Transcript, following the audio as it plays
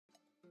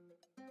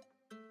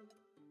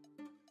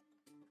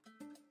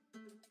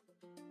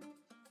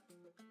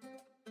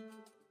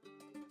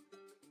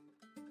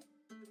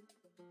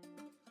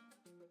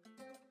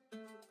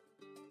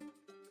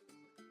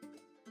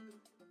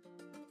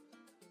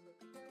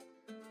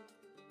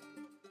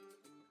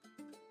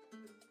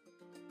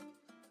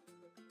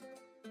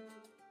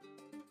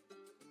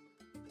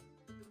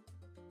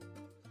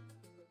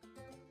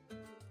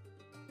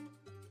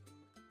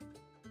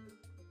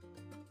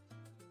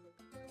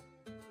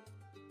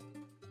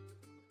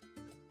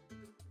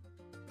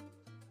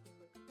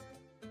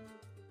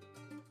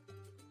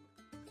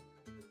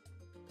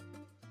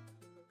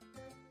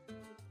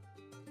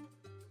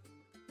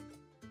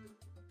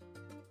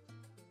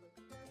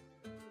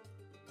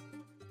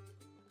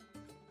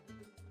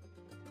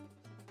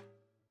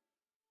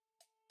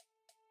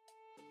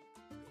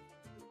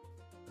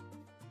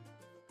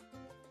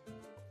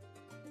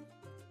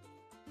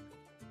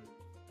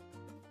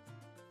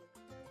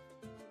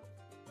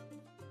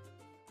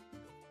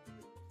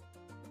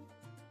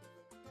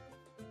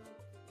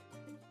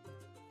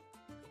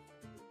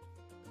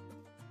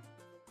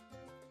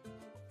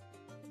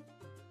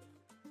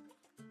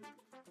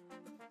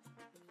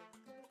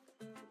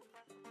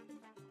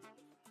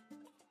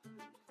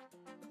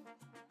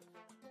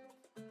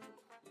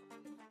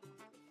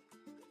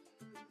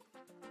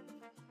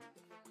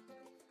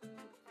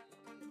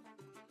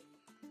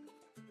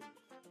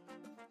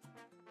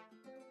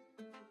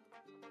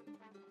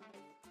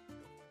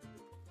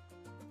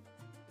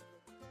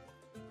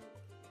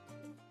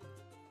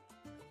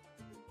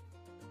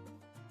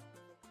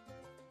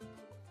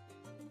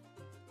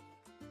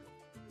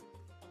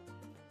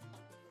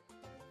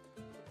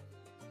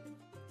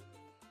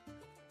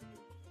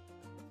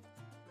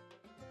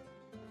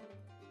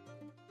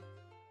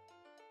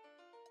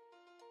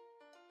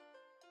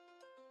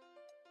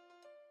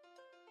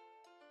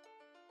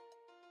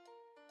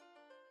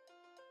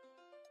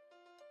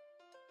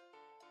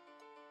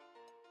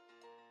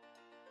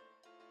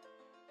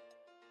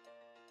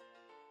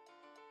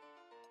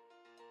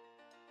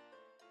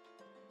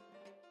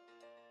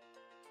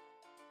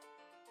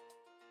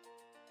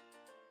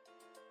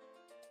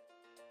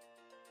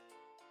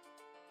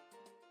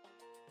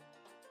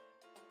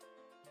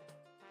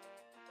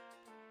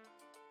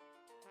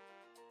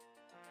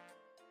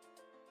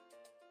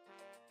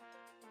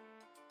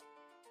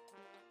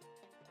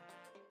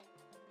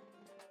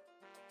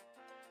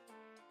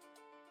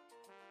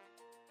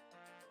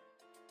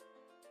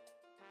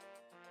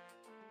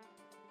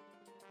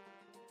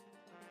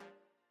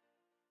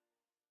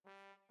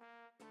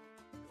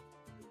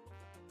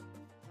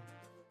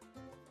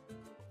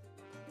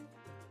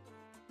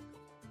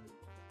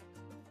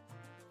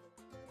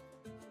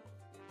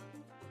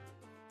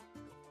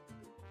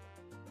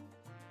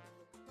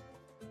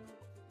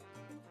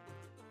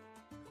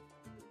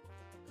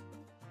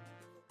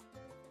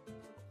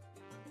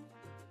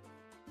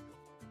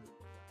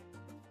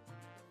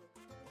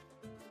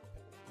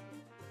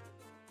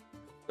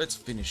let's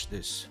finish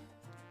this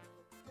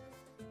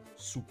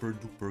super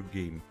duper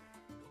game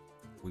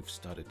we've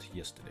started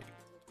yesterday.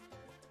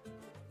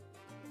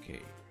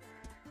 Okay.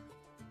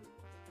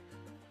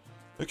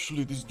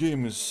 Actually, this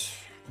game is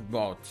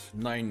about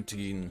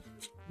 19%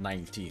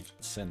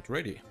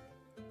 ready.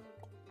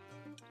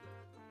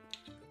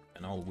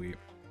 And all we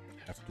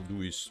have to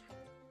do is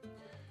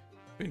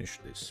finish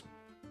this.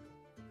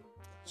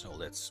 So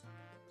let's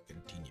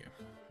continue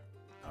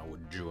our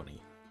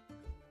journey.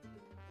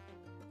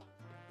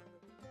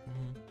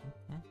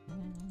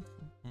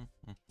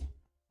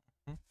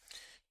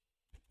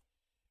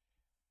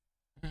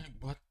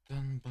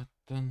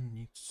 Button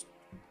needs.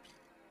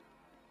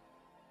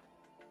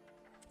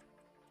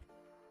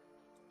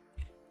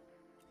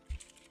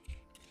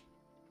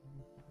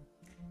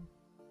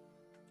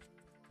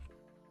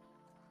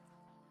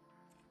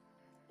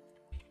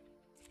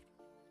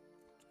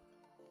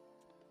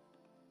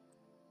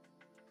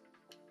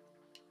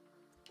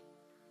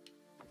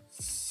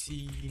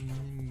 Scene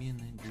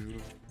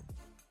manager.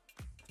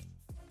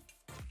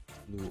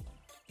 Look,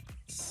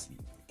 see.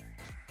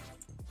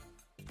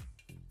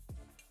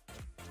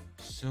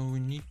 So we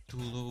need to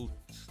load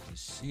the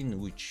scene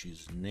which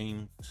is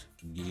named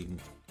game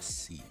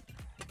scene.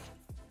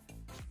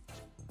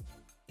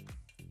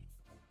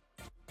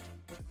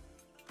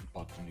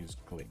 Button is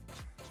clicked.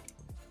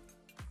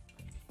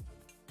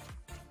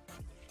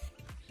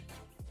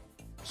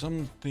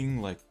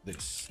 Something like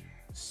this.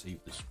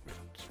 Save the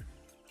script.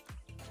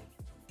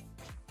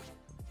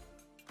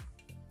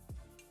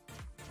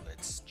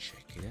 Let's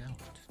check it out.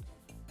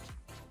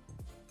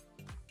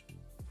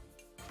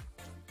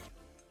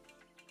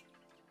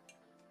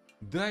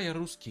 Да, я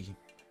русский.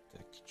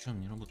 Так, чё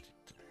он не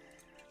работает-то?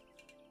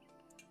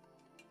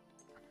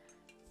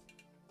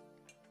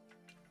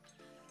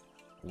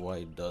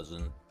 Why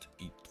doesn't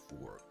it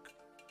work?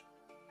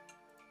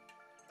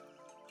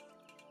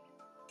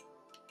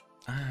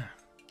 Ah.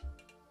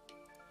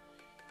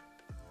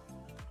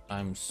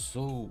 I'm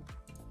so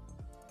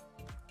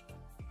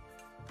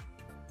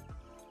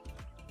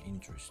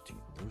interesting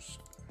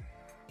person.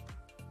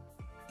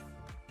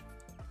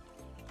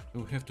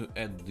 We have to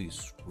add this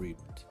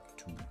script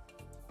to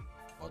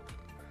button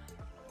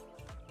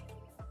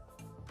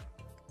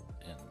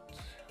and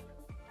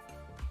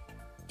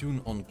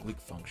tune on click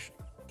function.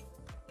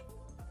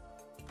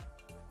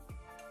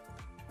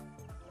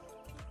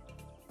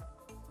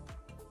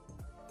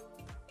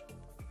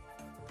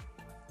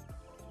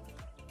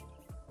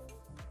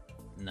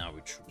 Now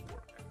it should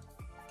work.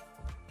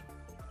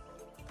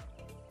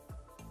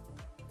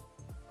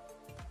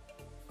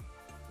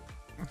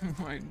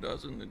 Why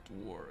doesn't it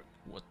work?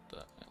 What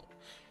the hell?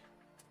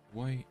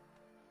 Why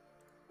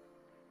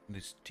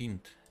this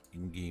tint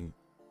in game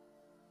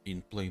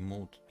in play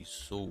mode is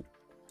so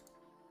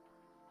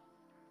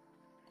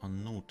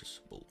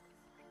unnoticeable?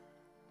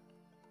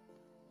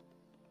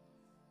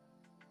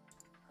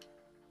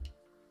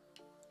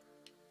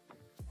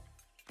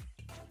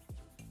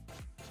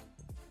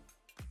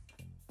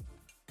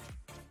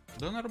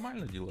 Да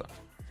нормально дела.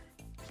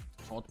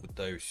 Вот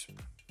пытаюсь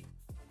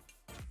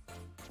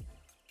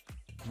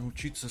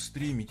научиться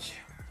стримить.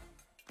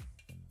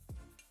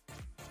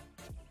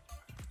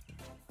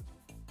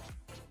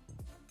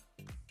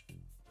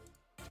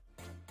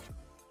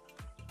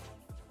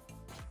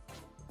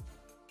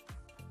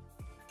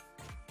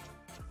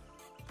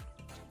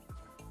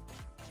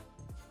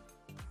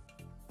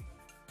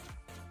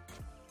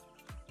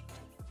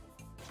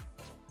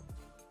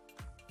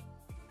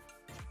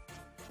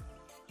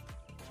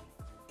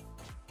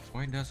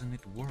 Why doesn't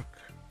it work?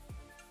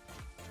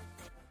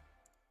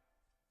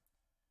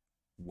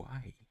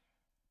 Why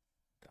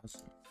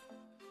doesn't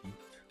it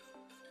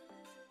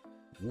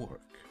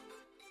work?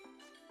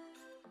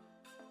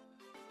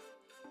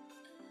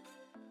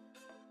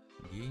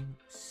 Game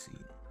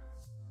scene.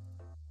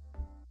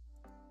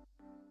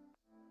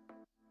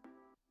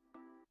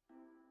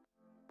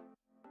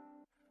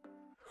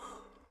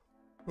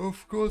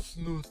 Of course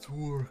not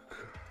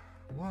work.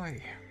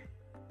 Why?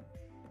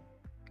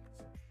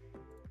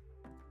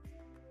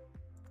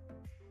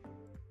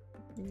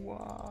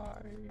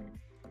 Why?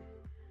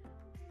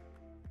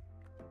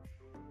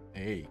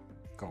 Hey,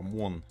 come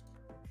on.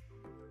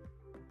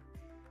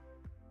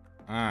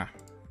 Ah,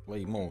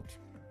 play mode.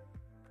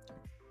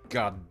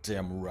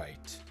 Goddamn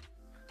right.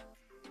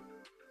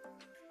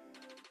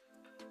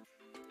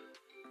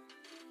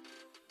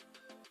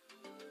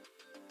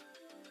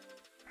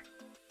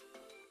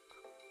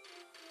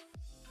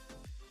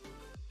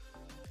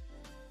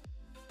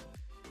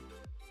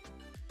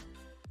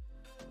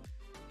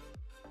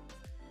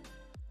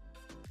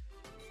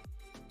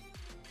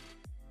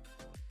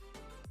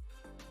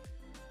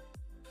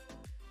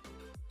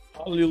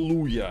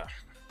 Hallelujah.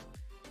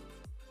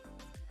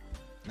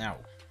 Now,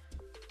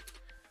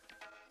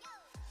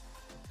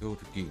 go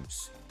to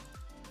games.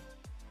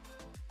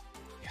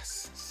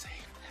 Yes, save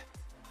that.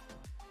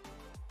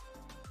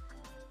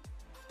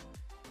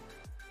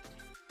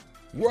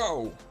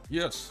 Wow,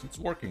 yes, it's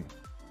working.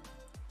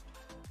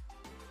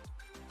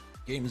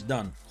 Game is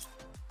done.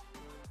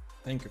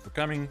 Thank you for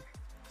coming.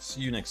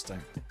 See you next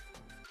time.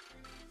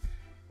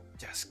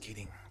 Just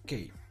kidding.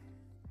 Okay.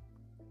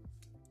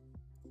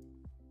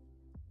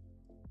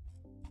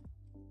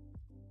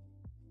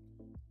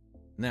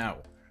 Now,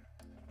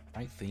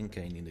 I think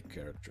I need a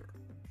character.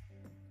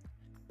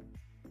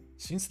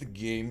 Since the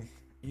game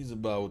is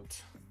about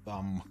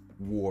thumb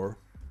war,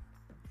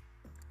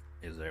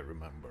 as I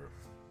remember,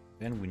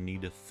 then we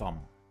need a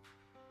thumb.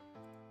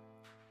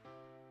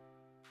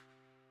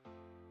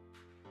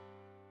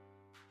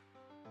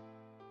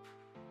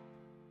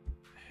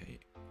 Hey,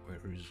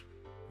 where is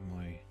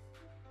my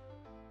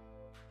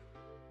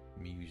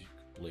music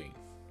playing?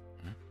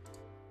 Huh?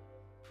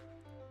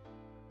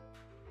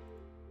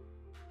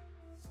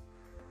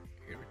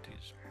 Here it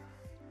is.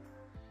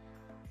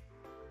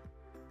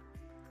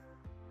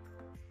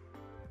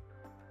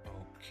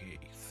 Okay,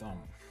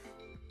 thumb.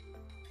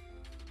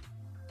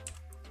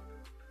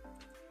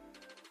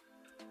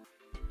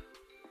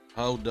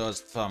 How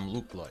does thumb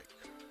look like?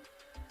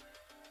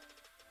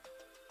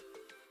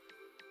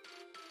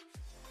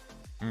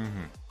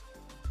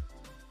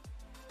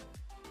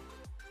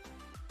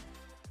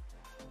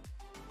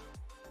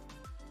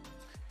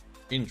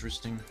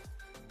 Interesting.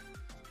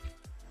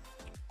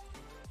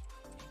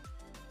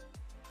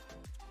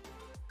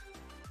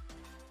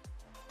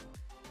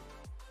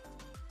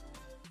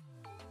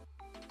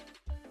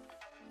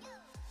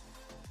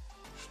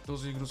 Что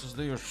за игру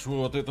создаешь?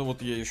 Вот это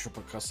вот я еще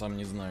пока сам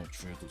не знаю,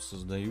 что я тут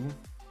создаю.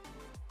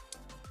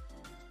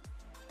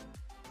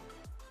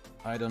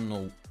 I don't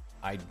know.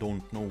 I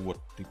don't know what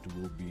it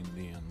will be in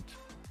the end.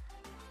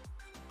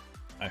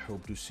 I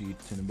hope to see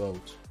it in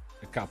about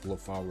a couple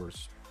of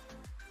hours.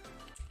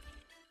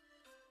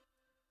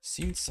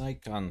 Since I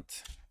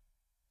can't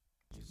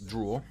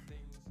draw,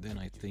 then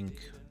I think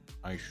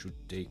I should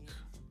take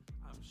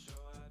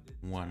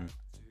one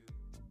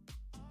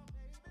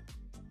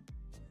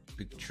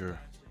picture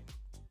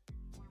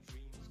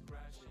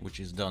which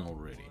is done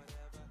already.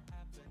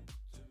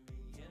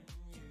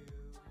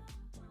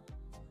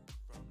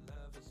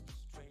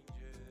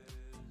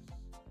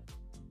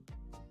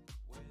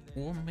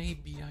 Or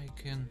maybe I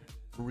can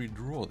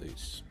redraw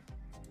this.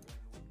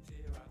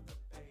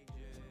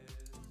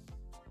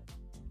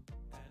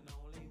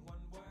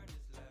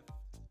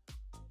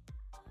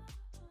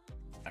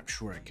 I'm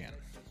sure I can.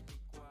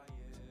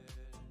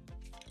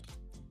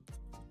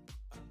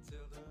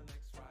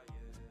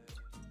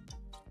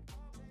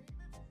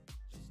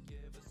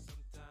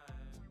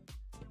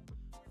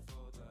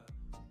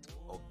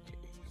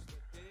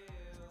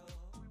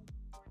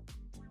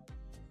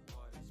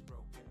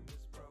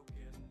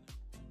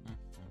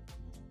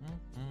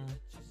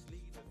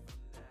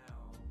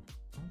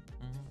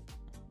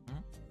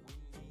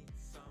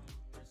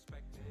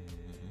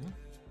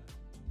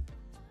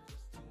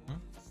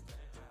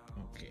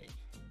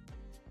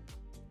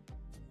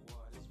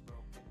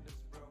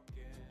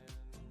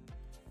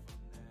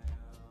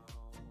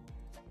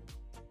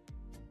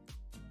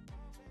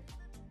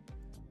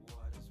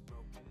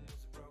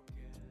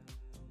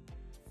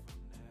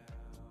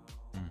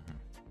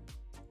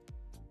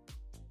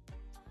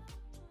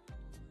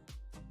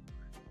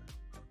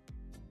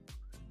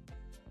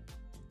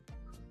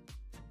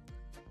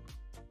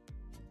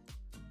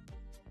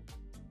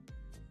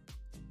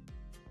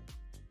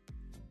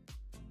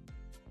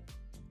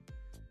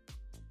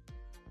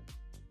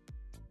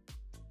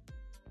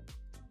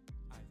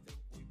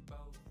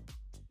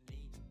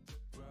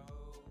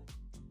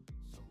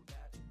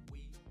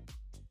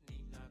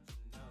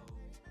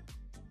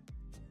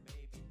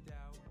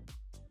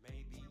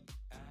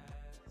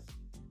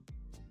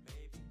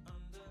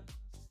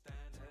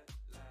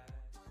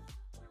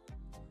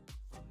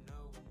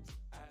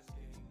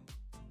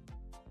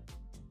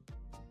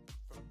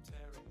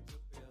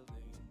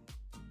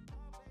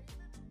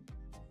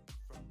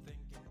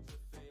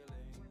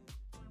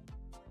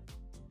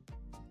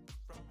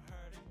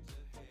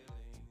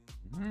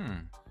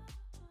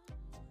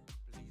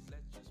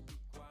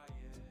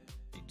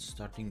 It's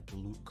starting to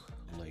look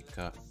like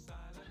a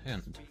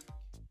hand.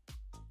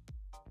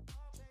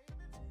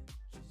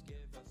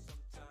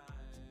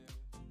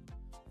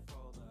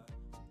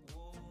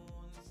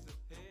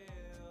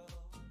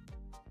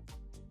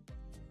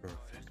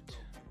 Perfect.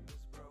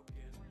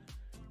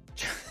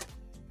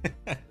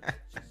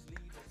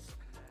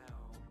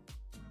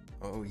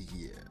 Oh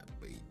yeah,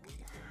 baby.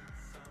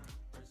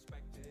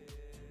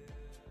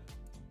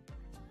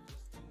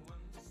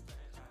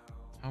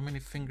 How many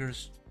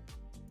fingers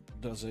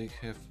does I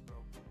have?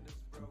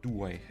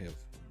 Do I have?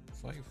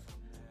 5?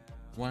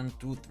 1,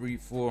 2, 3,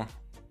 4.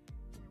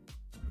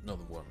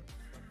 Another one.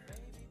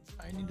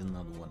 I need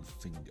another one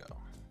finger.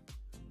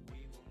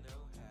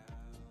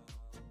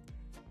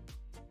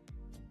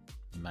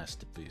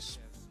 Masterpiece.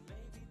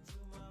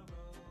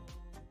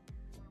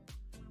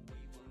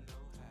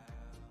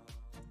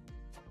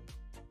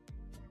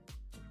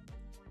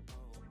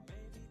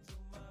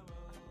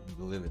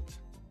 Believe it,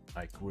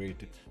 I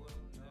created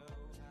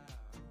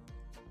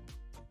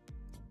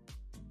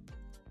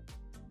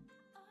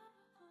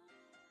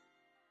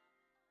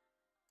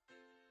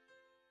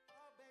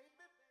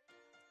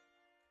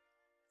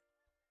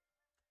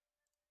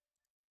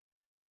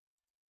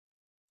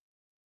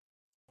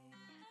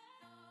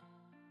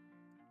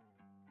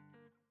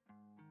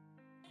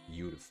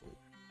beautiful.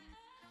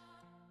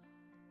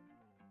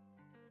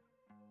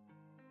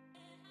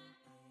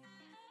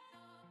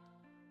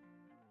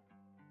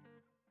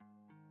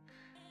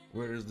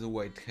 Where is the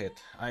white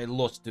hat? I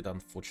lost it,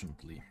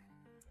 unfortunately.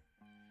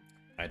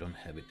 I don't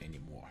have it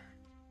anymore.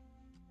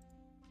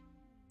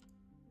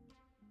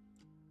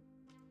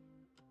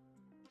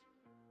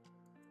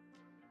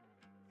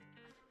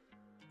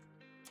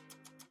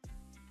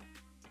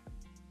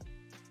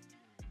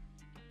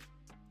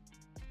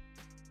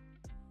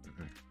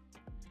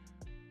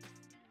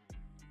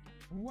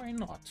 Why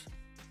not?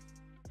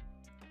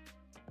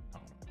 Oh.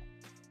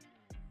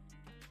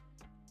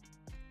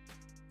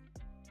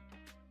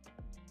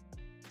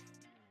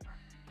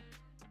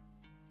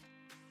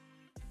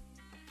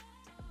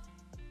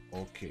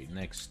 Okay,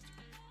 next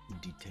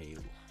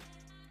detail.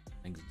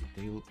 Next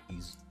detail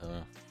is how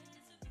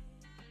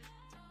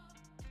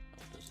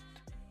does it?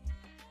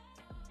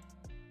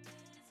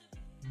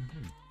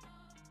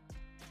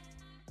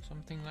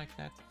 Something like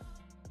that.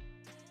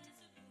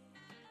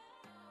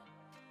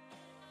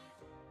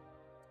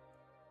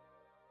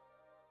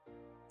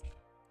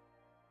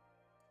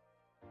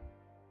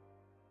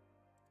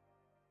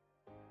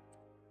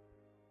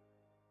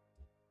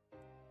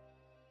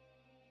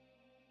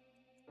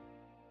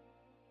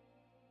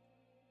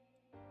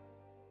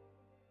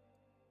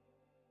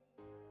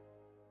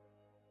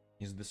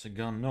 Is this a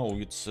gun? No,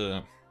 it's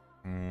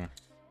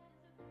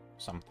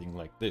something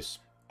like this,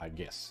 I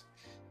guess.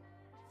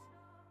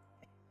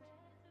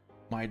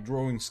 My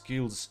drawing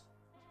skills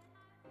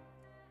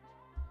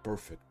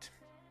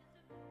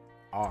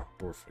are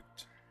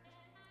perfect,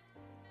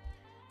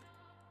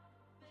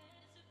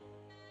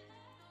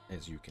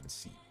 as you can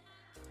see.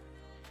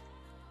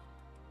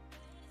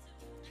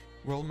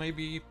 Well,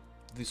 maybe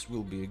this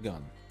will be a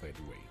gun, by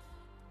the way,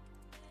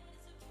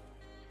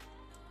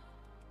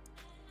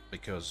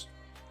 because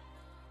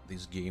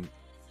this game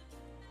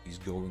is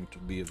going to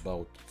be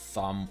about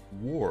thumb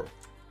war.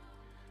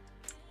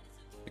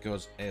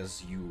 Because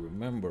as you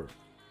remember,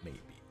 maybe,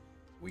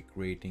 we're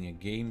creating a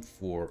game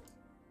for,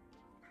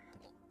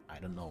 I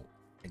don't know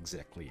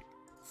exactly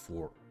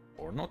for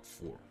or not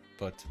for,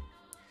 but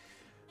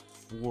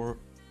for,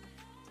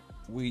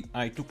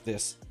 I took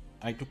this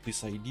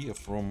idea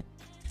from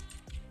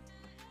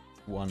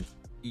one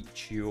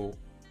itch.io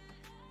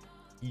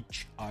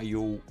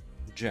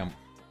gem,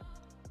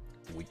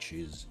 which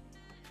is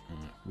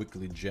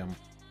weekly gem,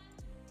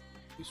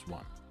 this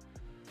one.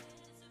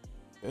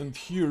 And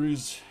here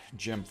is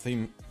gem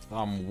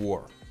thumb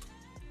war.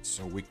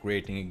 So we're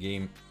creating a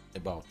game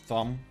about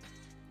thumb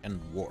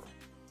and war.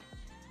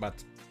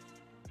 But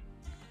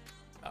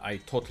I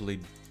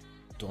totally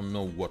don't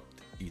know what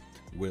it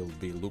will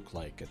look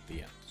like at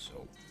the end.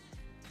 So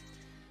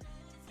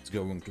it's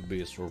going to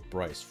be a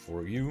surprise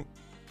for you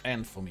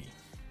and for me.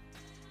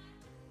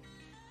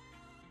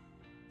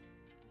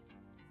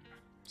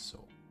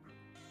 So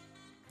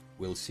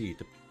we'll see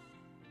it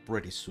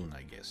pretty soon,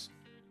 I guess.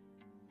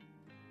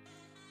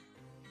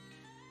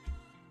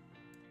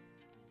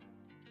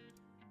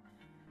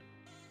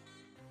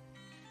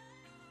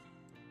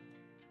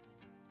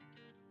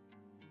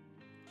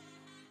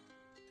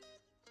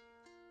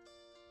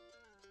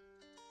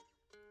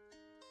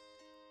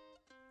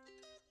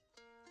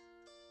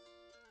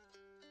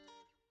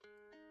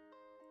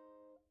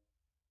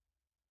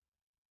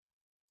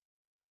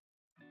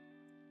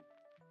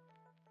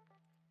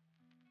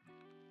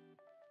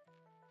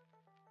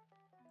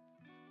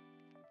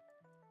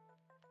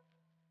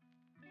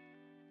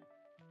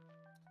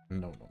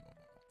 No.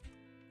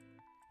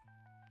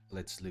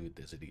 Let's leave it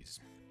as it is.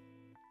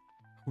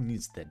 Who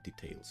needs that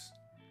details,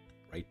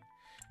 right?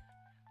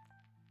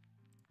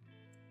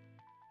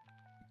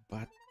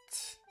 But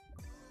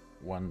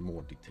one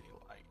more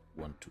detail I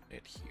want to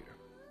add here.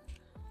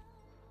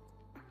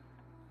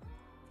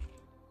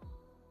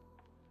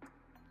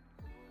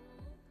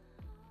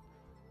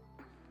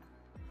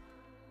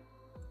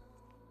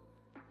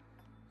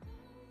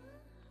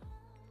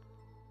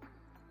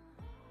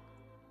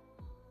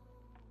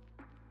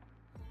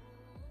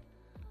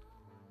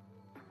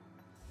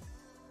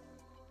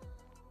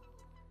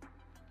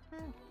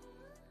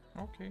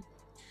 Okay.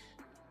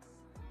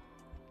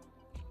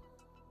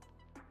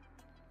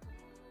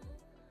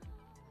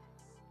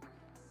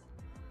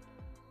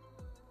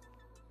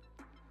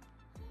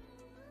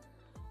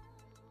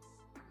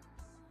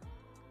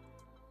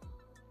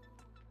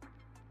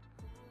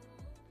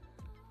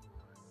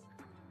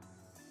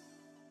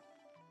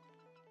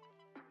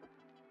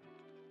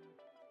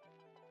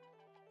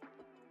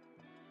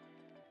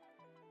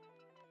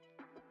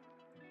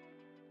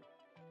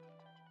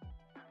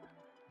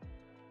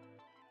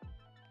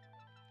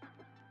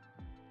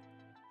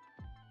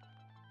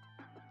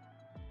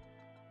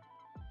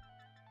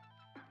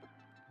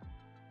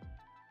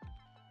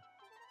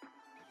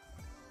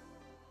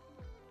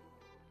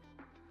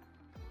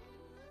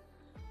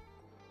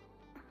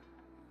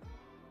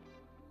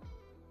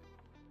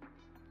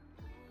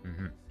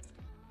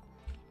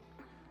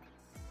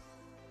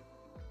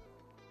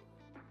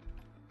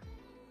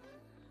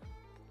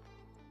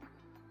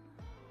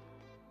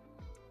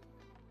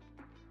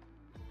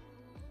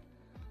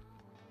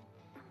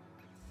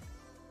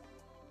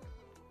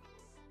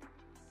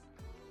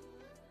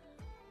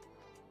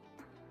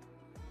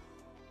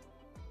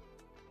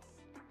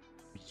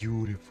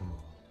 beautiful.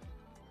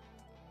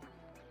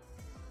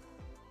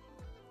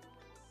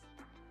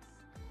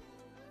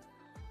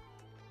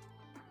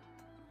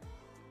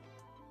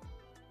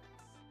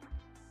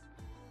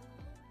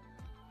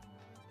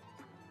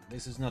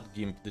 This is not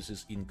GIMP, this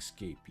is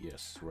Inkscape.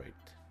 Yes, right.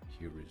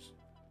 Here is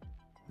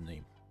the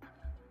name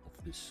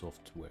of this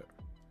software.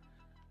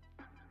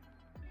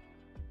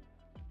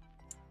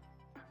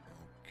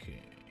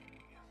 Okay.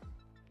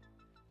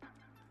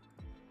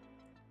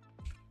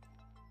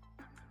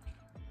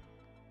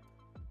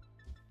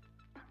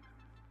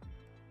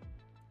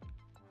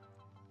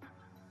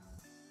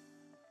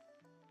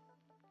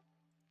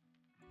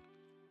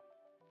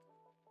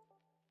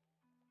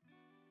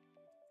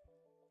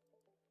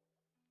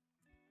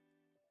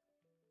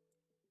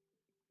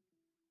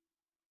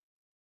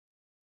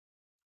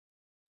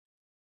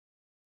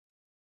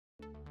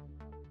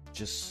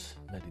 Just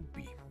let it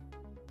be.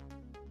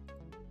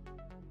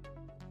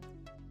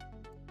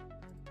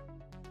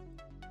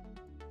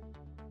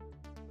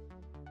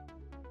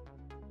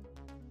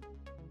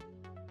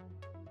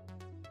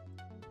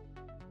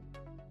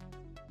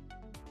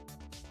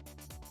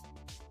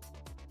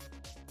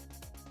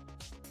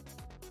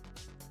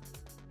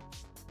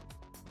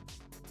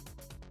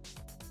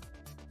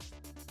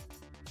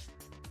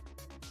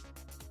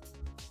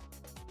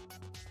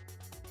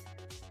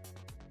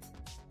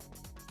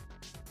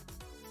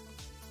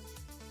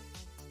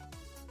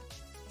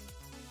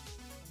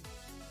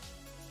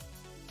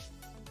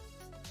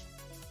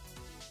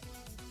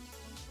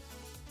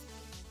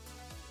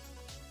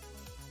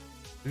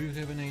 Do you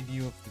have an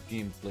idea of the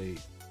gameplay?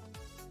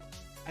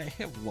 I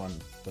have one,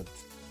 but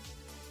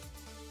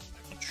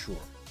I'm not sure.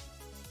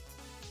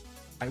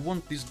 I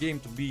want this game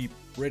to be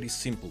pretty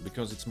simple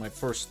because it's my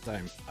first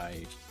time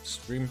I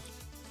stream.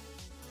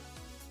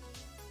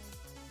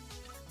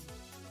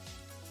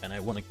 And I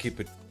want to keep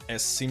it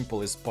as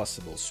simple as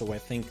possible. So I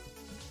think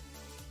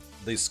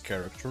this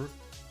character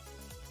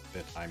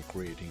that I'm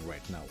creating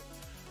right now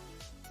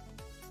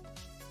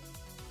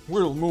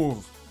will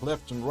move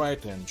left and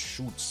right and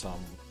shoot some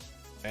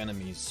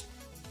enemies,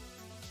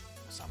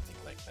 something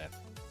like that.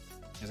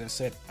 As I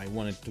said, I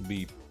want it to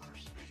be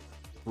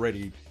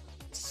pretty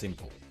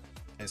simple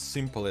as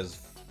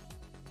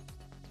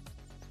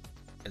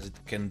it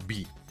can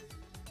be.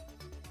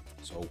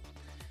 So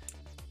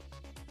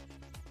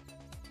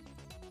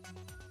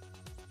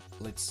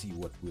let's see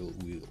what we'll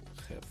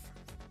have at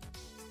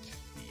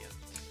the end.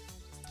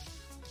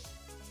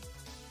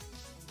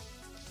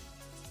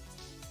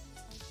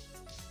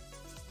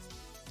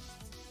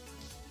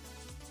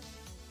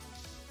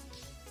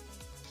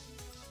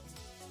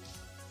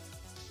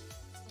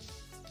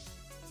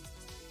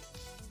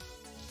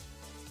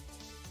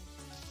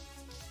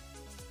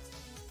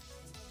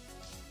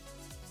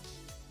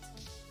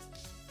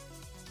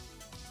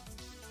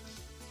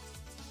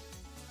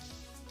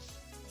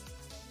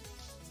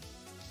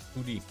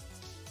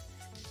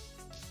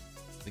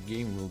 The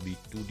game will be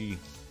 2D.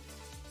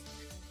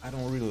 I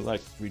don't really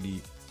like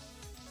 3D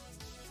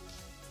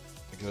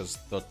because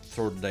the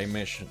third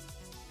dimension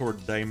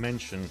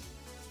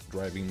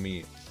driving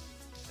me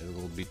a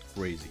little bit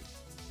crazy.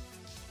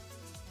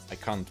 I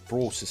can't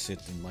process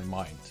it in my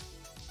mind.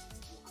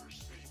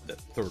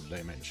 That third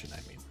dimension,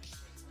 I mean.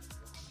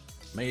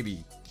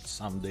 Maybe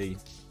someday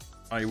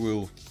I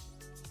will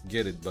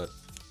get it, but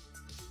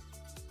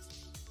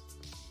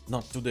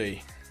not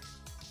today.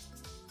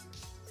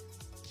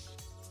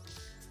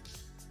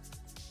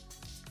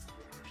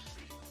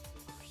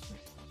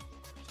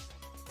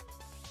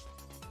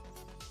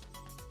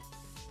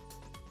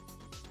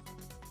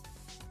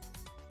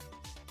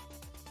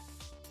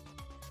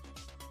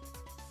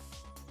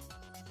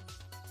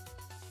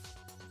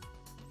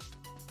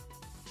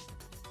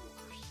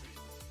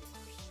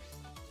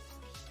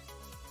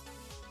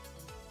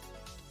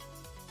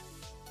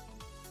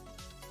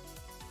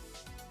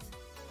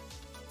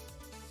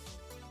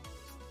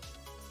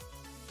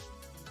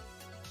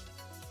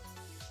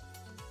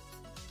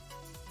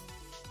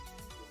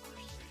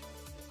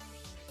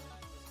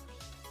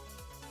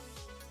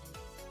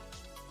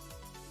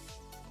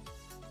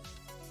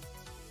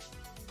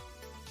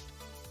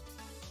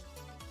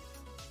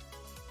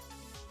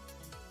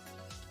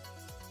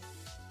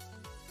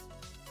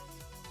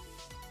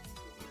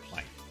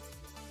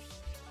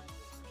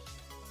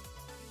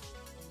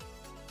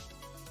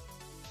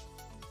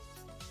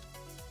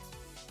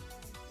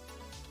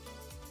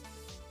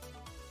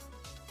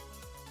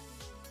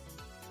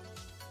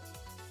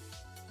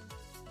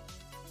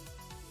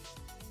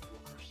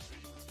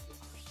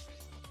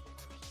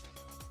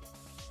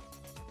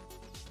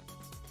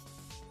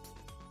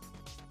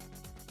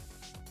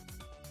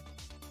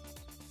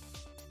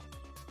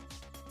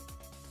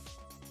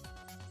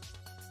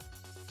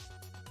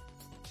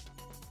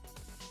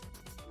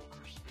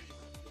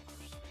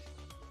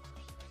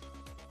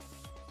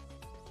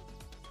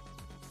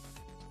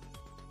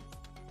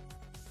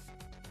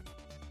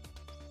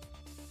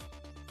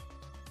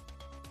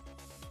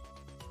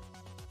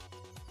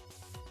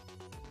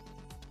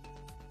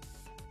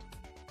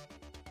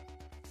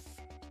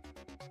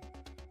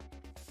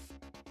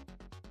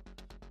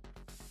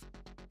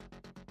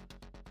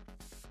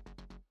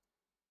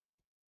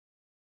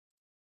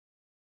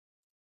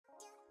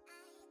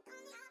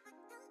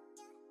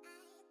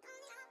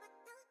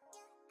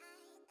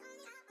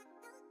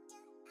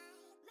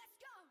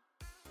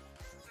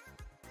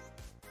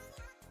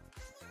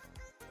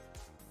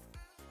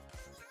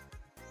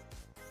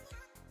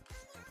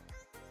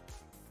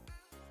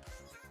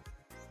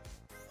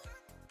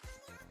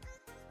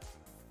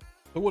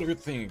 So what do you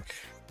think?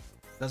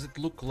 Does it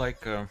look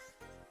like a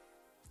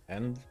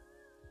hand?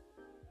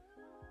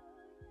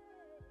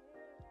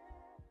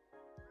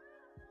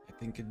 I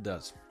think it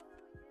does.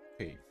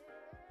 Okay.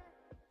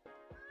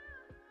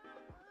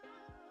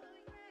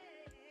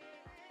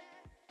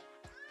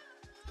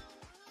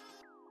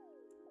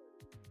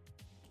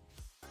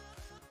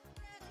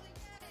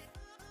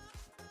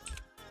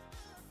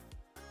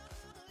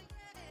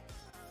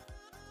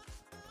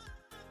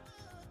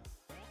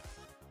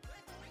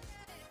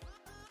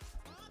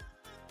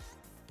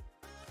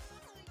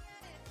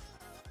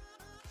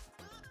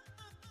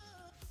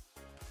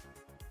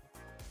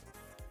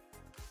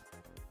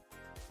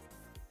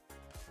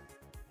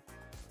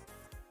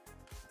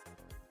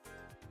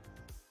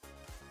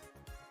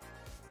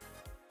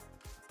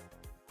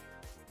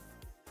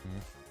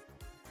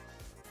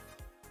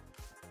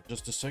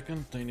 Just a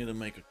second, I need to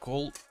make a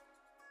call.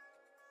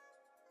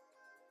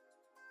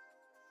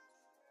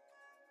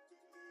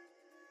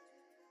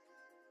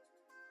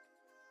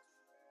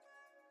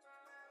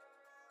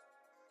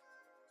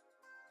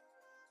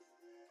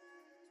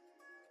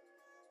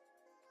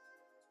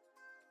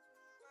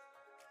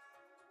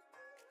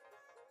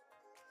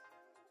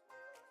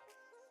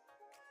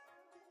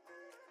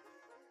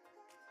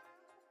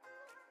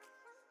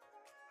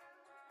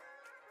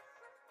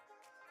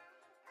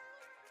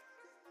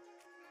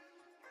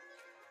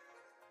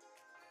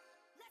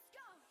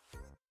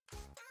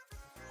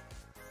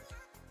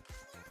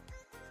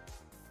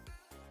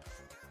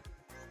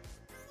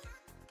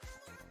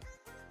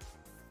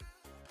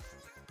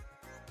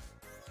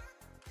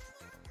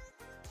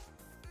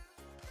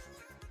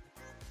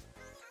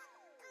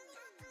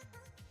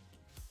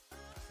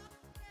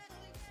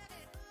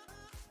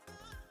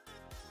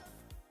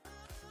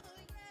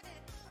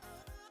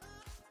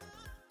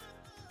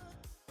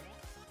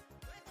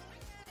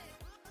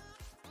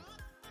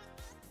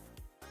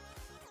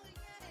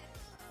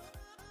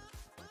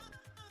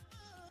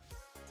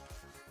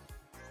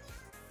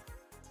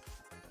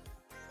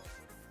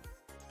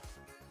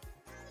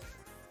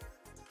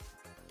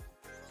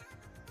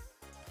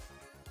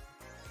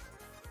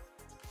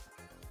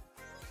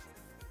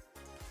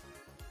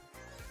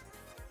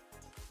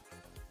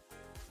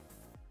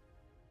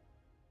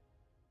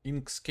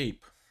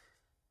 Inkscape.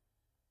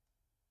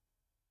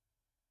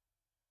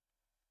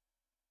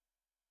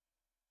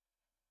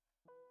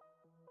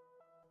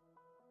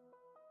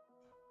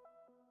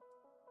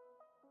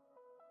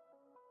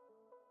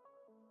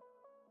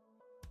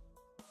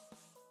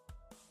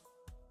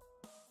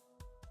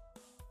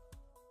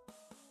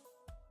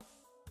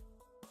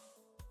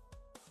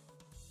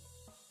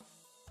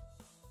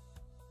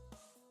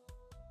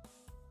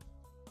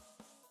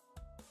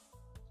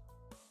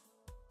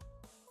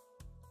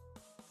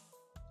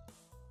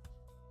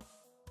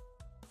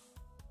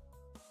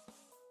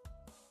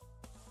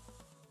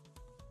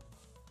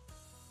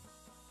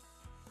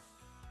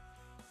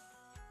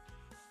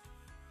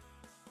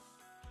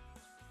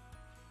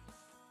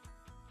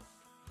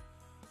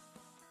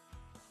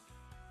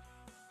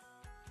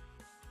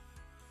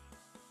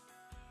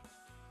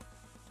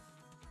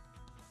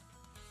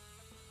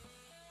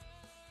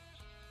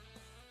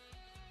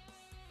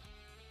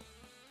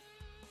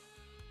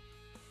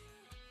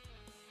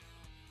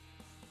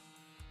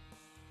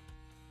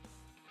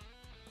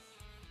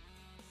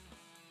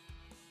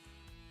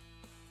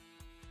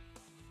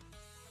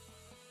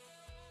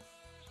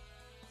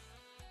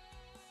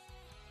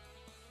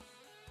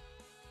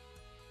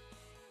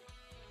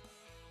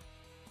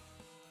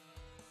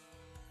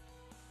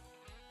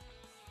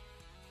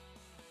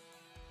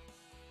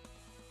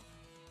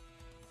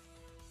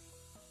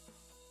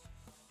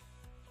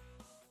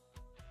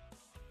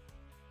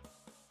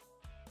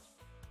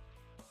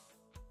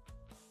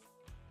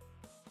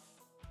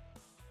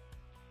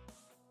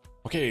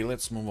 Okay,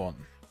 let's move on.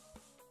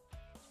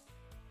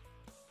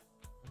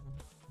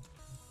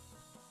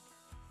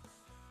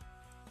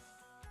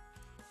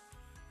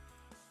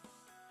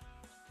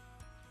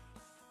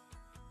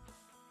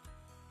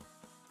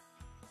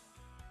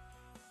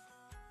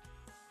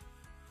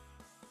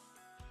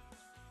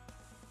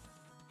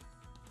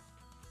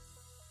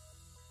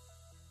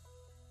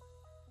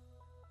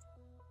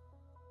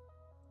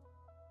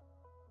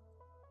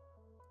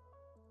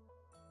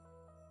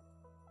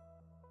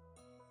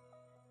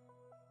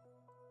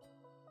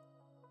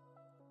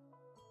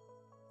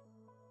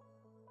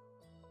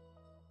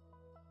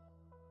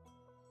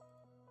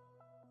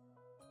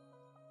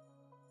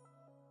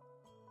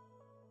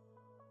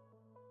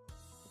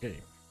 Okay.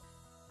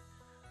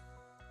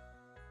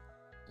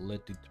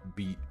 Let it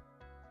be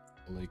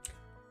like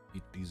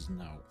it is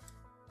now.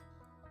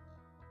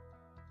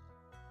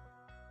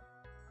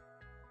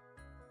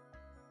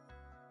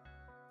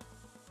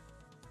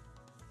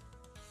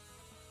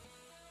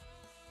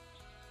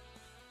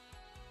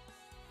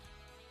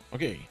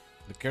 Okay,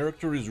 the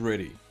character is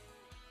ready.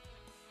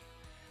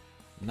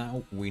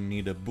 Now we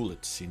need a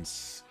bullet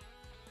since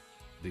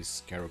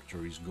this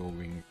character is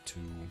going to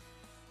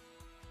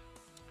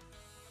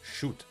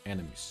shoot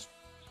enemies.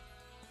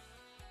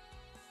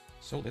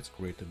 So let's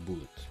create a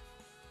bullet.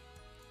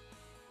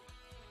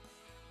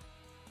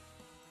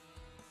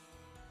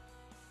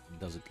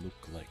 Does it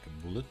look like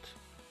a bullet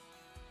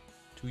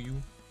to you?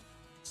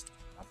 It's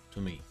up to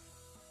me.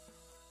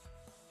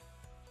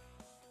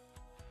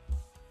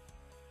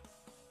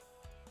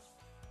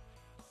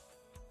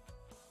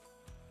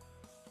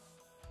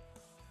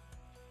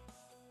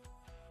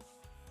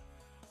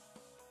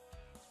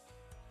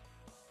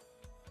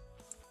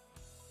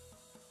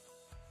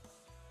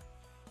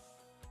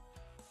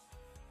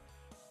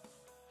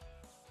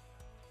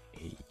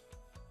 Hey.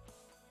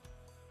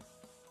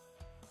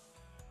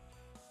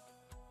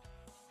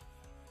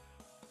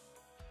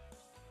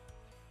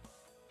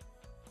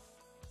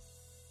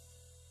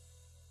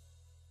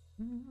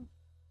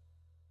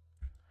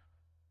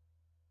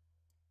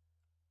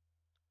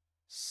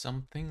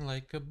 Something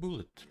like a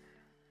bullet.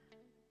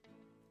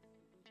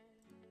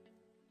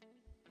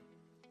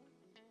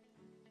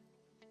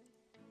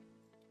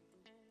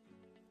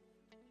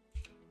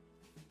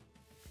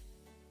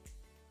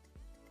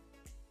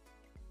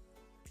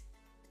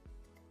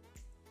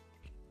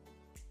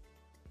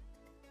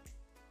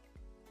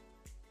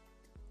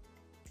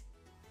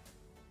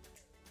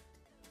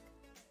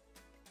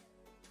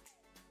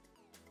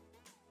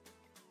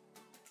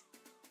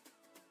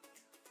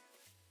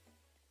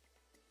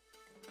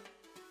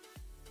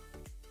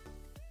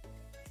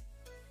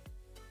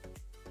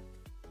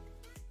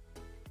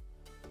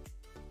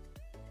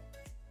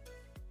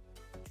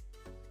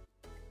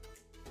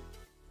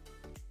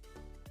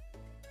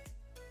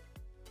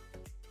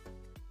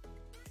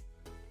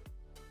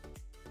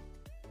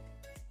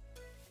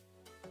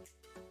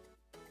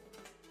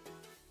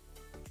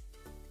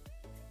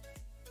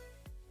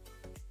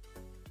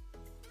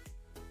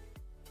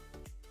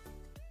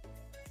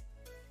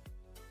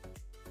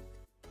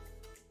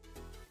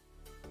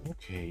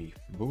 Okay,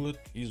 bullet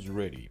is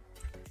ready.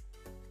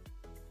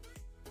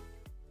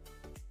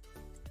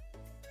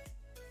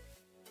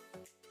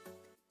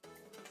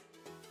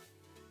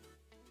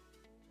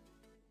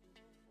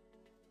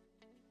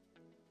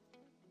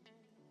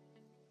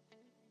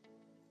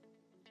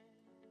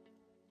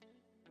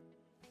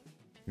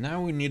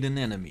 Now we need an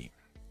enemy.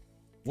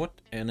 What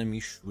enemy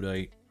should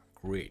I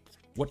create?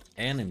 What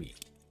enemy?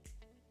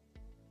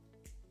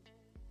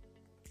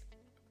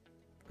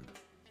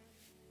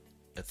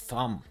 A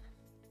thumb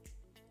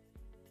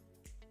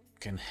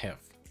can have.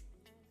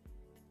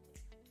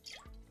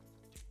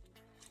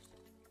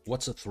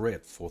 What's a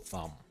threat for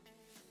thumb?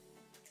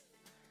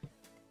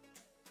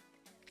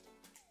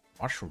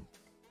 Mushroom.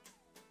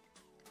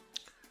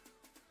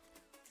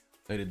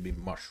 Let it be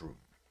mushroom.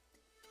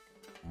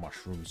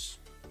 Mushrooms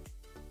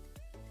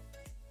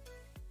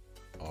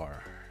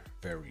are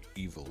very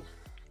evil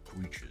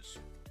creatures.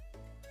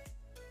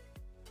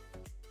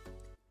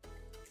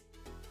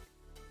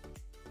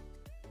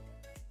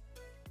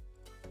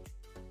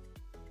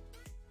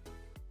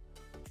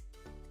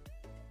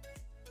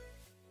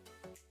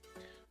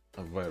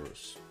 A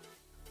virus.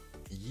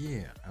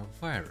 Yeah, a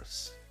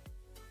virus.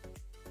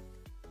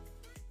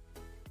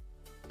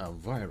 A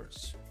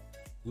virus.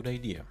 Good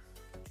idea.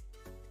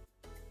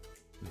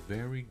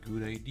 Very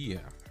good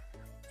idea.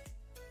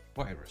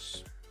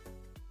 Virus.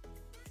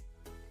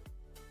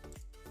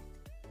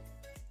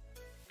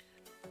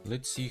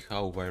 Let's see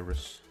how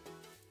virus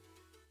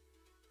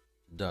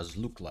does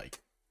look like.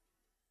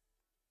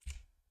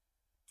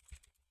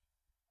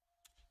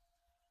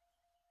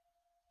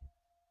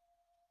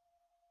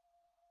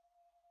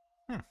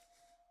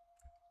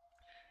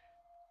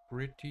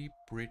 Pretty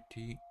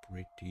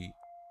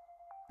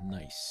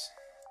nice.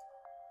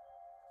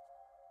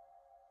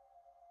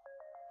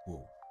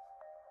 Whoa.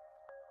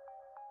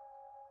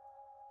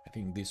 I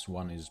think this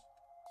one is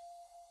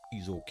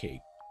okay.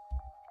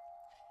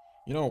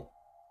 You know,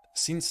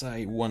 since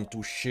I want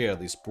to share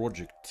this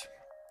project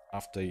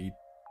after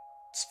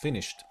it's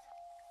finished,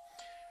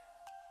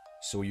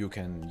 so you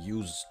can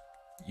use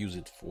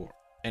it for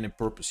any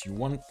purpose you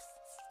want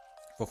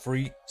for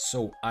free,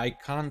 so I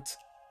can't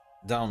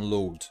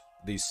download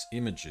these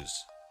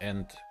images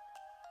and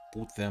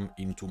put them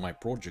into my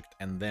project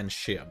and then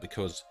share,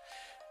 because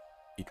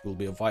it will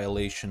be a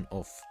violation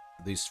of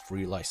this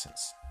free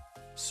license.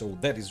 So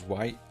that is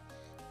why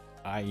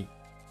I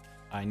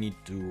need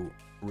to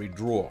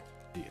redraw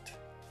it.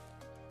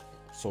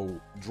 So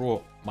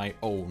draw my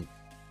own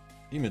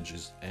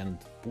images and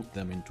put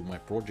them into my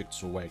project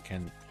so I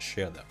can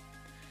share them.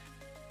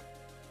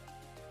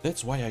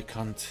 That's why I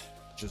can't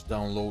just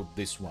download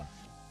this one.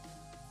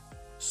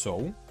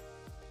 So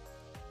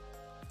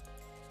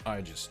I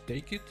just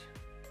take it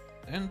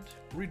and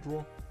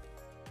redraw.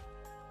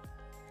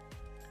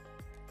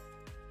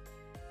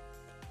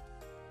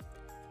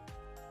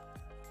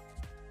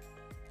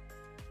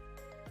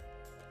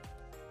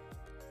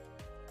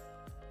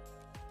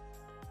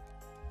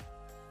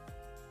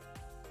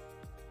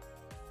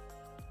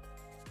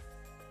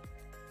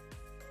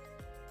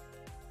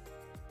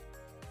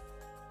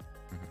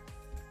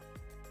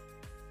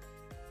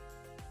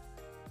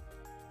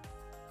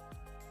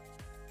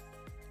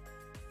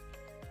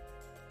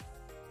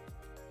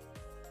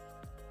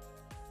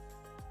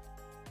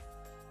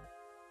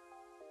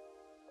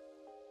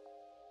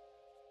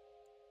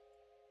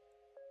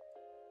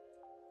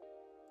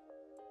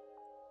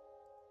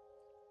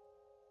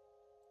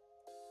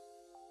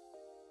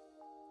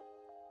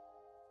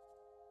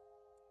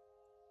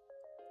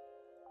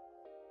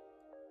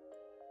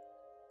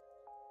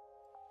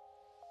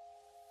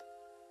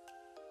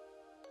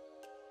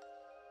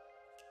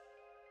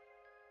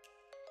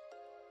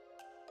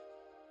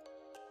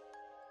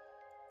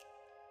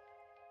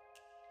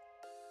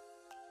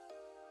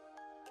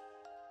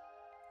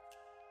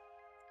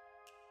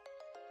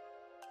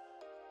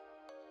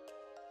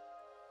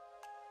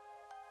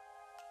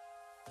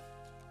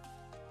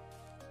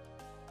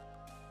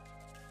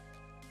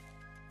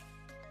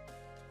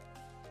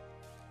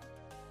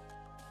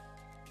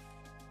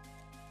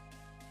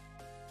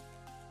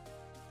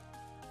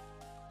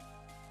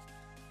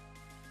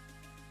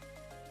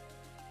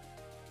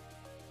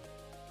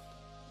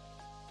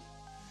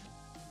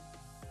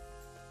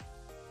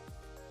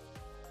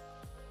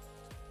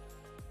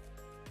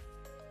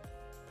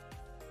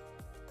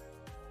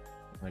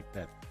 like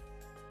that.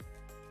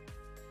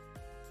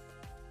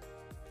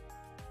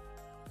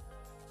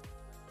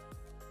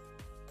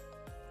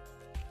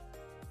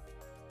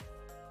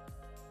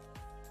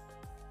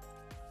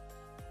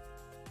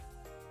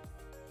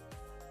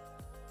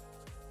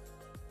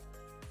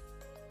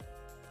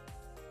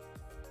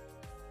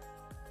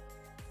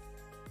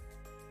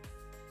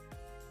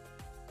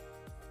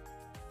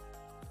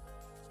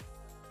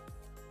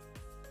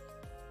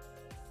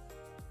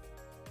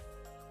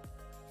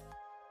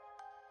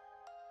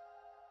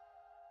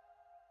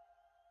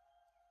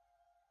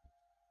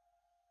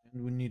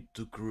 And we need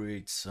to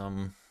create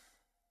some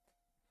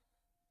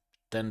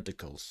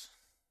tentacles.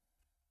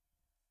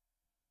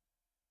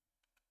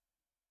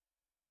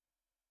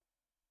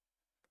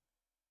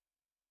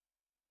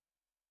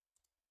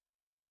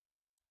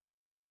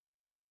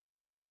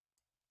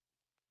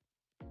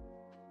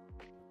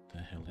 What the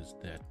hell is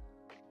that?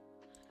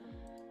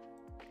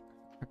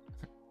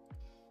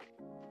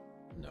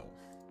 No.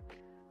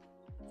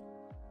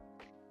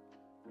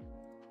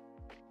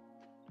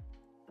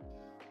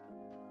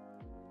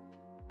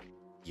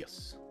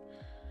 Yes.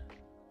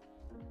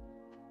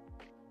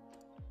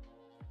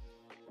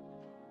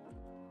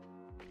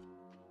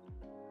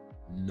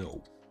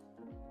 No.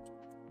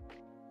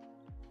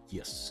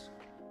 Yes.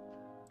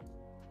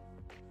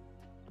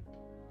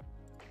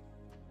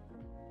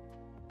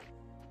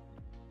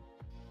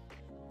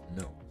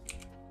 No.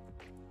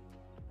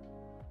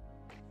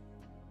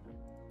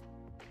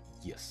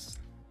 Yes.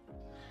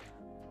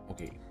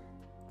 Okay.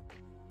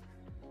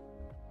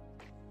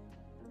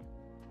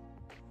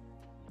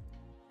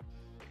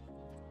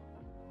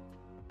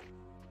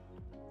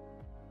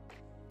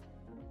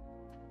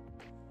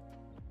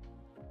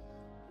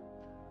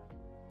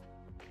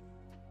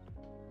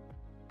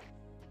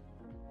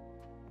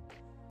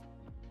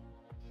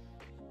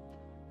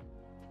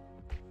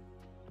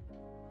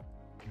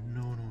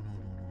 No, no, no, no,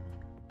 no, no.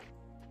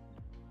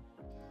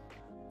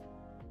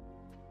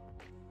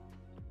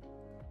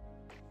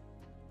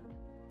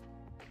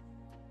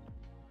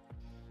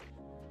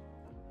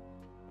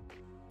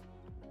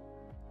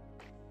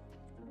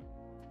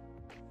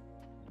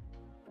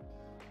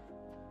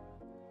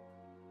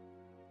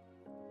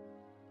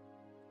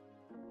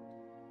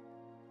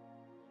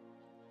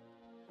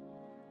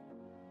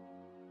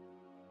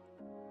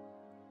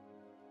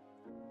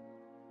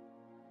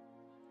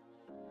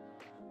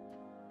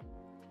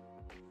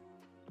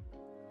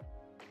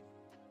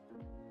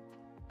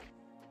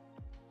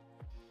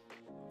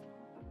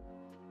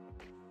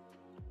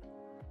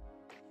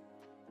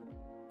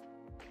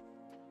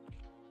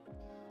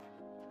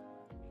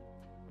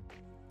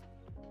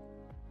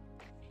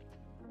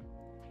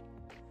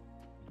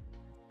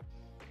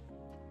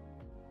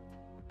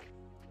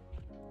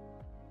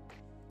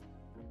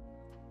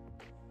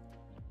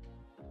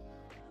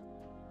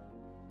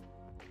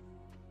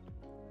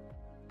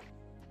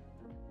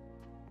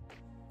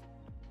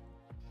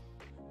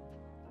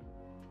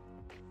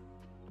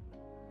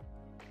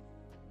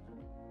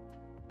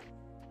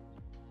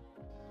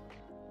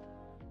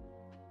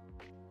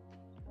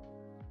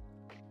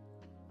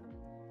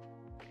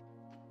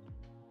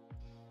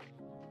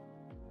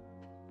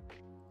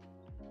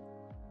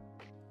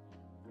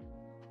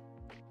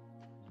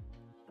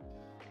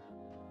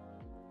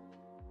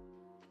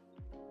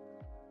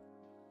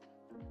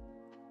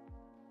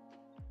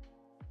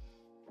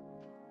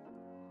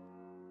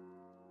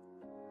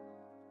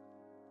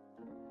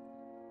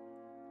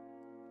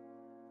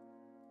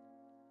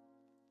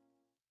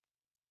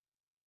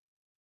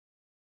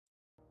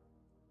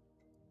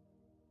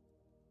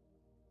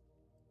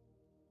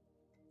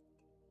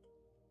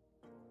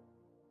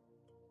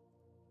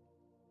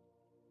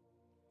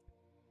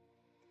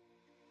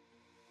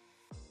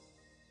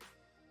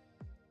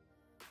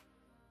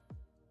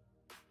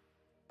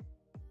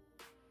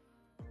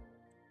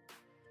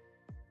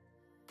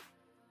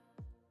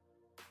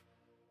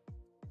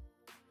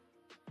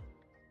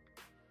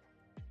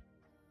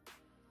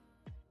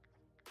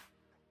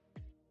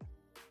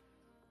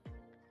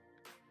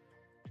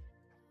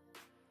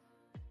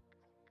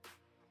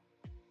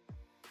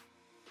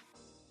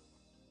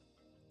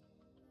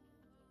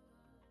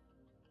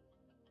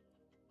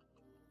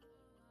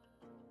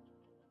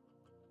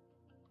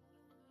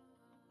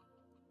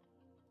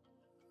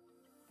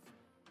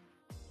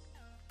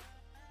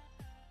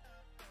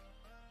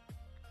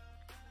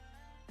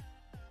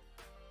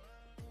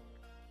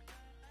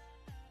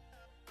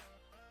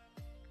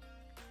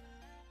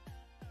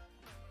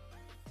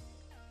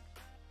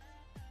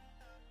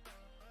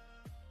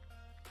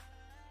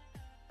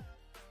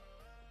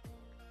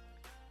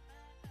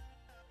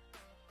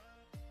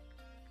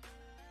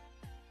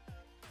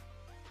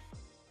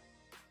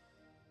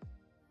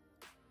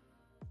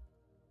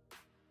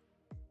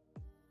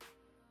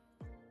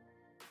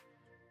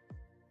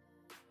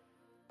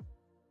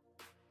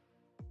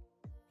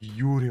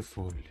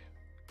 Beautiful.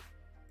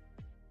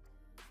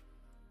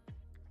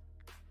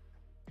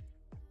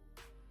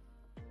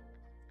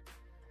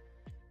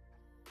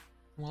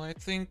 Well, I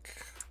think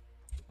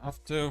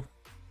after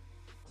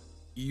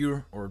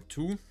year or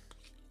two,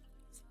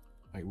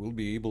 I will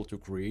be able to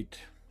create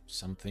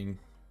something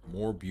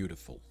more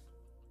beautiful.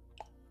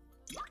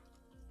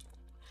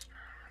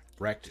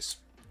 Practice.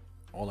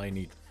 All I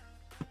need.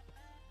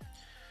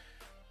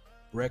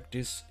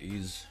 Practice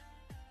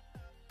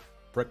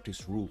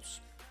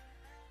rules.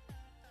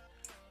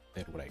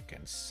 That's what I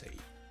can say.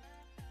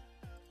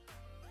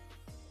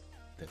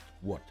 That's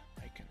what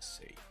I can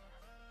say.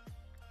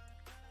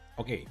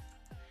 Okay.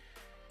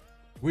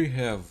 We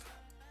have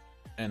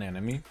an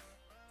enemy.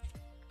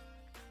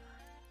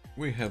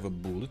 We have a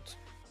bullet.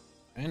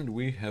 And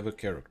we have a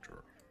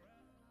character.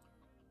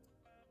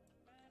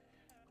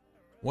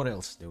 What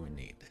else do we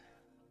need?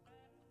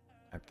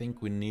 I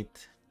think we need...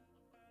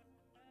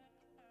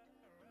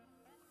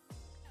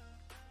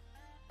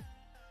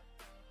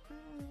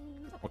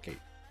 Okay,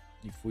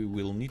 if we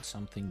will need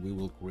something, we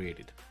will create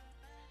it.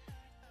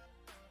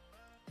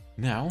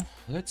 Now,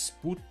 let's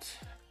put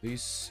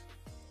these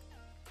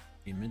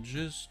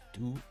images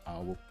to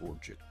our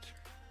project.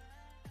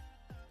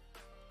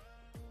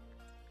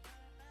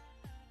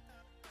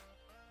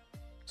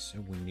 So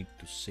we need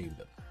to save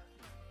them.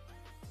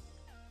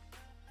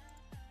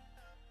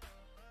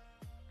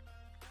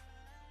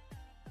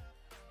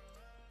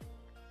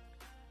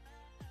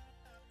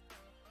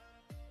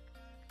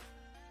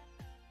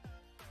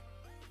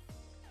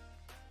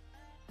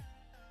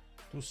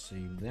 To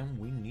save them,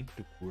 we need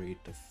to create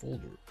a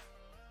folder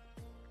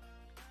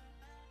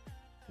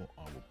for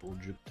our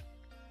project,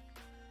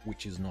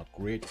 which is not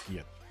created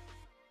yet.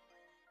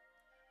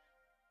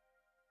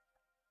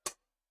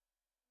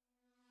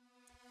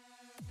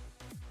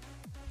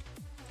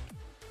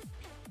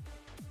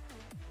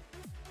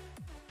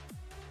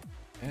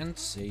 And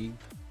save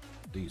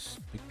these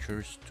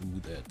pictures to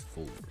that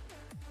folder.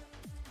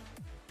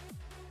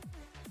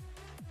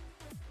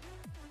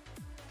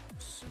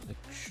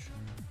 Selection,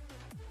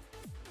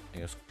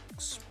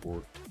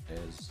 export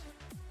as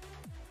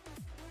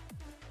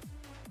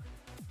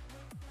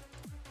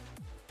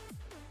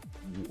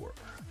war.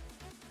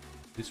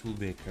 This will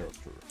be a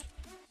character.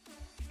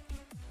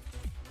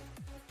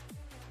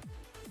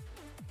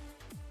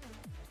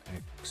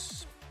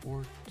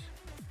 Export.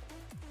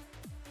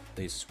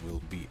 This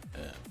will be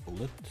a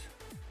bullet.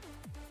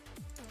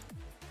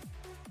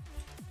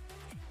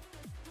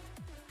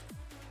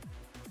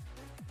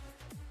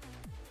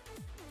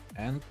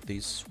 And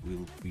this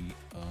will be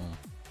a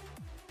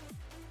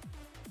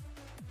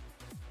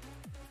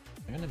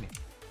enemy.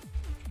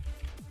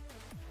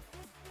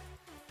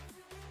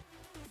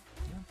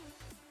 Yeah.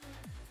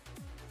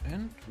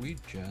 And we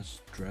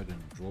just drag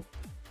and drop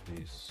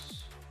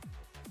these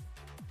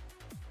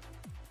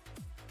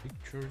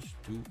pictures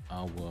to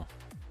our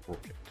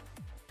project.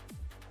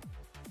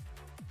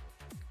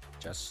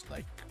 Just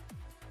like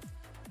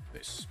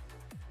this.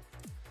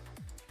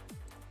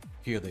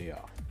 Here they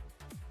are.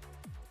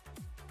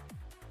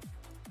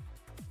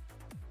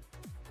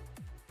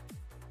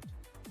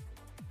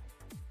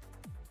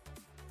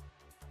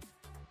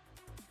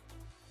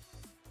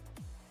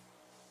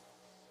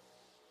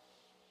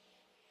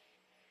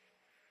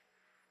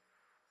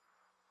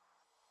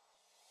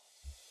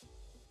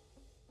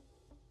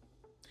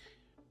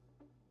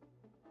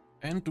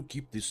 And to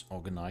keep this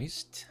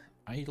organized,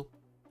 I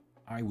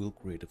will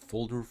create a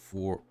folder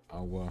for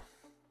our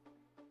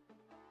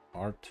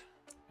art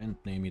and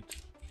name it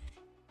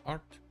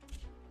art,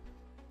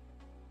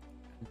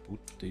 and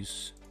put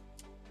these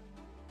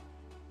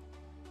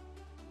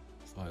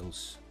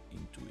files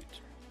into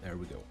it. There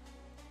we go.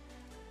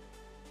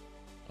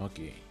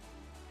 Okay,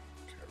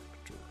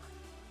 character.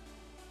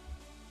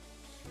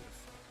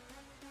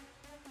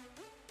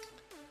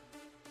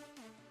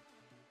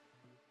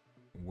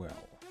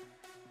 Well.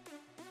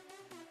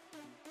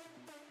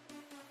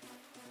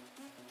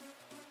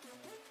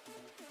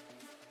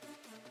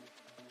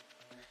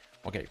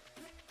 Okay,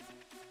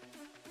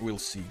 we'll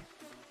see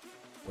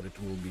what it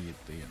will be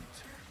at the end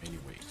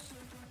anyway.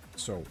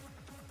 So,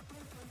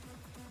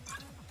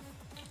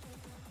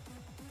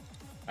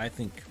 I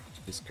think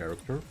this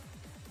character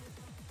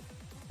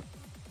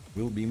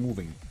will be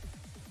moving.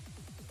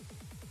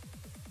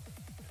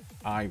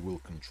 I will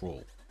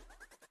control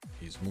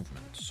his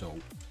movement, so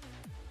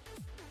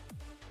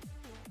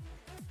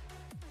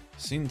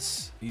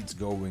since it's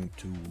going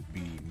to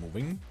be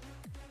moving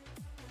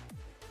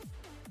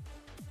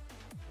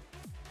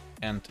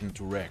and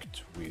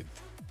interact with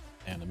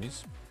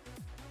enemies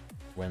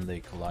when they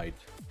collide,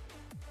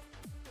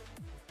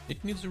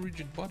 it needs a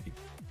rigid body.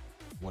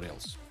 What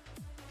else?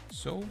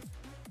 So,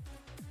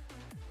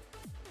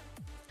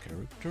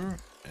 character,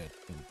 add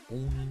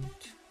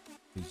component,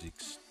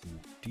 physics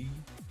 2D,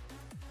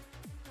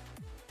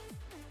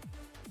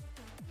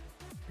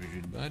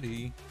 rigid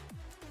body,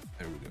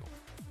 there we go.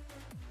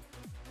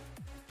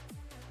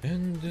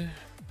 And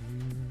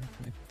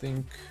I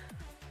think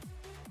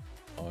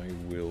I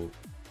will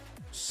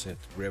set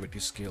gravity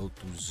scale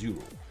to 0,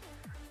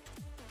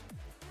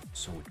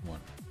 so it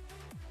won't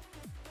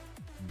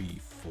be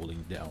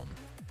falling down,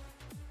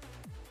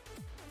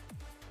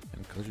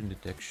 and collision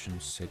detection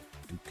set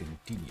to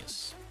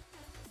continuous.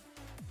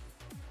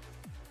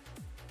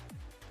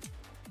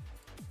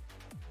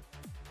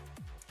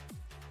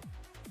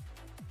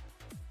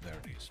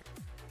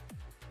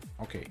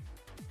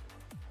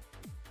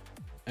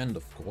 And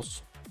of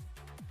course,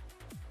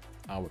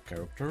 our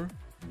character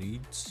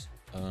needs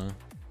a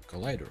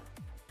collider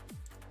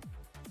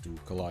to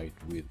collide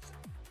with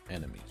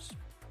enemies.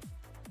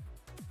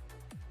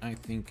 I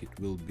think it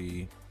will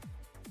be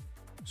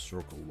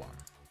circle 1.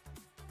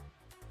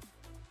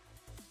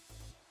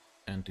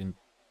 And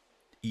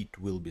it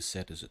will be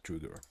set as a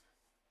trigger.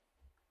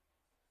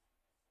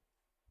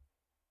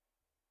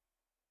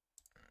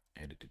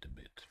 Edit it a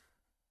bit.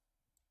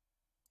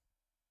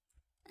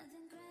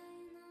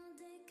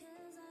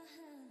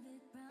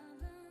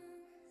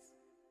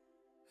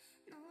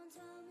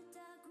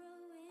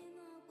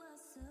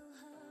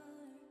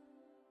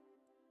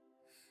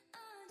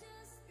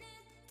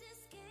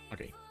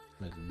 Okay,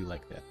 let it be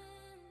like that.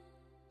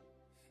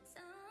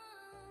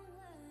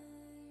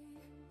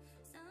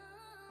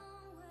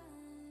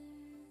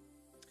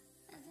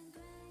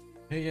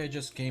 Hey, I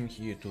just came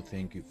here to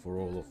thank you for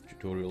all of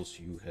tutorials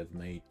you have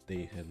made.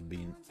 They have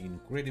been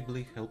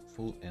incredibly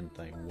helpful and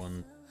I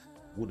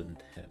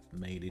wouldn't have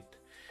made it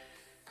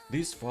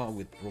this far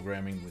with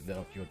programming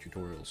without your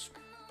tutorials.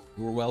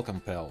 You're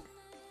welcome, pal.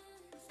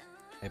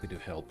 Happy to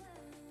help.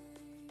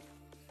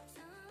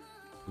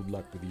 Good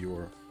luck with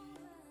your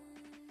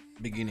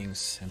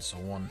beginnings and so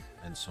on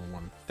and so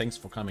on. Thanks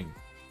for coming.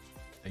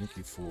 Thank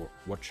you for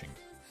watching.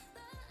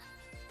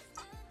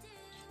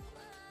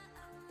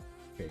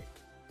 Okay.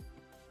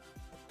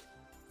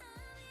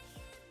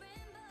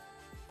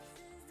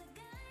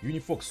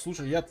 Unifox,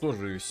 слушай, я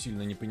тоже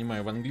сильно не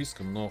понимаю в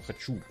английском, но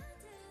хочу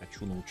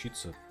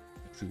научиться,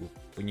 хочу его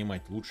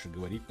понимать лучше,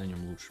 говорить на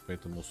нем лучше,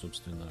 поэтому,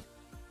 собственно,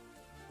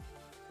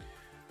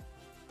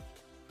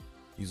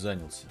 и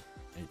занялся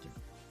этим.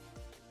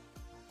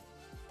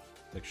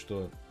 Так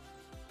что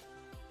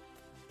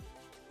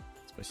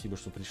спасибо,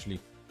 что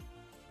пришли.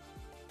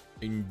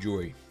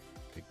 Enjoy,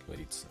 как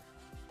говорится.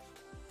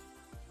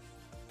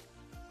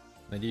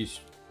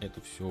 Надеюсь,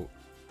 это все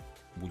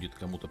будет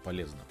кому-то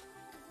полезно.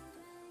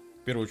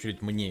 В первую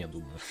очередь мне, я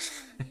думаю.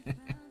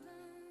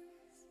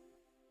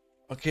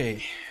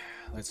 Okay,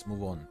 let's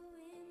move on.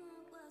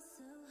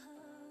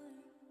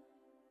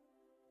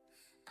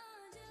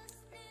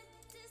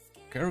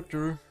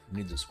 Character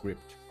needs a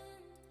script.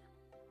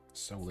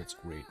 So let's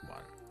create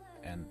one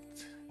and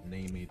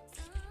name it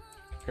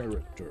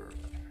character.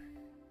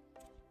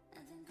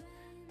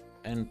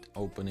 And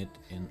open it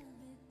in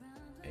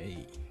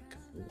a.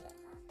 Come on.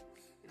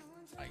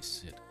 I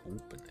said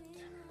open it.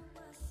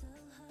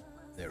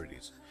 There it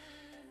is.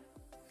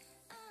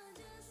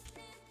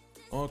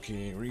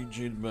 Okay,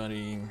 rigid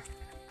body.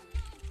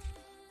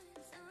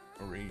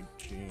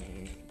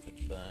 Rigid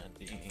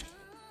body.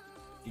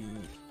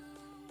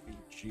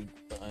 Rigid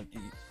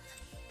body.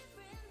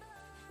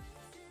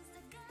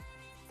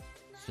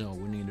 So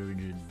we need a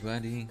rigid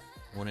body.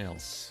 What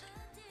else?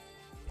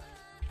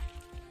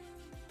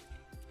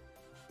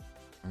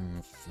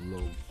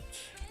 Float.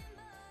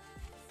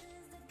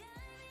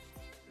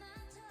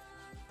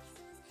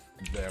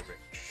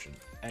 Direction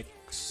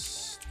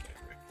X,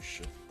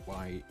 direction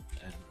Y,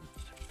 and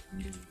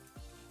new.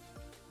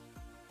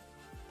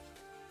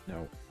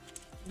 No,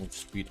 move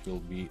speed will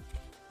be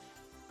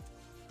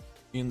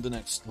in the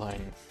next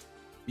line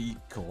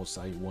because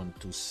I want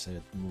to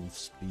set move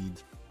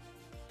speed.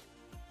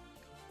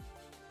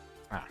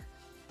 Ah,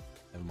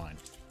 never mind.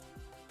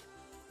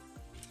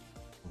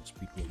 Move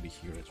speed will be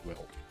here as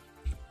well.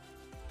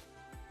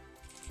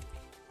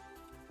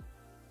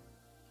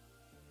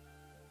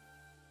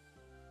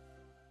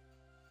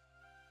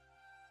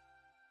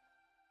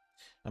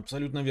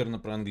 Абсолютно верно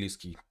про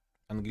английский.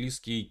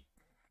 Английский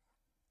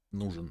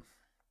нужен.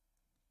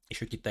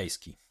 Еще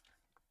китайский.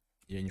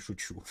 Я не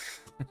шучу.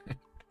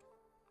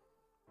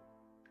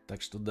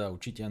 Так что да,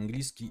 учите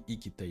английский и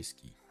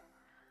китайский.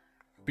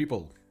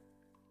 People,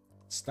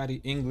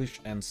 study English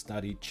and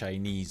study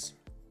Chinese.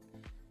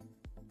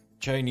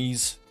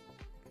 Chinese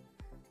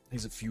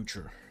is a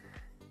future.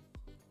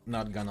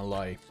 Not gonna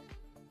lie.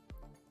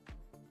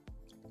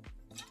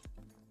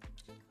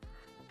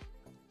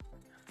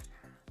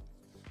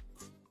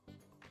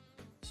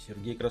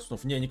 Сергей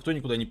Краснов. Не, никто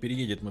никуда не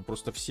переедет. Мы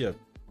просто все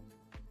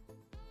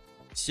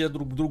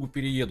друг к другу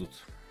переедут.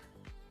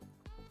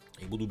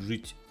 И будут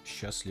жить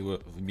счастливо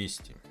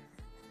вместе.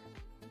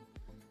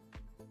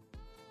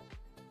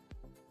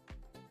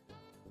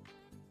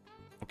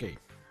 Окей.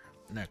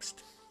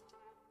 Next.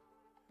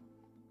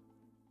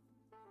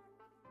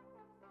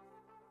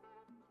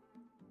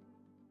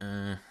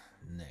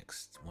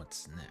 Next.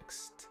 What's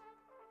next?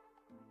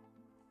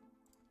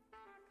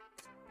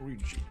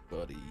 Rigid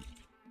body.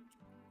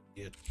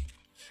 Get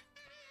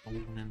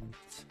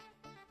component.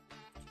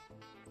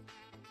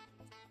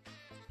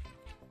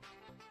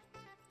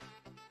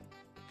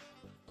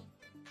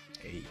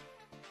 Hey.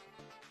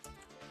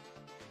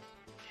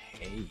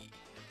 Hey.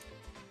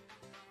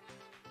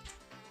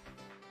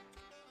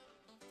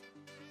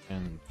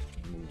 And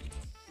move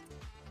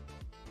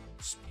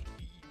speed.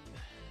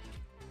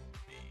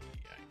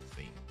 I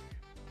think.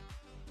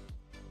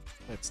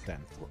 Let's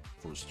 10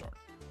 for a start.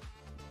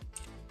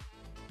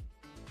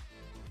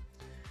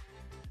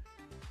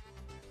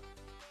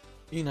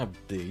 In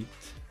update,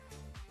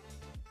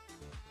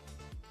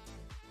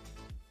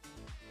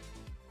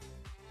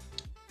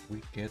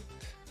 we get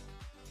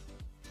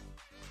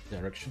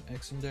direction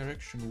X and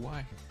direction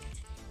Y.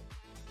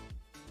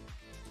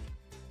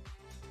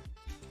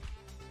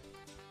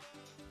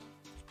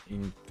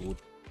 Input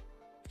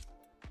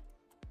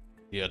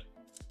get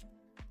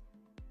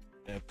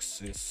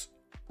axis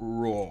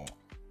raw.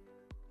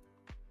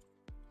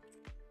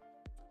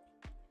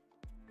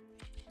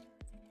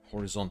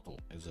 Horizontal,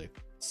 as I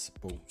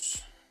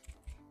suppose.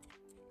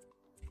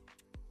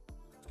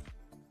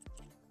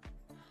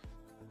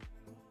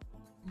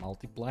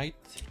 Multiplied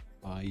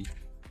by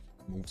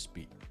move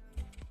speed.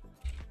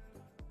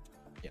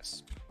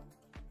 Yes.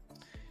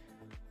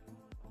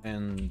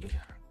 And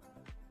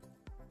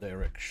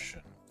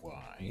direction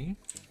Y.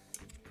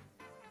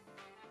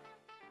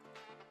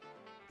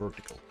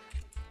 Vertical.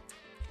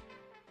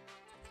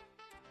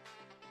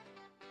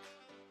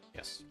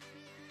 Yes.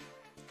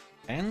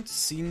 And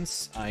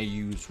since I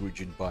use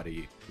rigid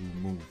body to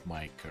move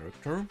my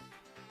character,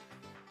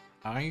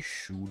 I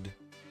should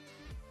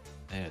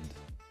add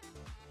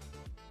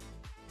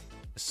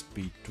a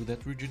speed to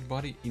that rigid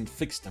body in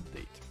fixed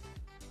update.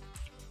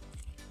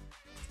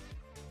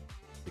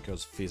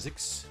 Because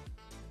physics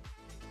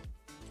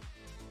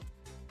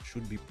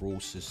should be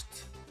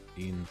processed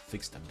in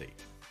fixed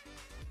update.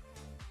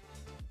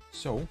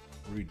 So,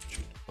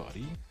 rigid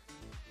body,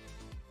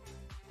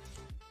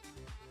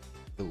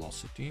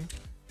 velocity,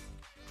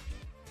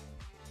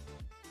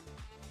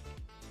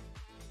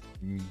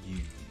 new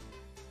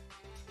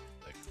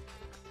vector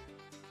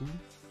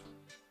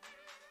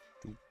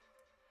 2,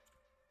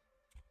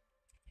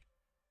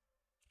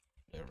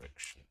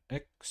 direction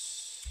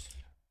X,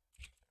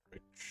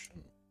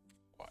 direction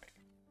Y.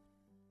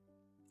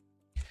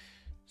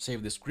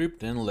 Save the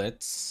script and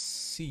let's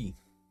see.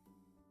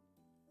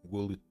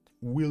 Will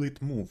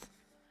it move?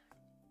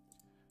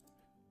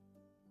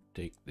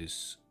 Take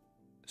this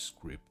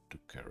script to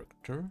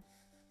character.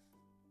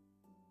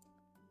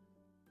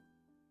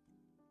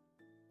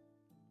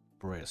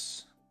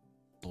 Press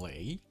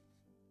play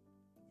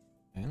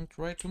and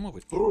try to move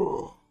it.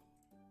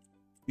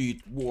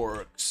 It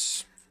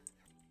works.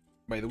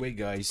 By the way,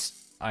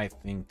 guys, I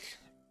think...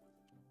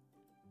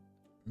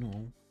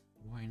 No,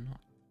 why not?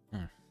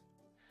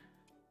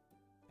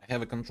 I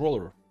have a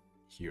controller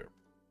here,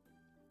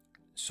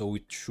 so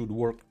it should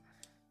work.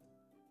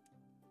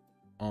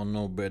 Oh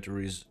no,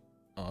 batteries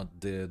are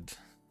dead.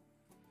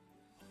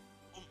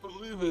 Don't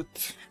believe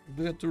it.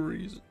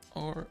 Batteries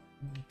are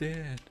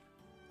dead.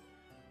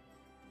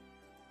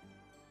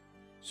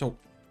 So,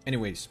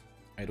 anyways,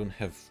 I don't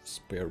have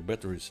spare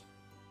batteries.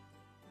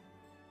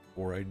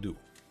 Or I do.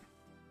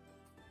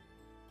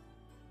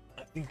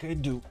 I think I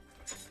do.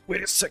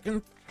 Wait a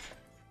second.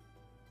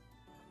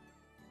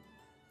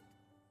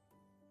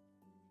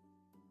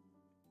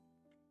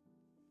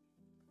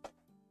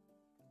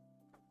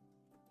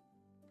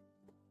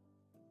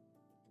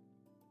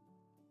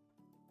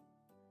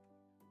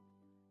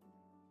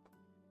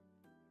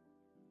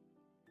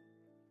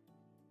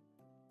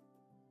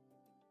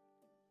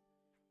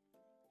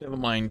 Never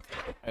mind,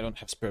 I don't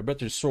have spare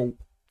batteries, so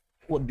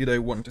what did I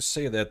want to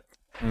say? That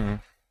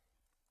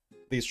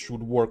this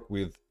should work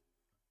with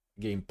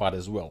gamepad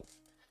as well,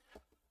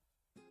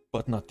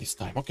 but not this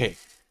time. Okay,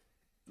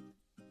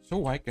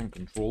 so I can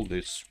control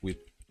this with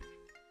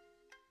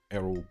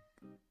arrow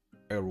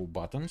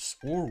buttons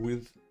or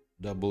with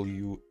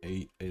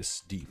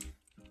WASD.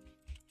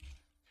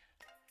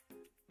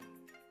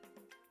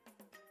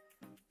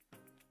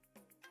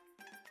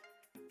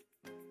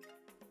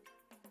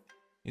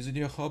 Is it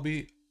your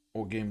hobby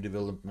or game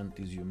development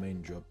is your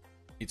main job?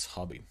 It's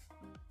hobby.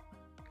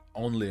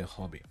 Only a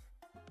hobby.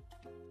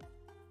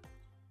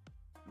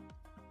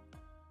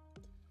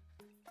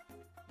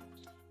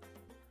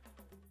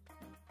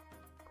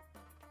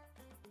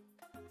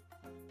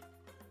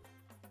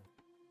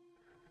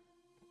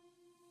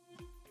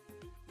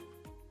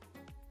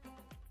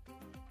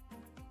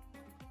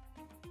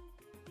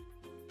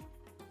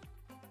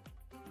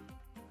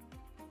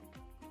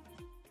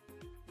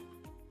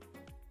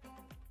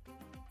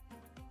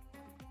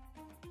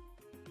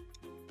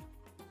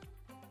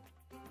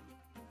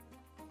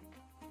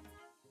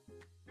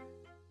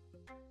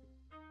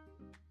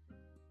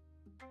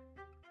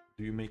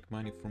 Do you make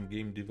money from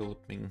game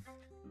developing?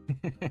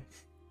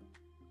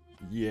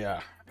 Yeah,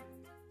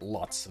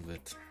 lots of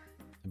it.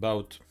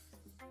 About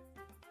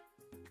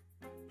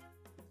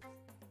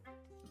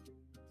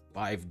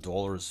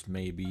 $5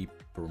 maybe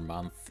per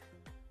month.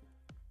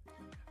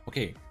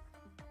 Okay.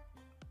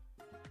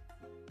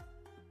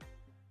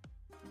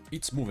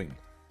 It's moving.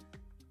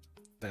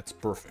 That's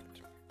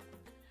perfect.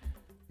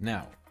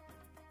 Now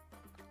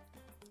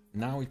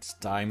it's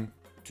time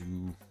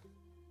to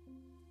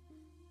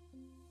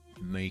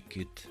make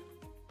it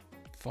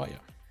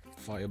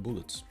fire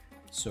bullets.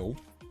 So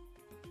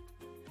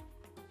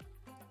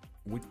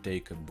we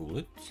take a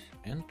bullet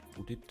and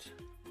put it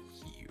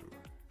here.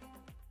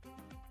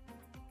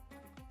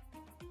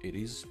 It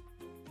is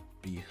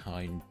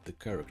behind the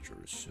character,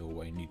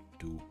 so I need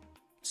to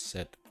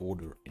set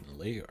order in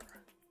layer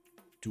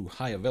to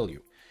higher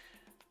value.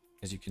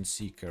 As you can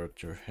see,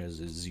 character has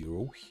a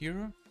 0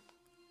 here,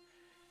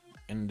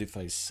 And if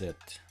I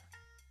set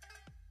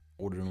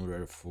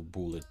ordinary for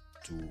bullet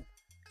to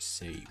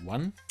say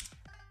 1,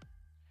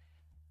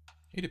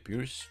 it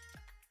appears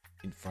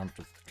in front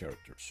of the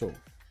character. So,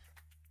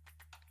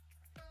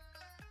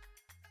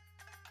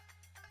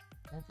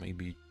 or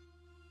maybe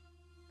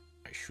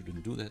I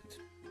shouldn't do that.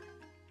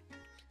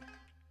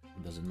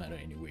 It doesn't matter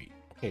anyway.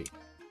 Okay,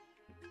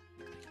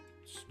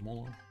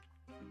 smaller.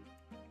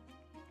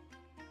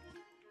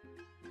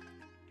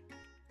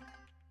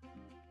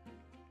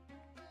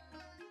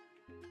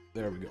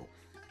 There we go.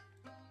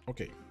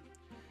 Okay.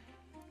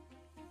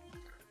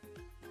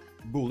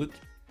 Bullet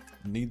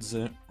needs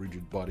a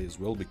rigid body as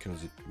well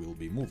because it will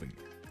be moving.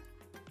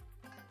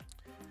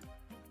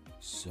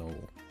 So,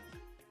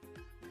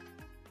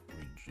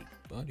 rigid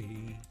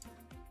body,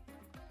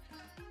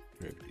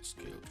 gravity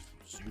scale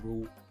to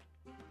 0,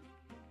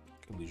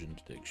 collision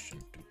detection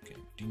to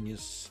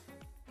continuous.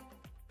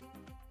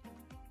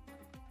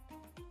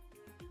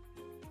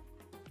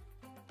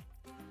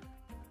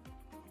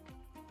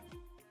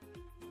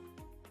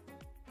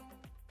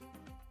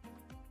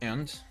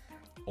 And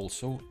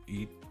also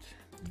it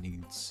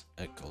needs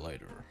a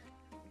collider.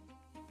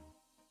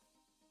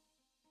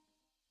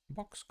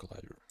 Box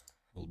collider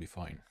will be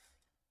fine.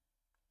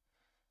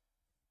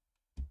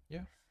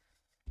 Yeah.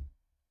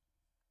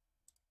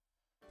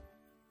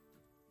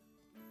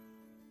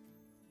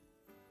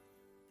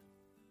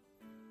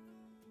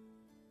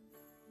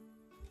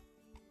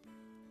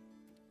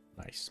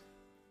 Nice.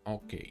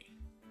 Okay.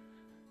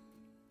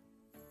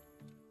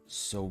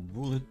 So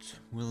bullet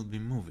will be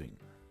moving.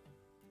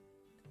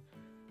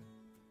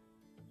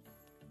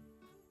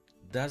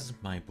 Does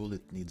my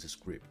bullet needs a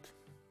script?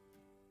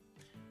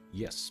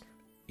 Yes,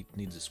 it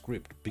needs a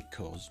script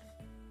because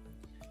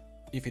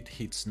if it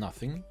hits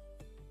nothing,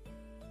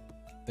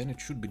 then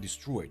it should be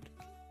destroyed,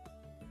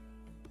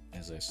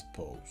 as I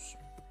suppose.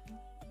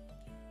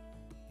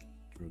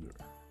 Trigger.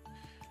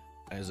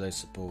 As I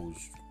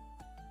suppose.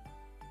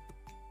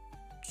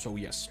 So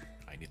yes,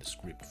 I need a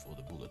script for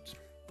the bullet.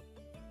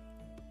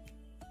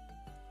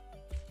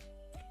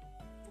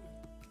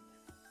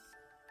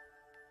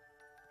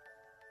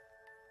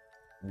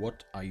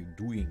 What are you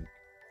doing,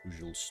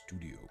 Visual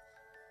Studio?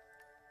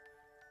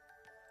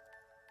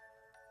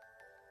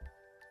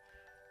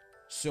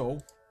 So,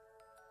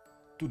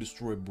 to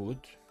destroy a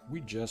bullet,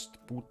 we just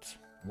put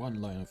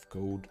one line of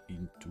code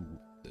into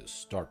the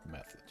start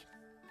method,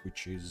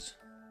 which is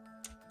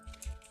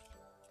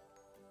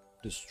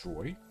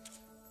destroy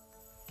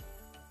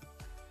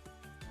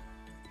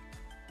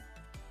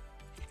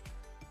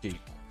a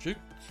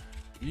object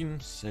in,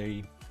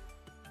 say,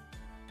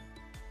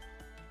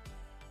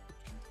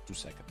 2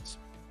 seconds.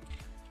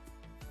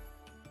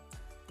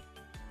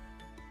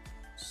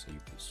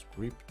 Save the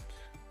script.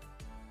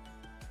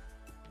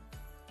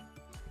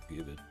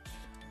 Give it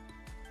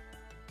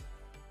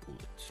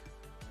bullet.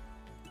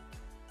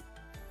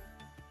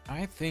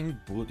 I think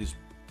bullet is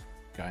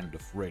kind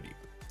of ready.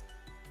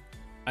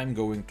 I'm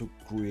going to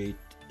create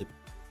the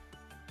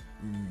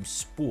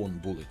spawn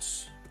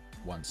bullets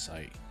once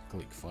I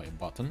click fire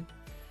button.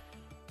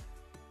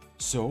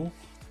 So,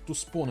 to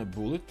spawn a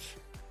bullet,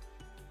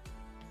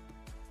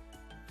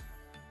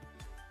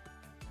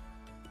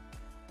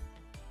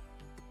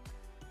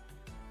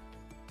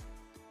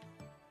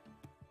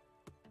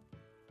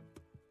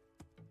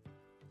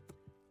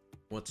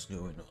 what's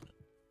going on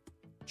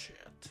in chat?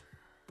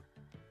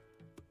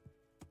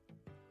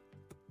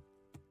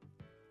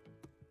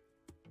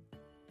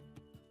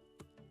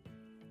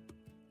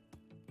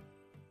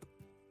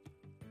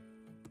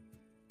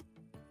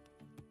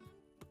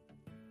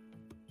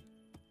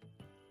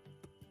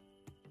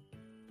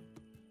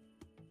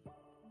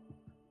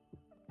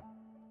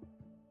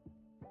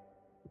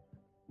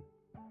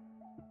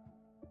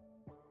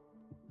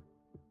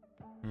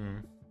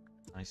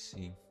 I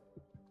see.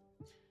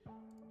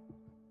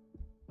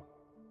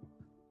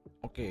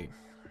 Okay.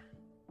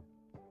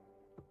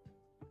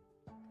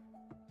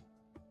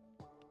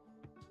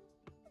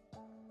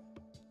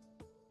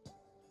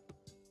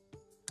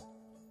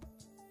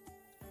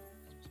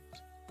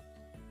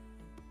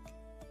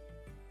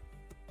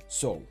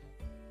 So,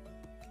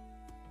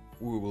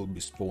 we will be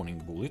spawning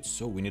bullets,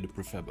 so we need a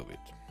prefab of it.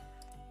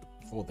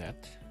 For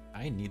that,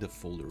 I need a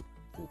folder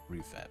for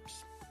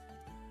prefabs.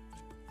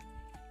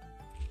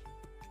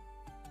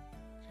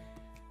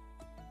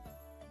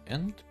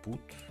 And put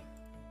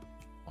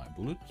my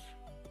bullet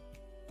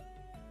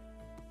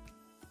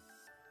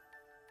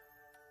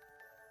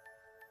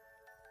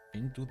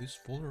into this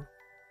folder.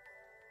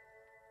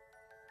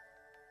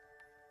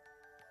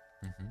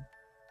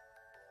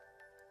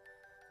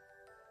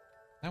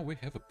 Now we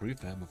have a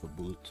prefab of a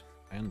bullet,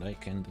 and I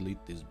can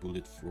delete this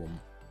bullet from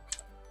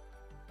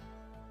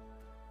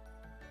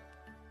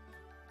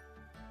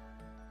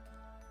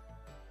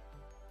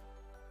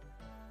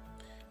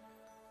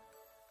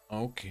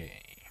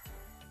okay.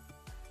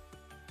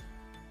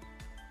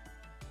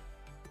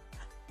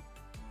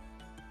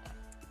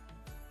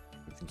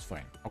 Everything's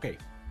fine. Okay.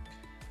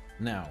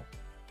 Now,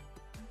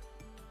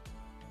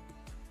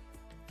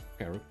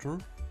 character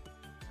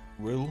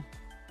will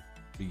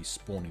be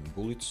spawning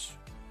bullets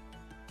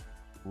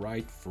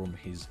right from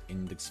his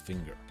index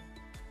finger.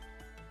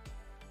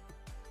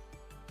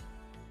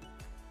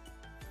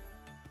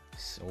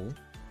 So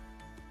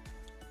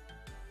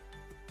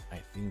I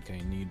think I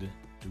need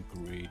to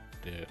create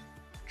the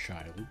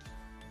child.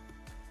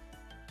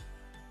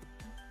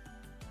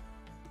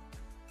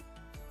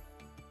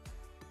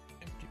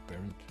 Empty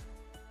parent.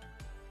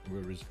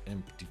 Where is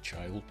empty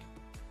child?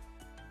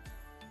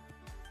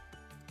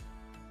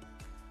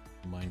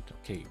 Mind,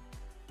 okay.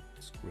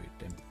 Let's create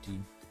empty.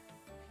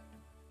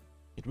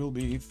 It will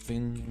be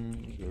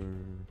finger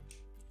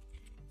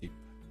tip.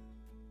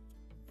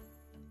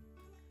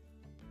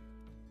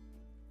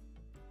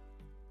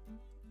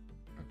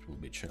 It will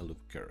be child of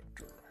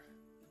character.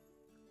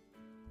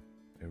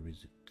 Where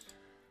is it?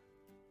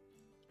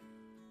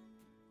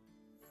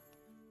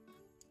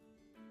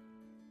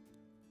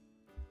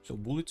 So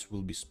bullets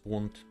will be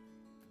spawned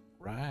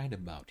right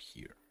about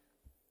here.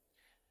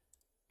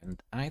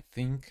 And I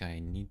think I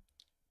need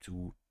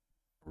to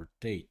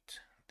rotate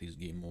this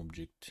game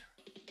object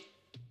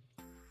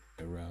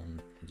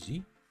around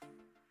Z.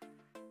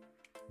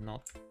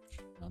 Not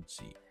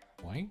Z.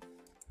 Why?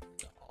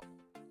 No.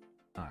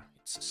 Ah,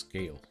 it's a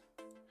scale.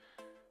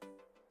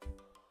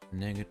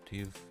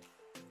 Negative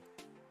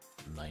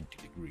 90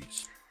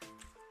 degrees.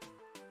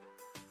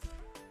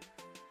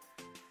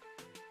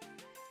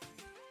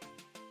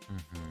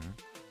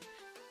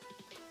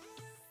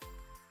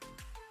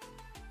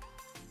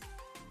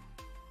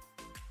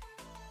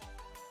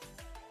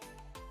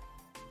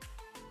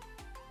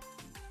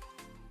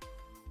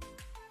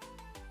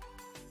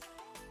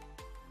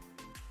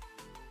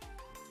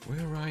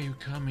 Where are you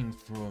coming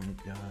from,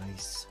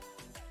 guys?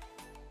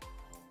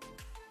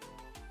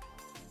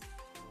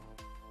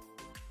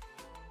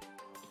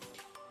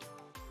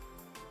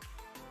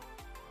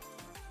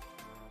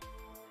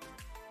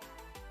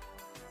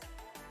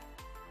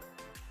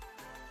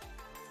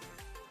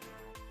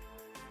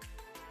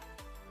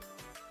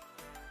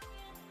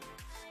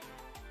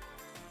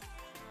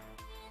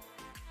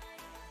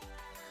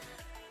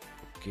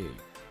 Okay.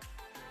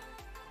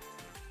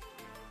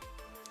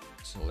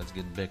 So let's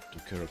get back to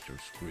character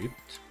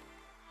script.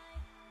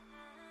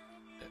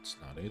 That's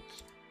not it.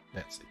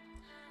 That's it.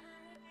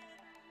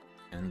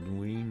 And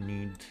we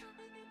need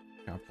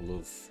a couple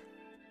of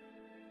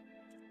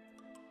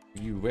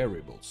new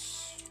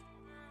variables.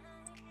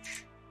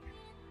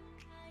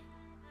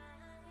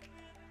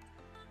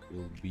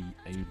 We'll be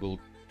able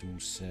to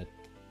set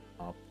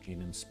up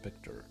in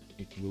inspector.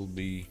 It will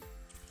be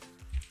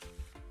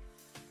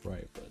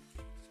private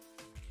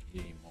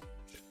game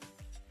object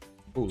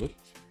bullet.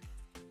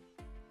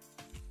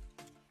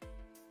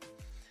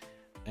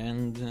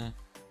 And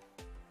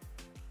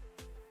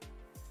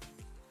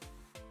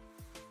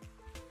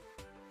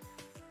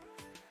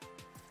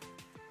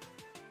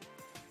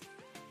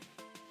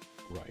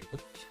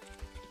private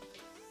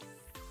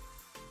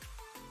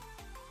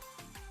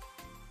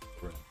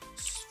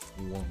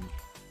one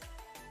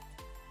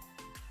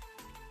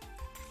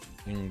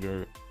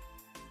finger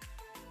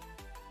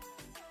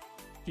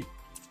tip.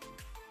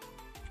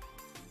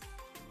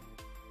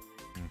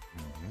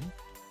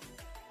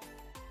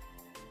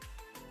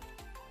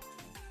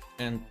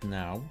 And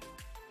now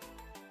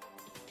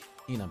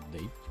in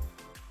update,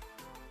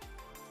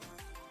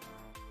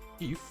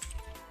 if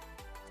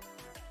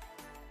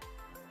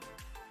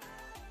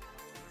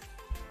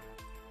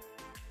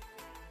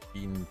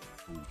input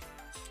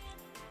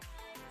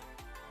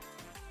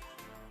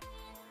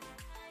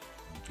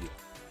get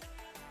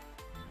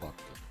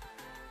button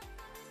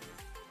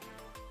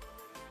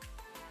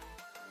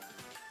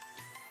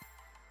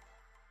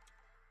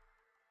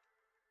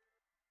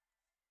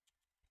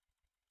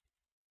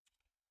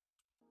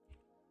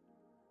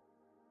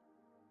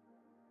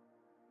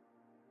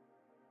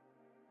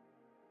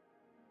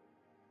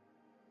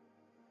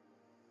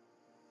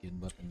get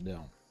button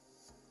down.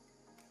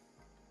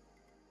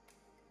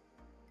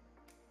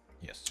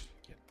 Yes,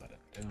 get button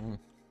down.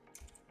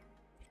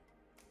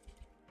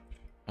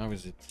 How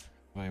is it?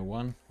 By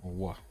one or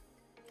what?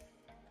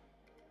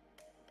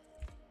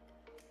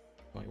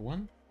 By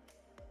one?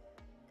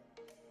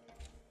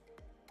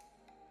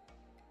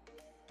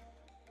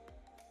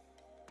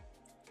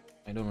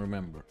 I don't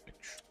remember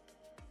actually.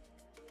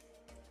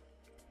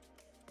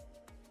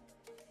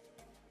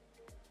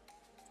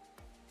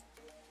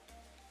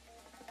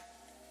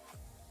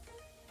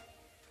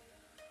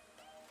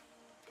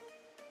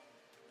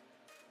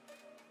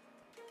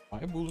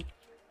 By bullet.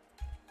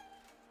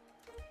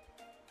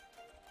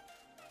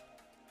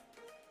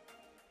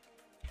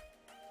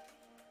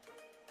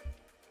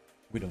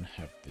 We don't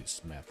have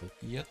this method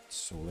yet,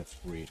 so let's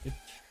create it.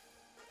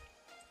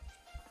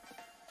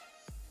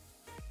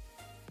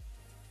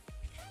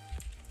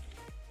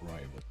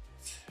 Private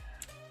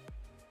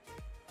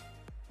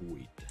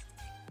wait.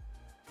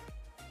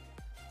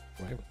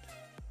 Private.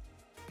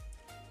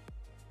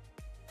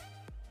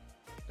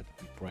 Let it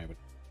be private.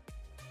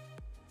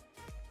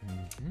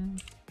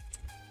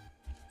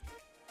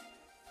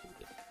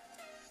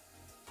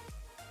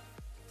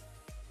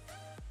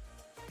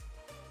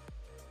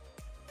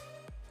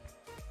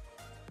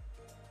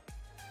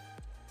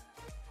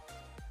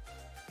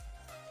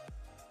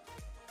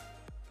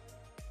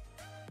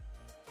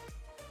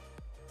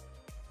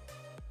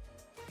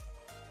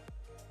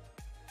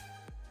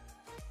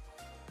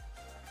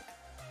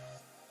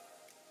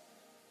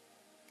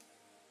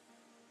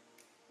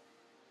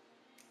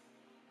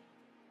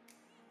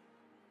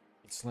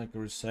 It's like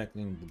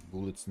recycling the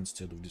bullets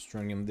instead of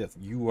destroying them death.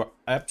 You are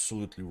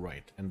absolutely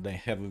right, and I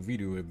have a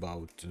video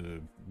about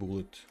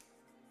bullet.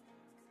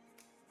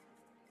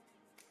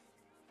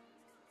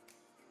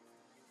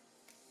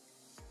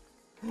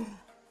 We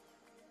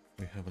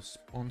have a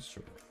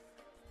sponsor.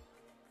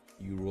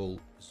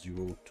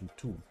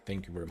 Uroll022.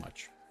 Thank you very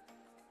much.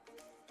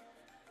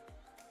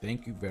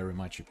 Thank you very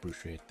much.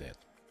 Appreciate that.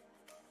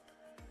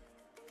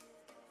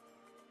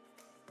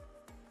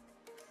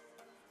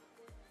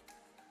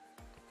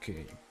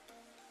 Okay.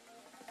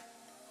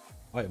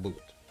 Fire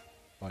bullet.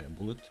 Fire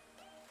bullet.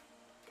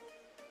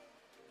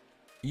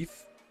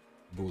 If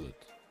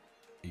bullet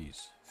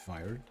is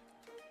fired,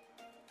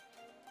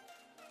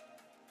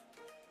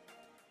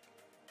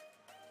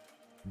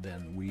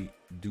 then we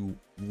do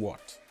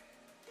what?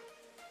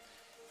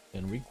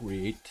 Then we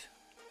create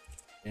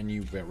a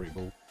new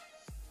variable,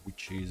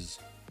 which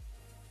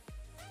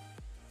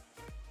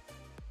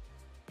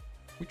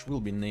will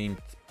be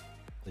named,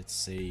 let's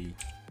say,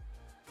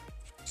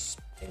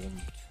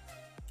 spawned.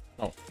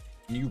 No,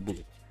 new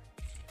bullet.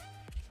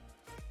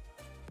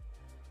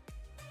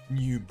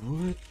 New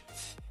bullet.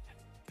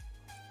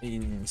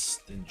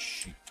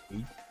 Instantiate.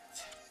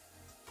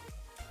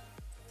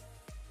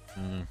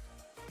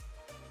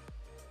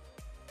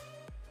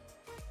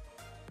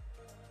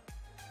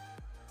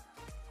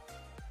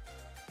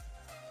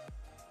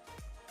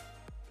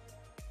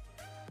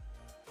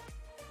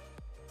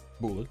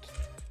 Bullet.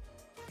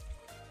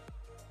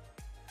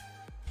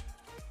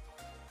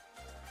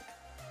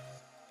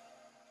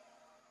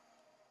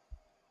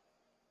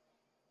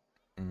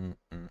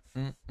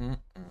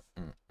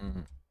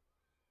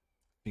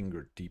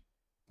 Fingertip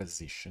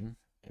position,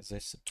 as I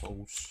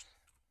suppose.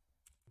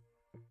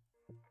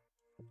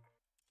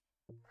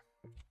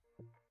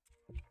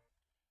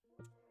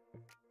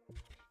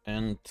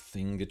 And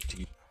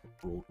fingertip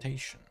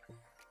rotation.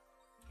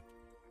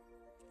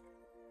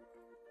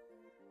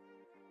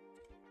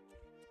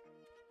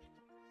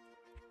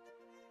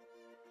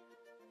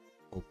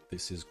 Hope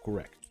this is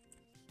correct.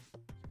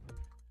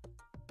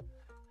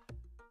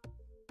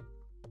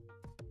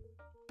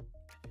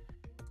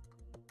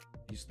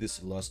 Is this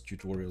the last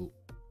tutorial?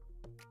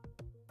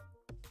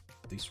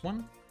 This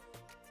one?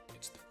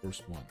 It's the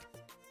first one.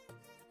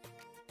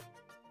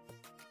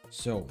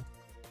 So,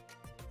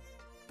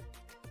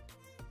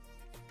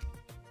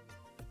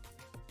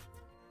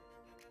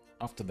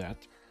 after that,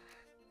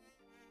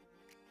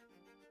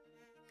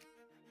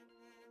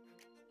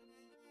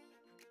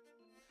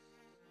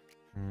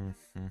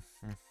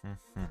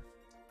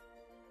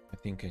 I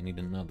think I need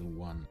another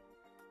one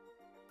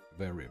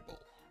variable,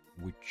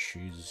 which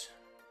is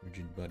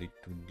rigid body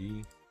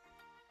 2D,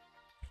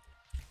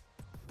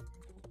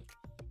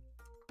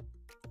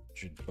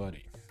 rigid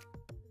body.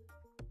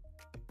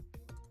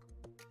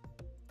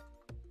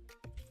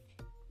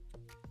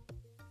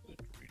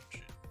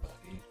 Rigid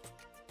body.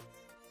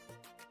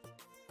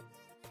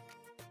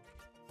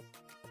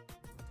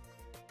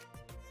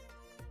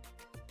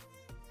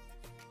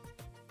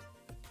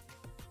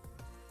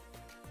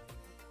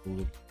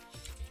 Bullet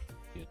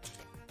get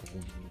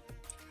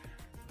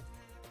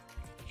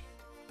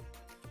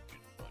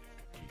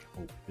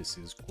hope this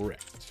is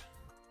correct.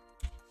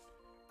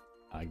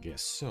 I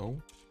guess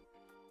so.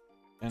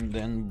 And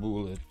then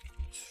bullet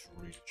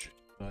rigid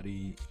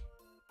body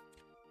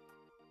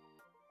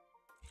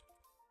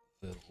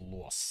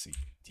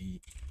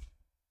velocity.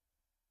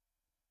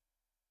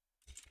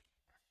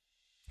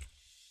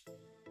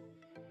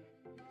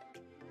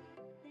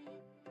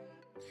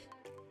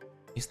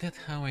 Is that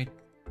how I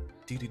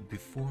did it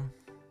before?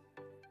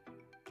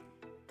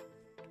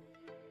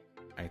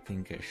 I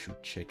think I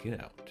should check it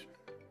out.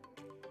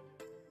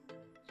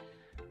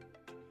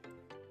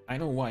 I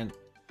know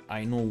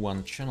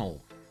one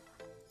channel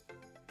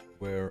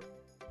where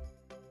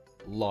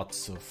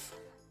lots of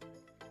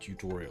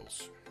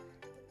tutorials.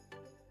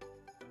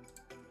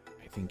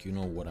 I think you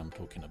know what I'm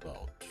talking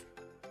about.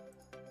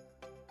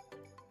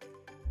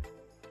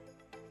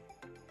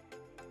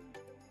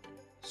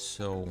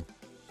 So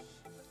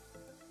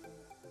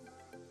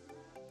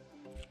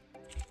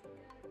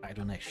I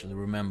don't actually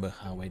remember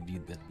how I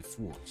did that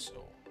before,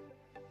 so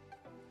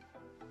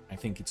I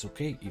think it's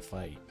okay if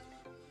I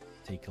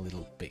take a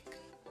little pick.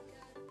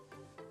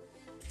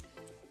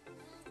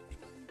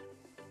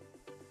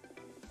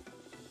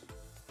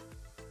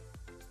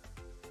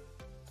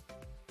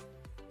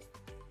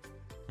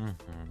 I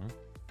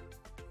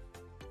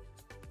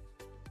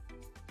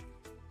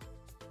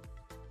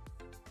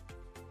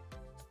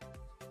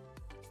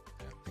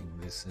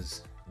think this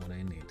is what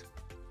I need.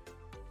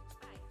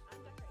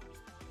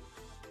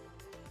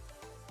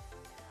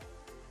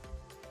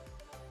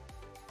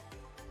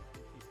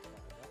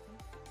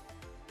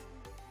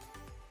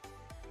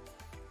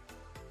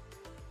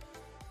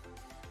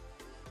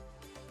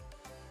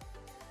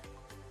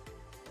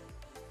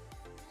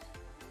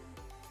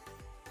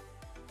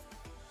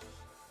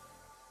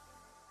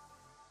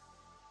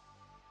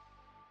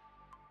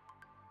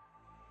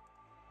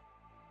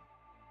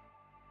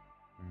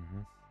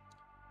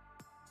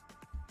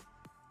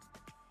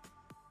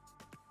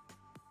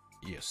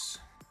 Yes,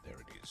 there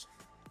it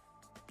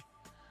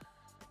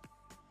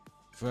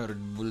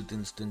Fired bullet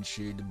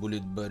instantiate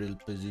bullet barrel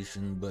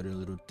position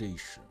barrel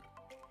rotation.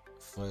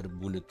 Fire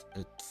bullet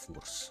at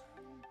force.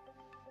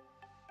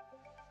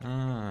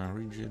 Ah,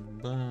 rigid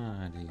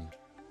body.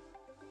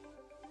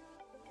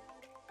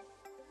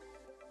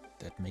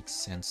 That makes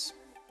sense.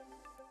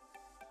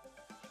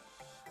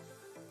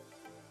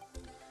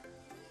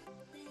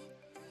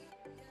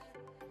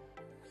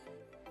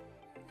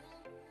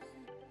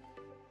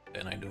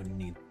 Then I don't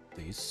need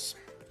this.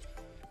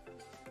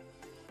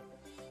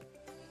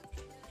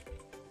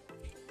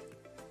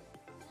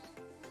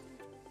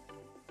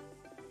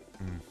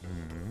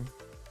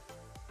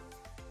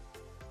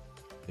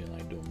 Then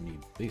I don't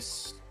need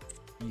this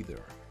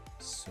either.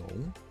 So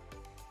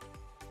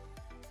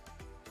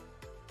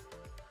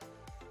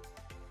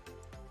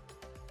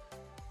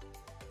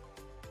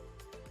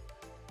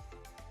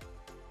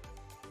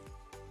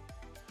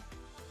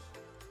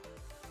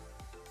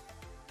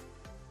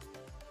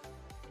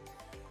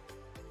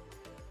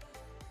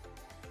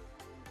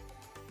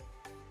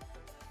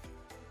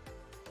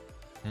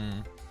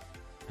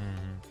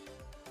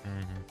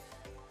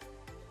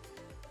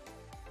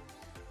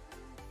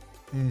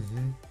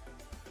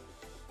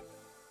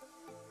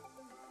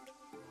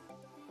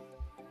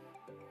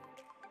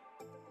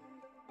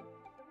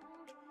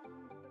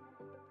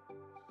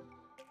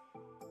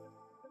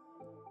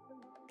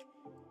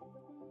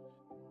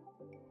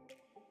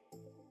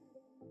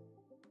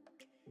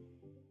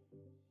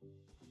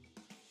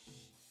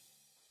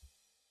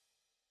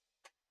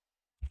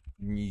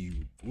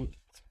new bullet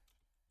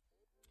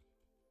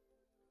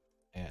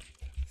at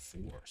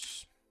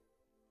force.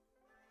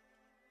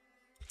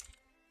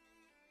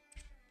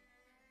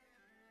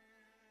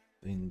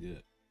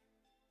 Finger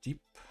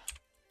tip.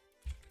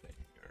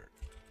 Finger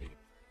tip.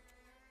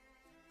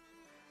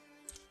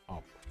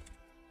 Up.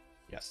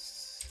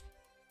 Yes.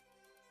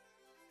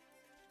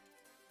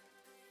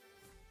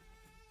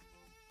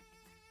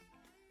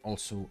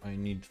 Also, I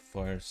need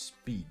fire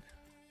speed.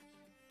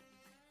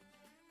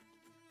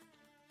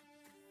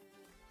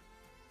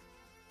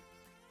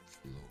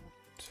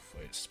 Float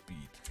fire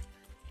speed.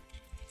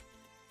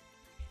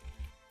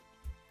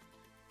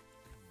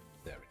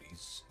 There it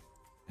is.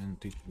 And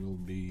it will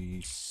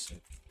be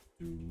set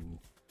to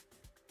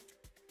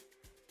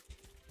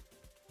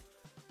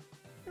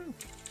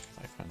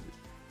 500.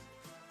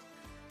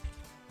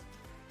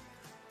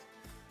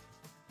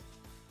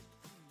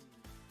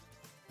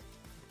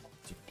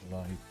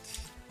 Multiplied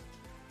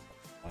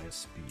by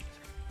speed.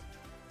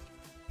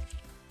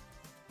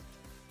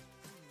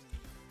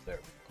 There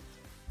we go.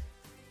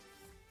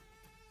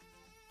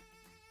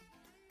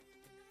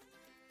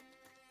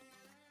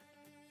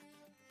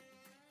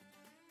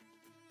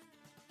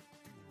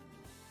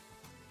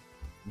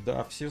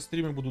 Да, все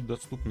стримы будут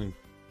доступны.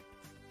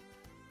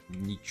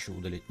 Ничего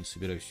удалять не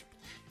собираюсь.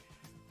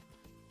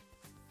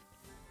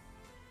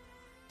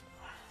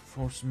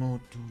 Force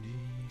mode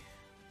 2D.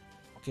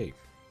 Okay.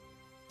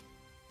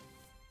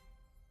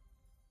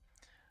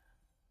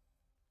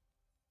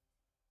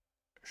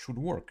 Should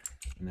work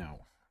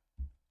now,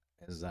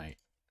 as I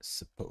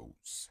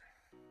suppose.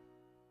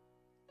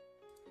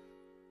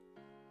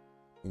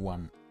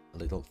 One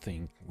little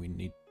thing, we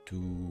need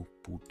to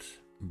put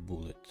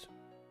bullet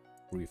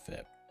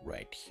prefab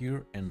right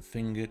here and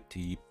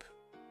fingertip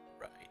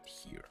right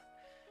here.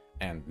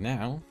 And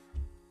now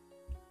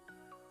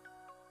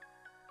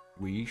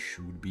we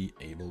should be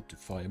able to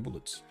fire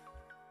bullets.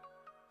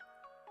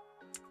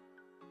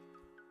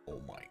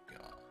 Oh my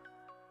god.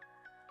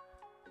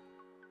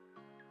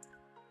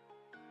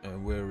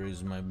 Where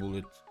is my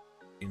bullet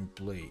in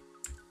play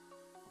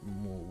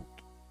mode?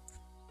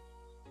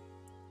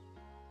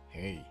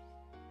 Hey,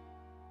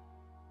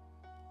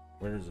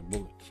 where is the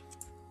bullet?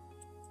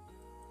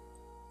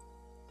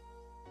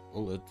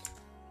 Bullet.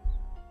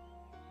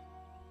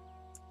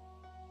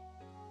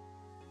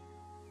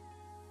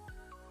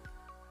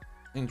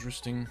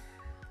 Interesting.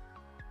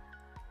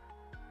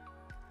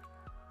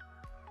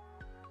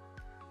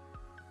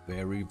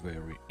 Very,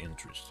 very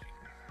interesting.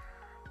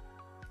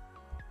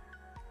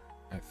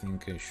 I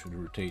think I should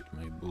rotate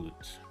my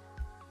bullet.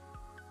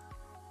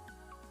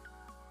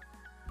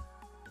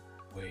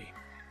 Way.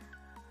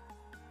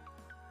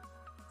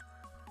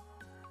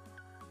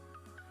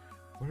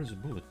 Where is the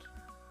bullet?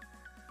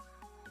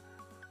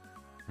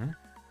 Huh?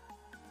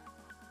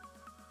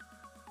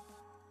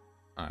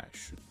 I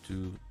should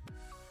do...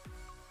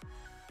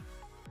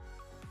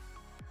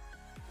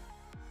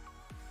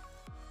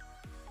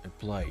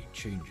 Apply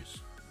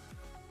changes.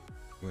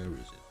 Where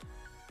is it?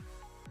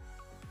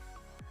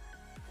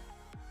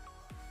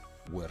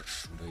 Where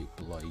should I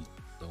apply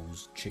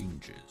those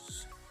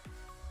changes?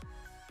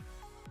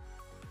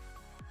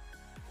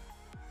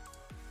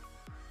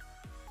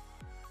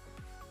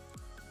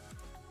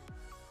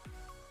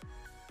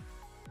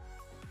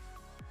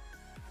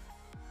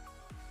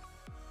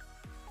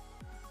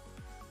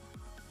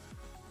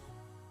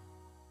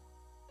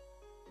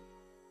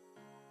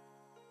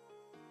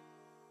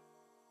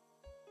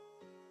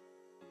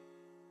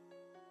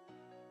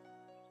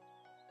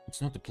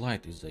 It's not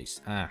applied, is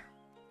this? Ah,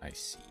 I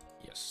see.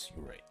 Yes,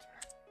 you're right.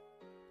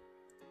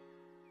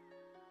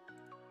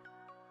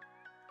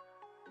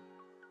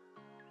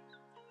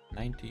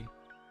 90.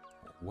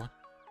 What?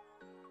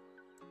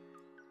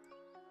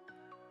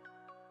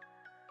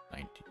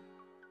 90.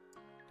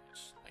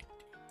 Yes, 90.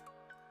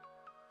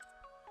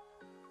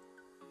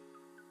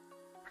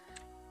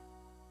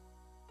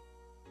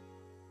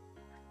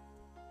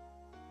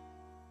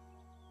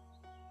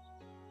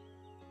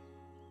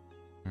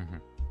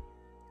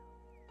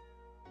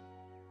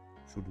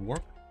 Should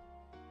work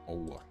or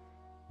what?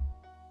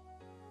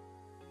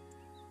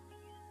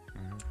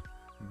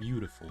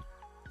 Beautiful.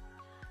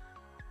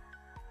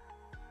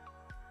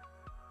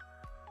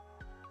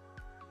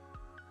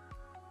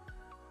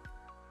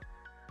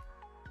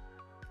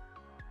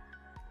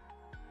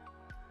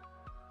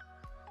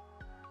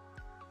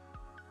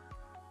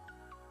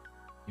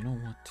 You know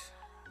what?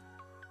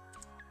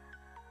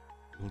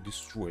 We'll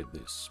destroy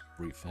this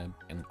prefab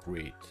and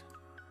create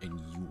a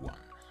new one.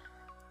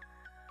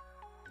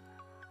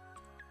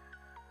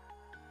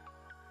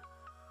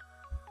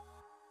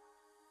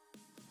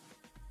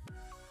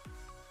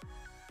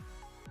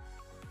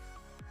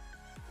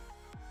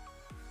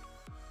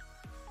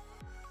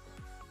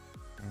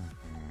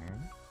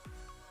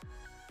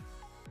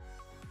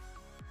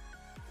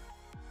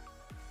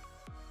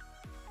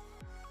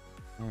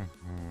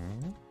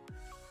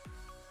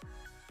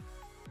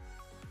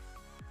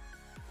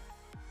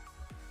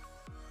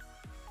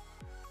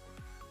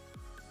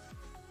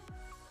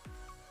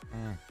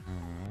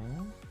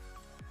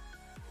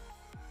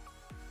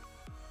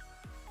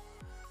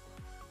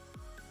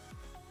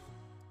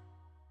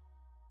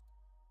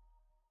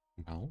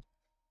 Well,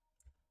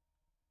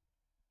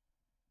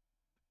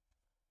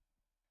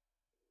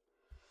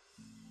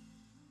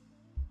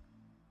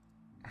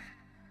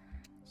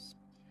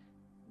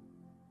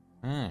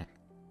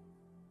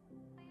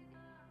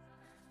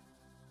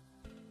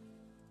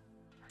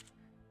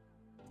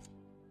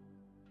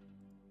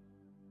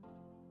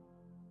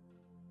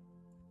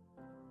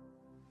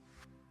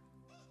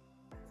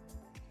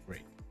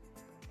 great.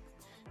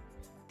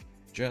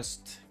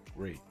 Just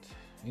great.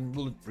 In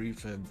bullet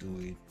prefab, do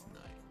it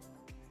 9.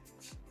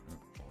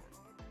 Or,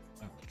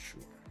 I'm not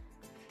sure.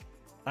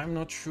 I'm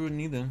not sure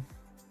neither.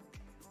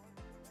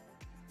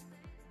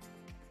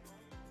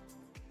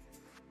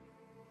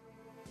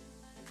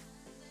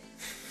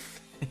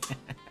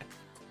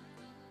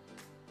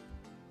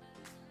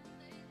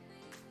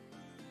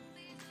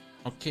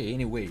 Okay,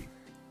 anyway,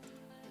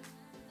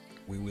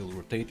 we will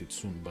rotate it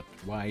soon, but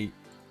why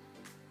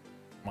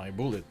my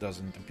bullet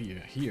doesn't appear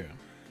here?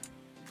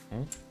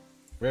 Huh?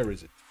 Where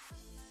is it?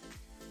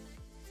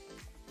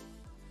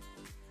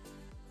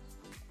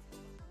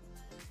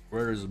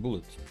 Where is the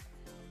bullet?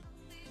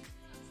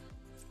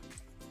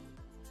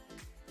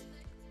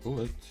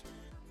 Bullet.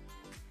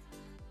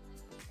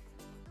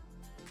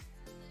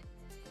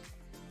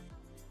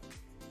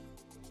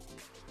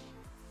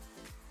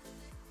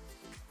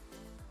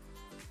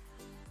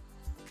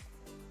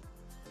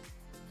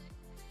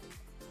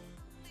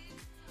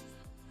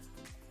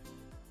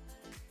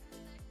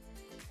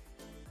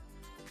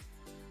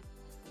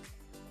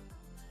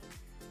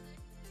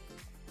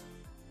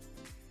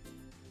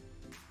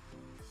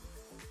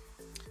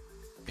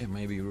 Yeah,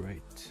 maybe you're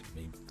right.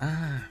 Maybe.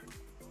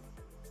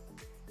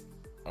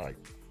 Alright.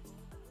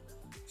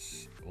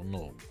 Oh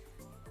no.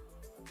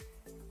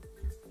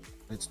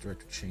 Let's try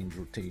to change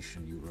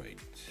rotation. You're right.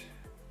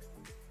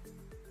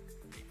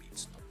 Maybe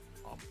it's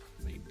not up.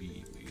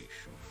 Maybe we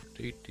should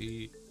rotate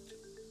it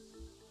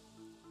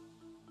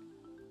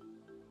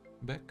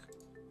back.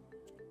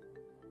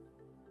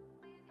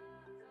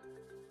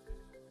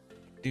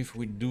 If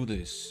we do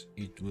this,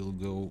 it will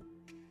go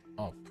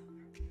up.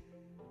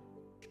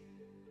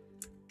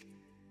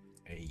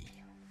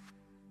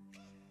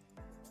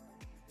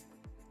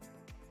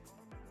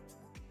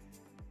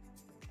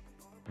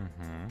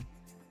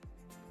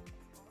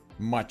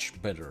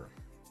 Much better.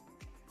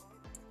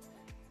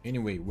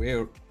 Anyway,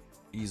 where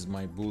is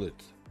my bullet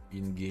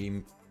in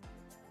game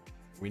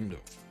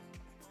window?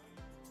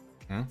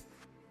 Huh?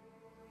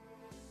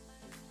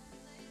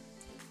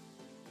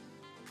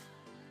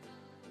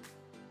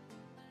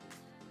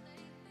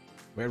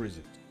 Where is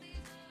it?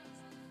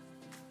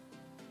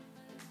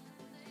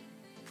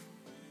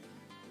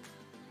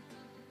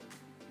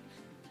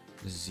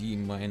 Z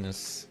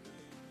minus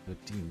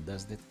 13,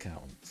 does that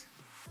count?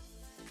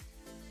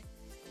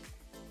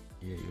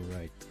 Yeah, you're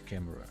right,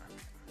 camera.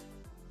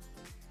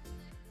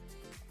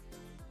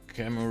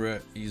 Camera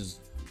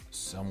is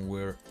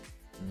somewhere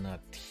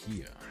not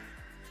here.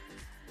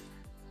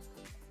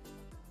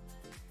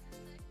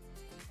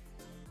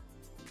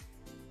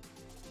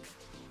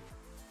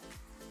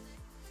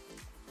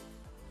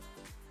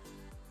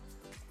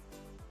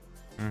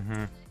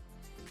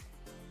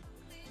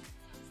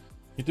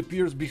 It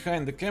appears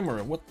behind the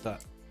camera. What the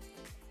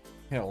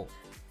hell?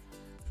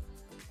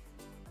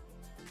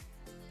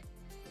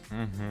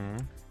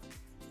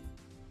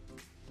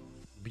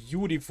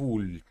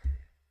 Beautiful.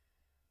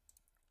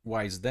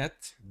 Why is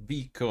that?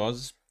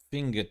 Because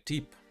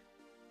fingertip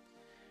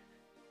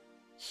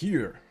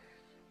here.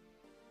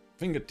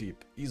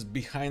 Fingertip is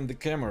behind the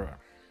camera.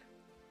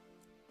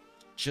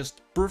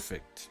 Just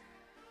perfect.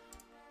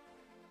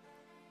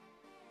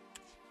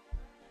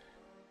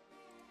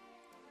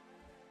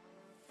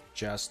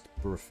 just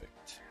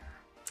perfect.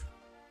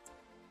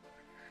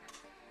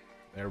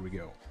 There we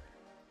go.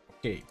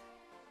 Okay.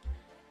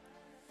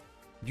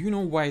 Do you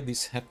know why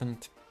this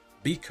happened?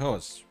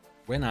 Because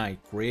when I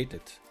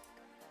created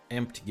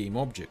empty game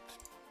object,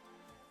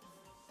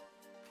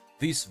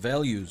 these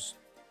values,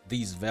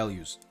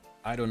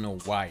 I don't know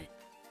why,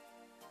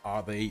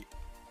 are they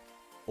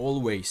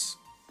always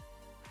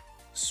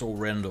so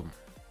random.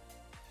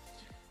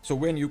 So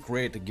when you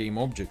create a game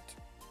object,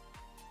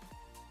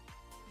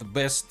 the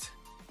best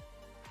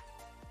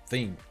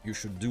thing you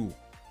should do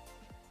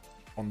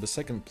on the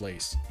second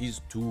place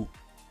is to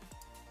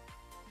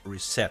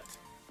reset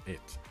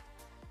it.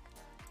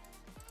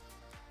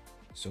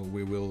 So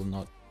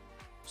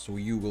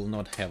you will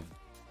not have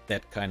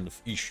that kind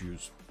of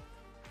issues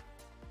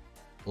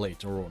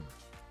later on.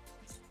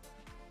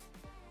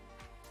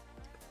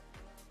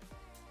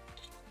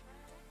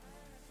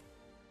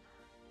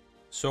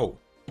 So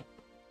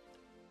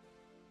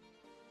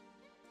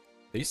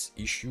this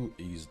issue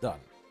is done,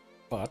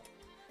 but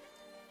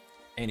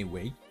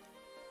anyway,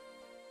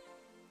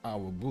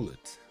 our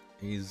bullet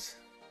is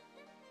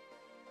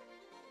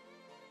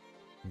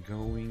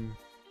going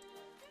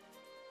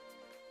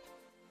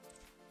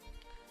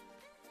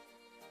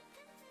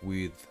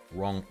with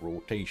wrong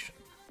rotation.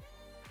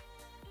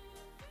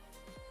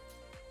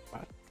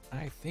 But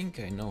I think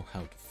I know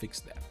how to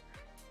fix that.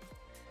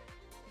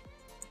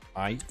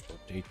 I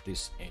rotate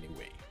this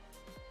anyway.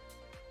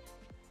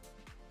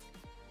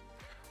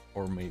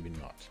 Or maybe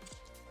not.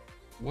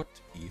 What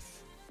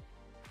if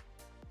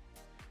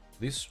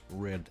this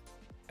red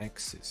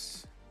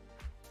axis,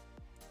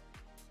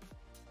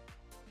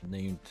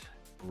 named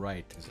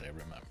right as I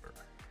remember,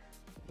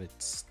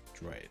 let's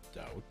try it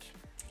out.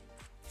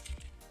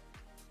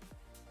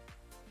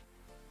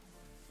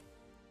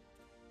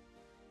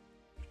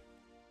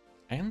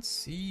 And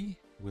see,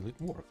 will it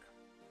work?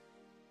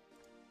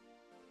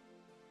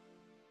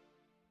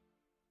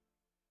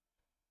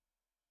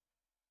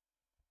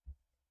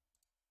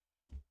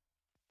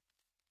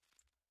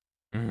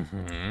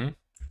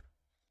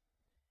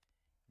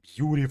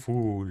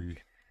 Beautiful.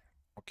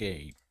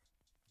 Okay,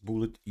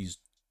 bullet is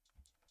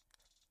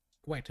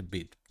quite a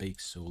bit big,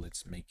 so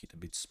let's make it a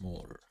bit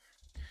smaller.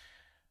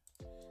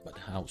 But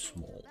how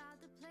small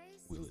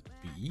will it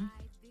be?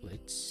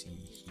 Let's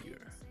see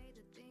here.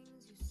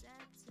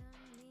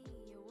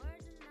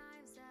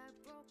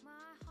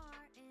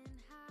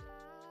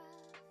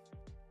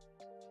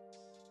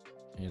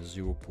 Yeah,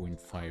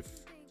 0.5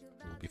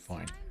 will be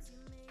fine.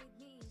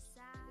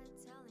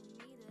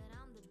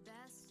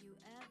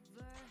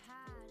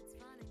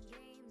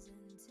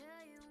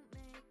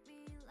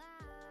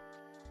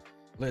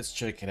 Let's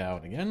check it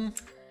out again.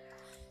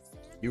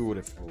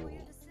 Beautiful,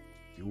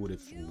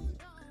 beautiful.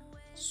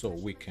 So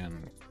we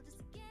can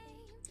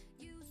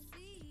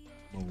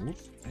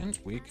move and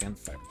we can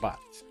fight, but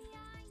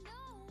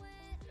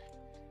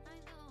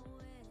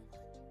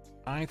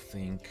I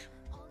think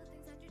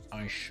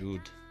I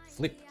should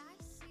flip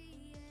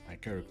my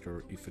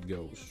character if it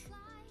goes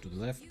to the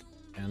left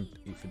and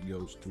if it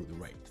goes to the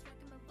right.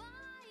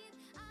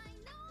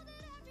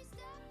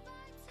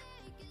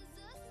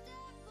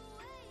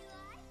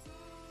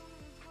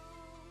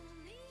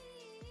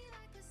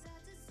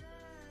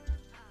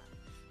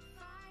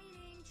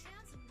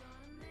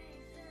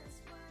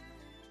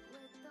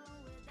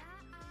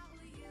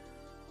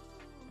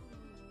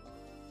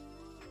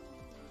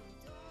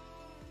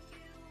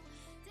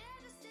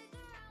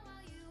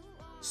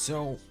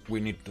 So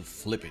we need to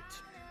flip it.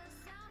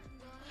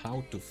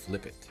 How to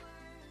flip it?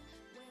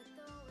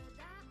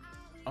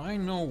 I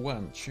know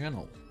one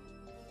channel,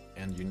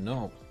 and you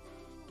know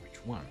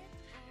which one,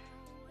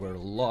 where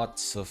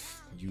lots of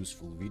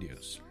useful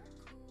videos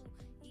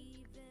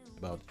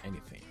about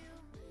anything.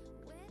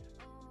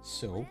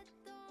 So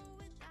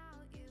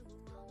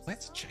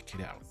let's check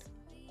it out.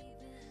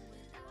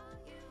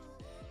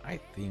 I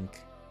think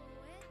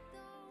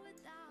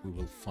we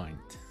will find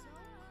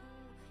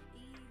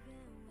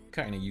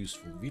kind of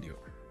useful video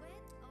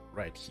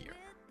right here,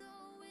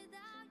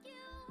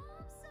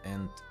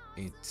 and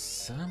it's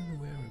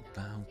somewhere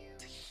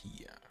about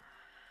here.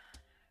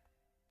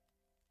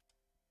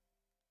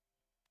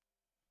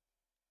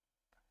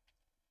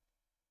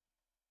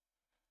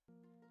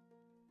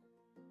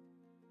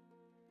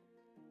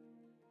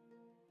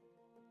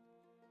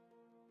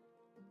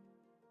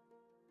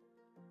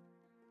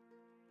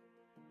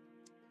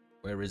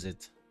 Where is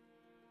it?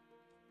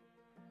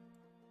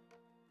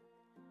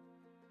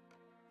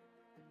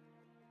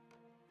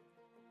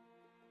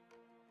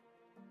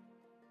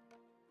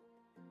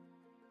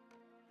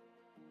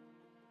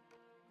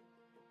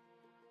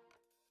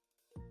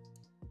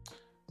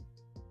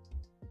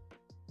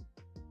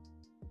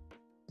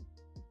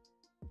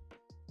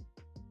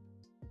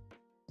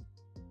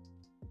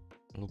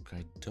 Look,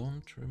 I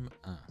don't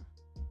remember.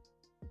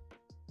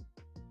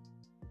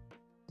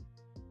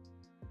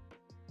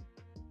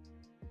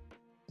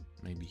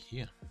 Maybe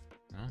here,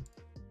 no?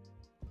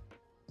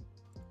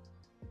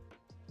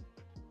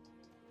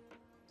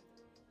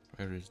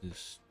 Where is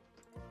this?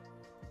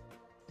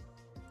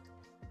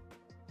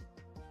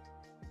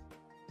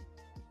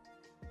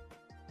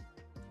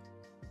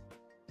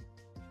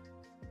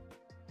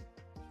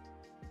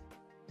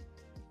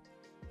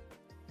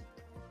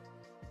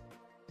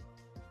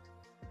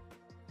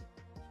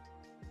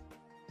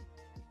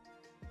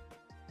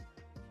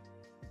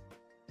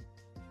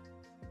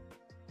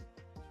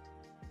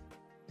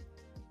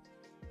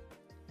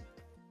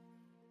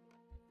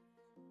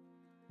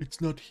 It's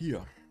not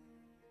here,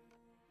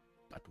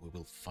 but we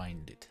will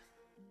find it.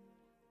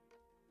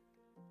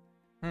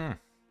 I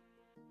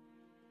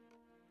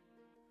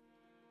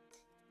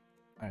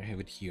have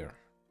it here.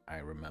 I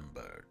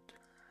remembered.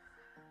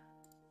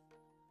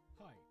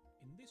 Hi,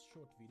 in this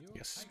short video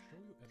Yes. I show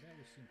you a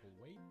very simple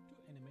way to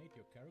animate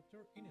your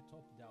character in a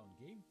top-down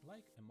game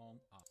like Among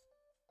Us.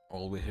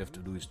 All we have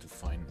to do is to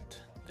find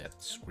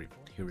that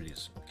script. Here it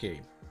is.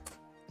 Okay.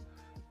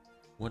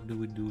 What do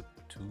we do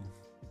to...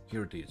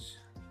 Here it is.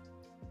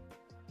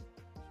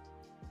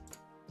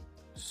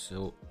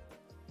 So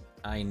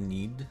I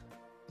need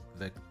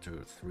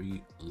vector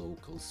 3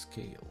 local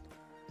scale.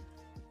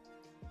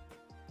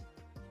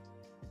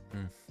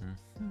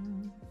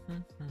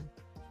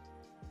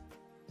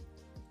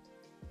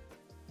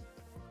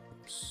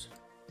 Oops.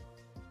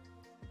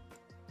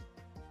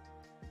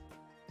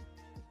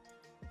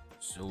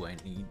 So I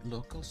need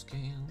local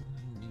scale.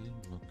 I need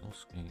local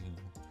scale.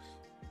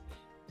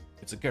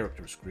 It's a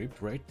character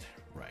script, right?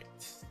 Right.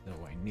 So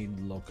I need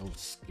local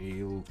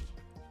scale.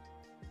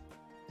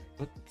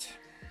 But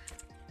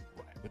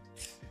right.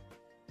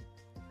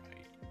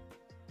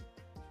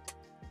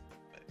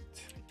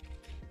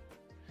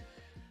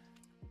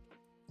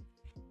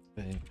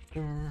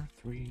 Vector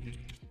 3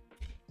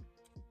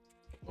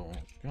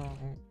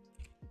 local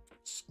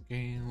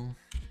scale.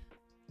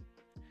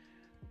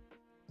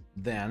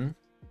 Then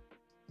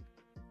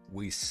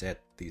we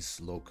set this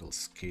local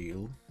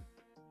scale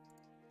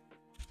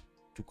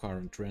to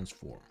current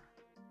transform.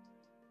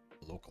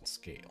 Local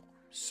scale.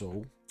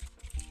 So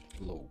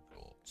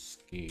local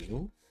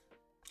scale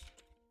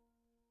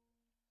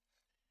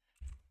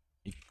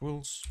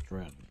equals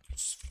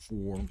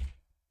transform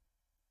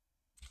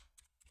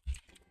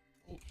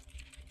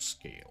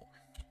scale,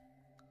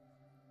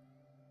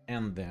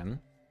 and then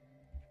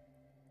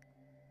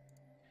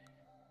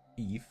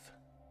if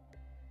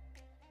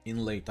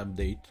in late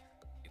update,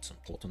 it's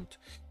important,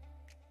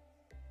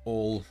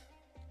 all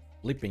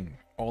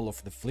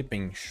of the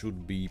flipping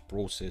should be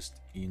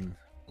processed in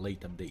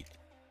late update,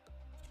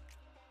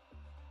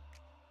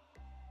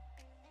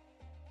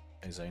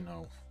 as I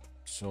know.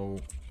 So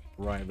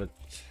private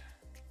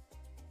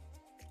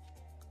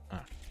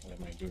what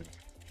am I doing?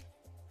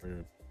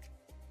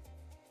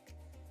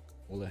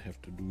 All I have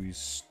to do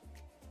is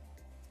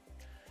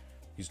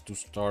to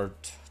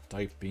start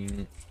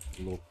typing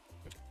local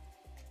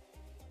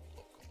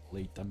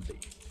late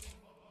update.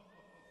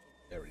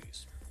 There it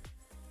is.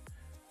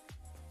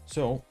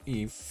 So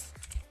if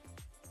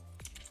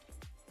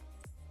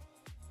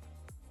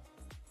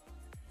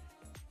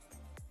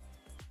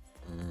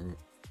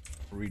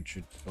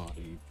rigid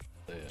body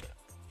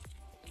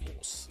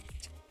velocity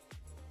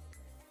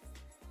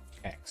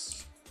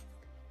x,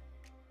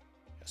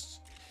 yes,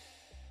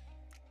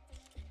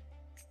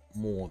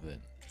 more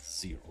than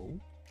 0,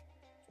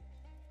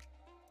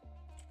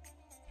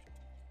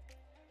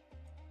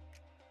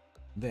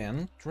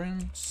 then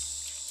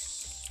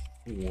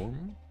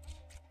transform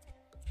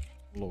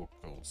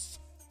local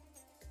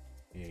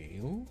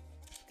scale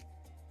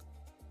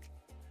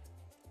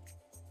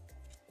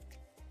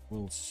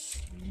equals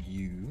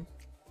u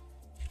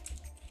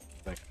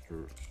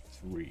vector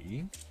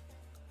 3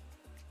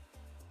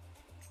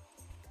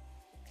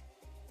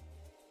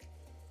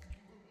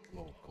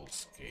 local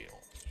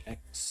scale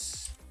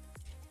x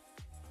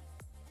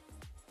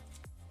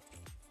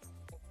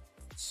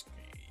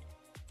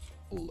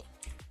scale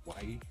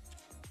y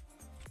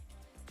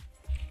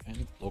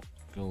and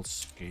local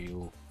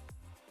scale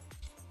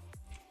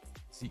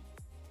z.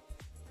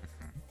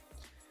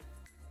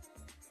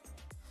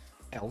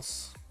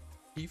 Else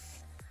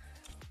if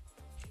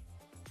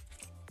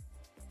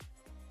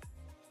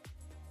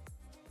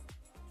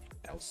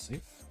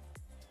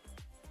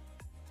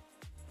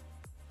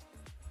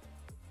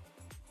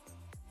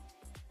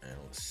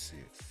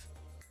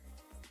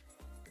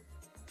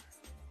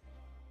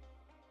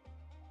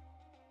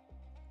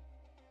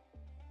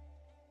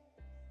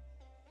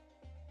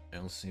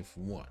if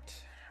what?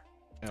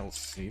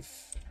 Else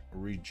if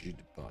rigid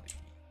body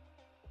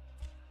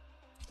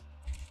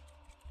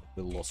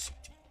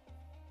velocity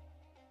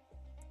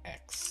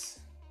x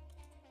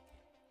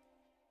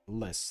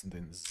less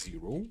than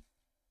 0.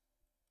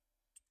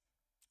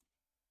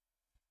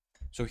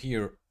 So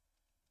here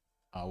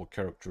our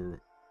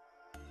character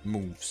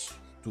moves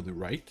to the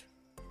right,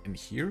 and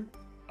here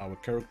our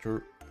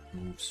character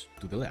moves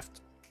to the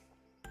left.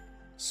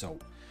 So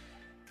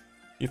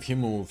if he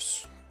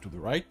moves to the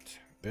right,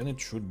 then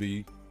it should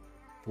be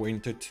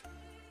pointed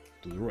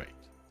to the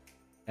right,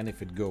 and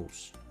if it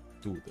goes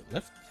to the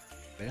left,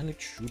 then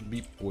it should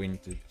be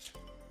pointed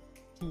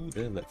to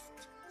the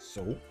left.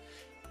 So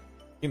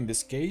in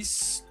this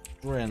case,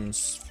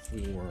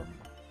 transform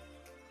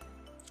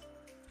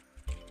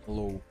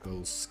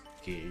local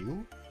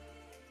scale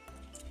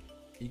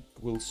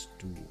equals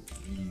to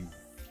u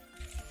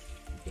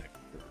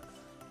vector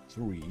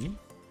 3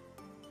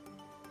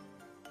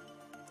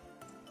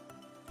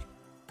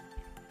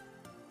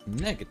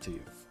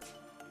 negative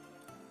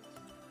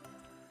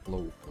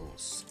local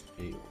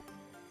scale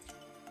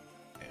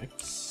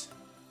x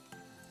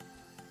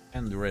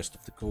and the rest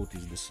of the code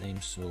is the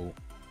same, so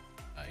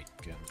I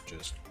can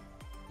just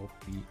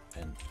copy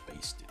and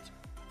paste it.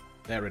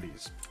 There it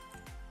is.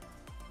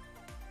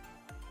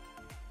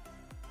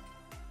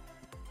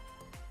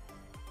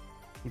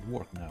 Should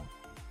work now.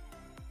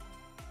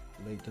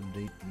 Late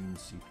update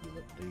means it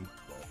will update,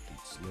 but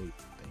it's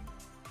late thing.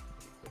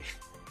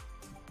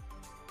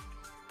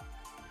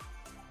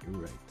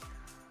 You're right.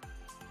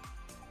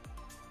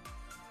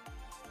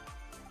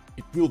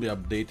 It will be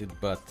updated,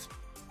 but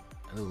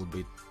a little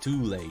bit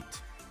too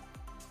late.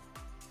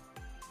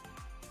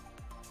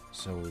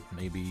 So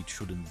maybe it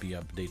shouldn't be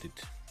updated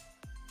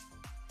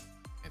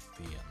at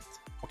the end.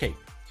 Okay.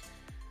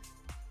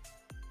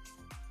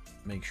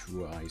 Make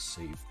sure I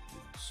saved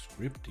the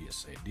script.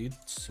 Yes, I did.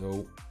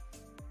 So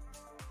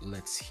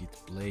let's hit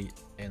play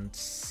and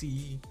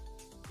see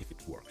if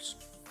it works.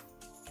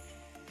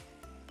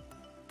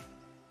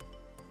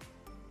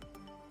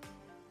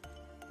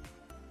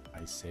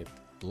 I said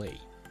play.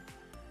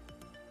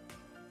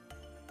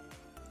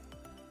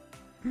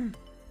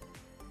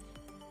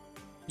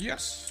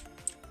 Yes,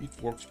 it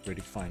works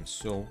pretty fine.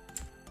 So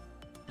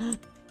a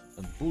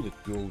bullet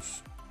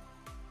goes.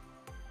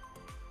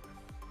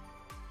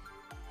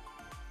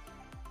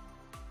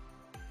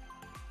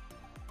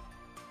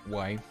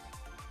 Why?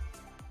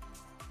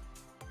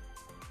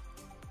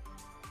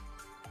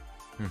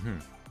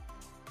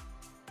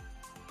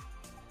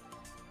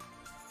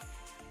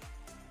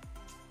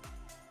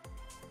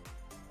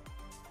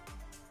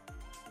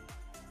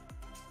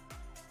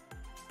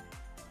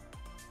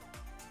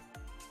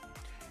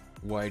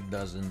 Why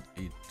doesn't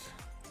it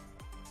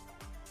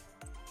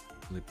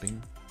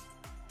flipping?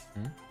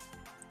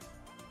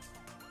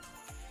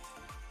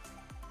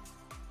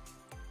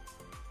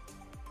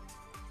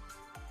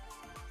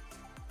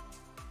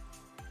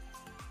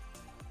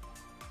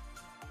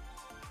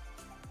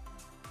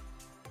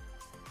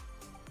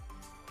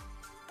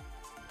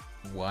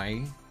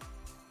 Why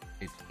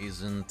it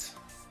isn't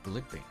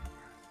flipping?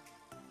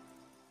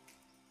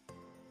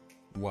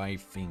 Why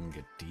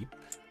fingertip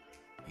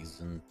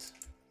isn't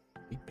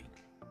flipping?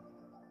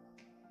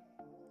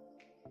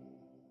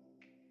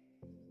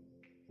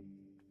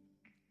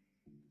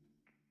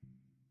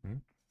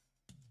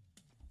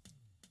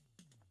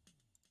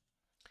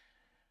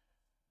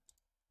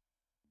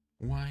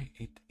 Why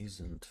it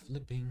isn't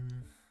flipping?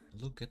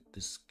 Look at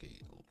the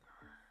scale.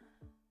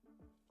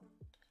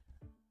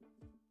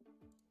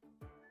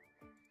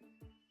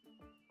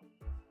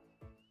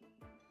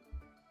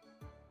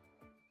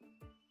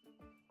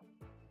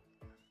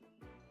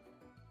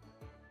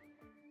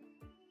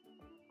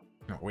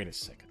 No, wait a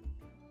second.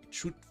 It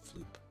should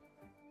flip.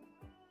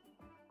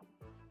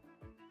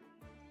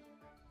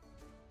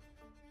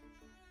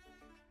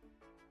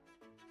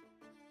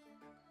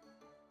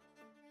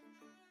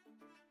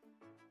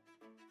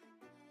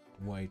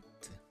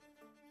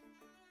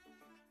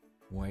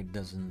 Why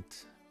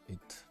doesn't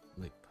it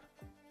flip?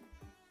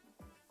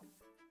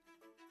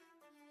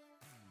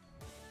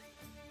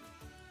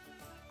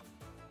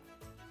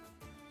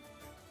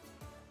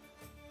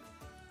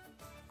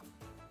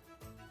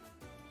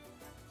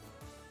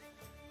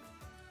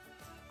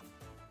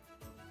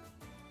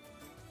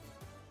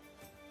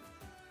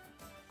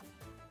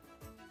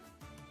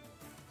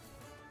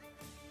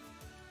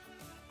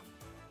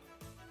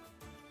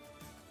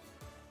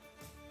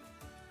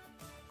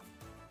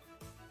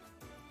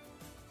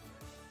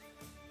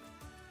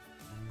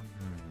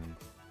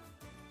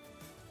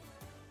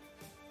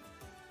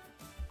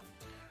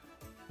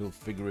 We'll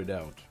figure it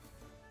out.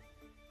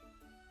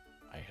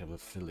 I have a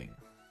feeling.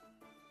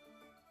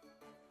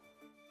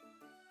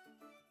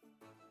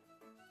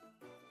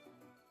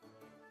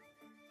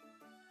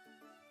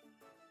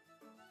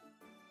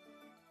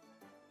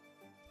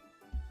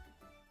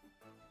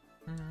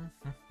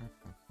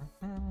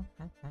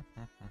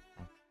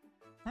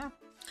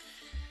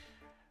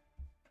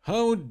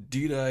 How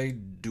did I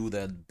do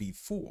that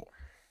before?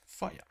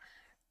 Fire.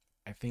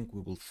 I think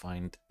we will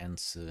find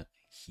answer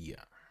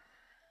here.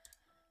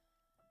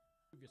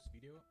 Previous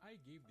video, I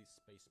gave this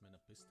spaceman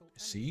a pistol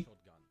and See? a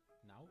shotgun.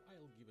 Now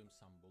I'll give him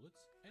some bullets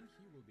and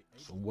he will be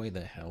able So why to the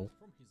shoot hell?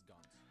 from his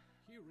guns.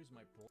 Here is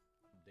my pro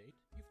update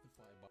if the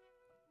fire button.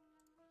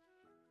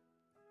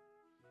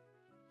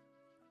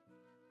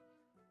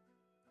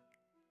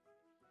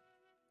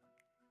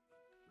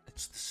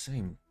 It's the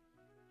same.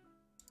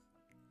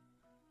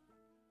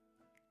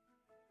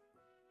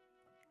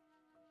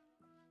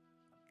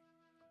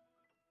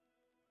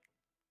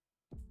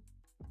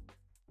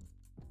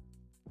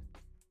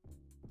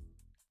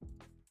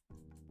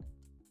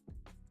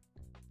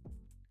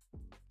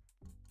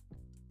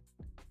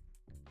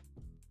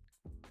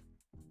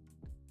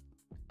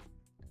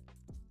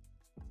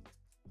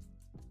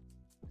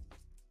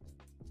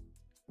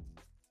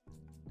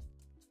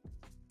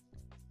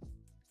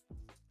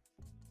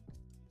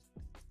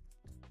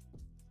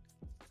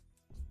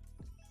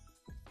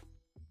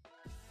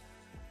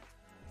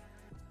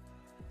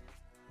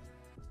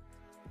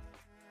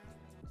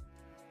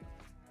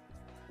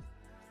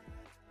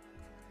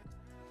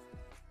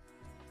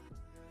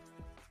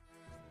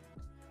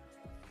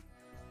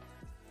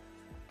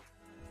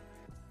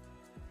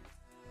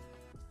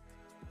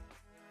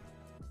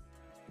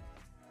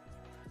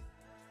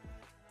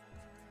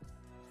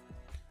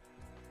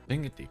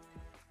 fingertip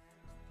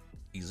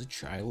is a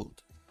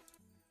child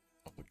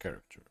of a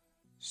character,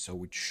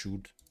 so it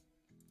should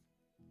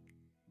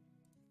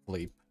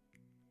flip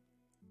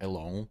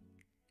along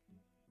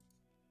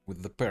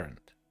with the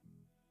parent.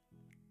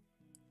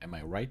 Am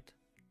I right?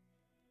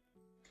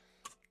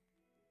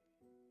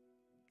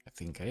 I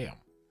think I am.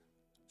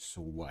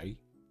 So why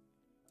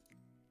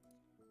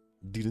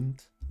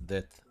didn't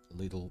that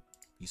little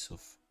piece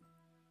of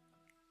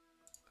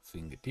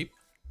fingertip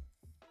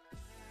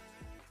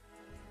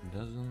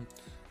doesn't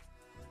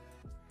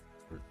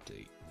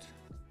rotate?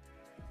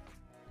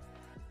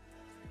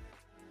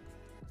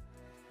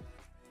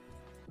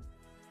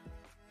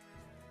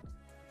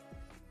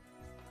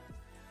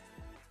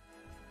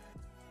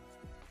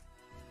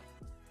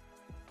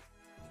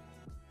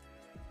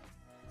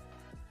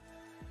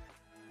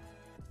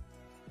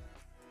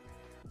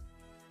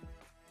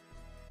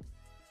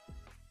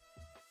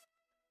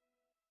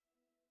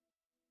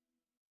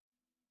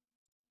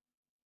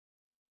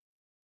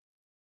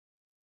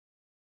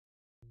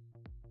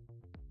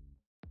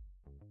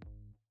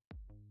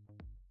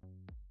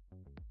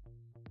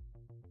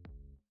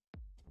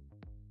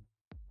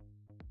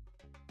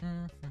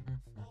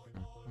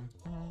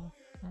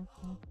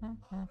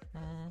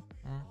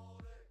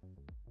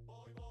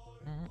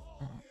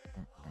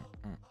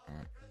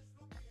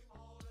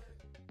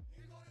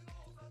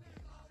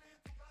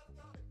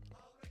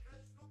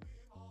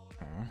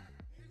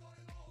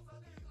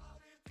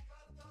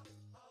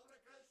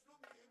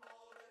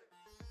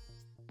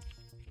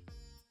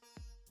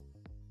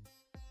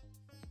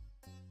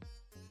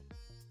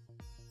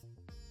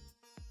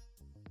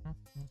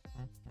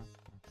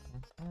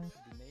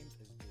 Be named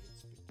as bullet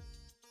speed.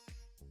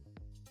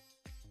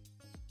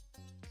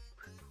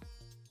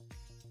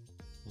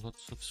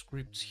 Lots of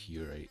scripts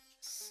here, I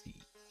see.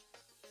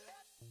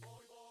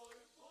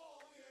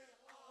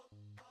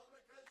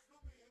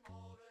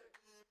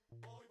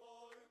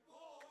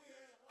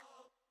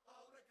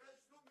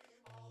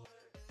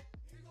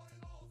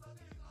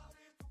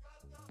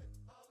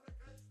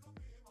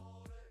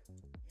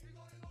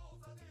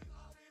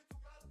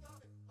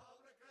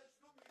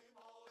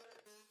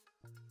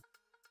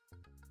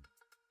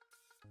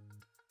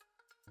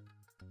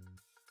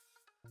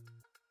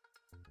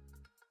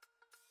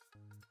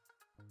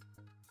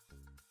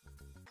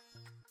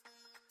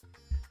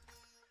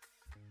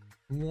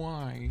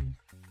 Why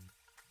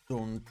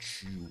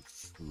don't you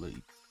flip?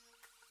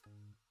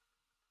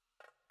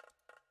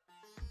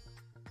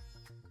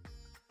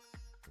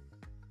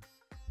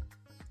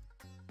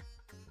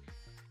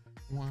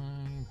 Why?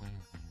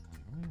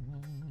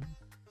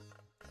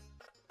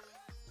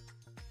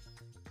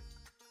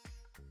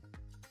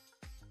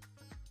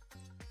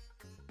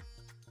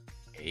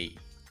 Hey.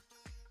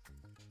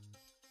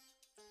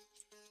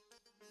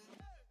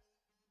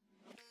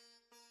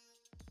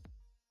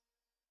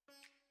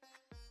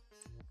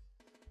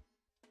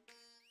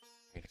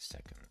 Wait a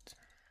second.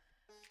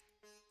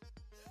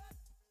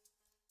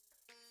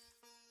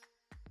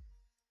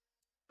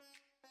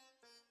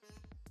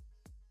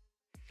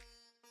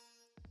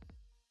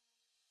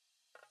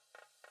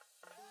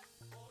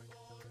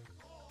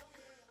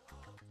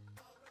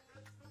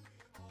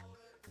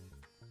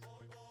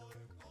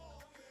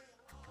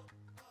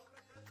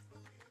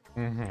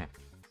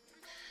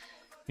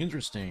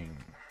 Interesting.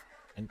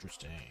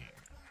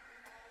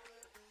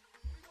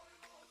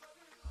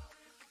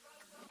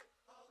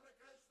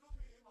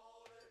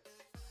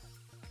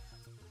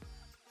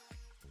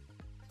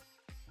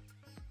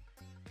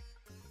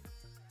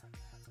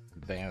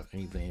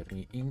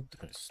 Very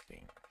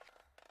interesting.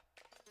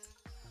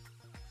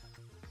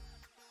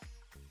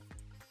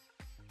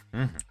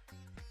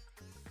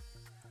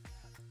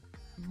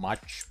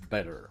 Much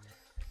better.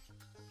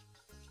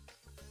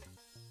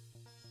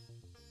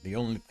 The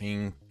only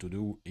thing to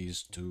do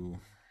is to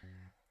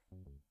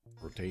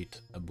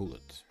rotate a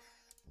bullet.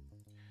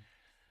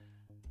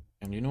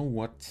 And you know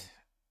what?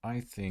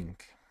 I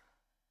think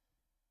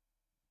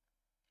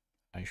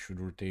I should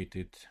rotate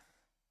it.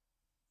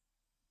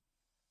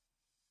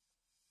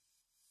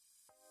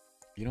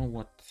 You know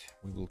what?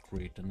 We will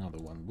create another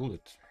one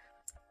bullet,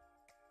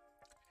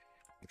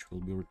 which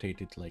will be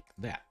rotated like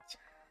that.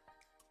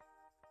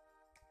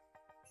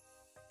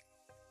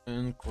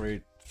 And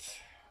create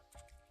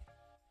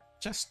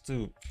just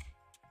to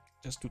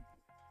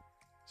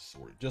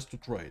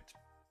try it.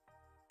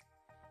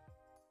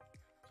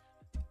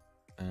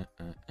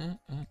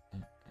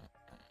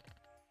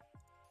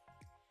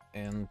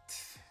 And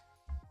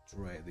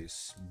try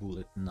this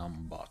bullet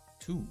number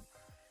 2,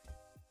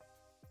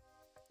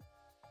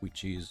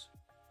 which is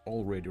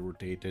already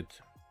rotated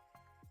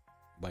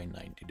by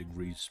 90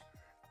 degrees,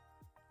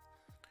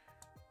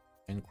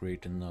 and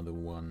create another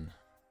one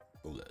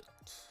bullet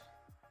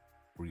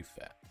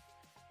prefab,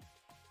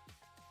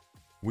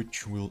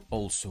 which will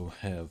also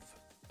have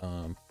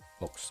a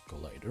box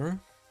collider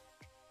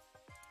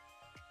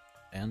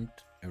and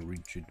a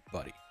rigid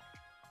body.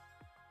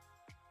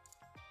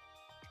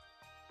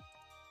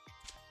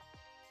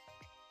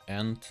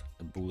 And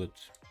a bullet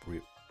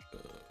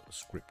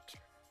script,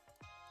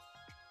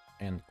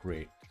 and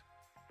create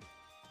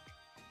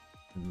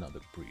another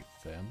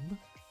prefab,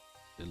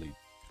 delete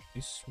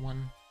this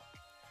one,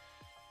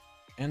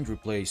 and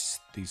replace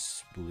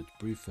this bullet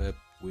prefab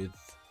with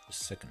the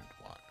second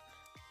one.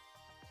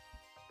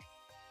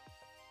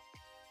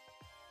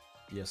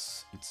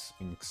 Yes, it's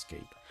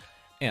Inkscape.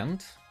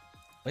 And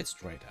let's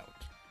try it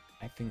out.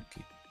 I think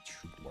it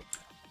should work.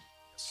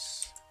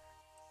 Yes.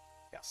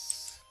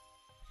 Yes.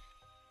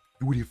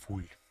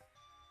 Beautiful.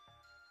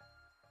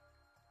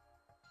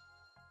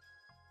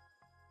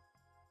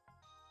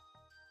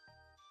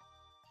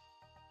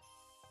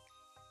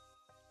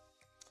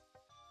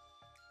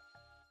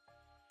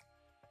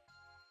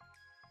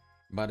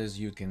 But as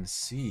you can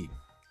see,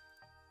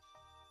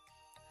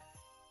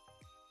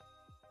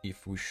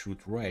 if we shoot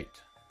right,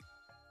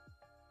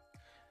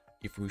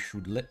 if we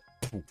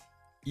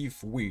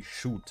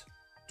shoot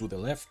to the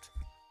left,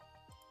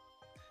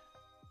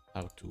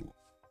 how to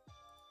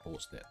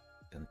pause that?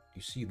 And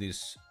you see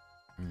this,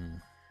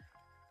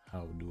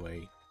 how do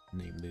I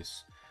name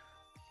this?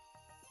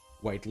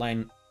 White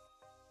line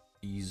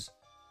is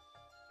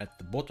at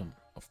the bottom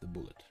of the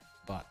bullet,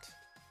 but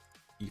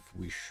if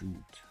we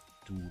shoot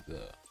to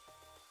the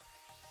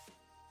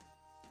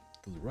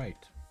right,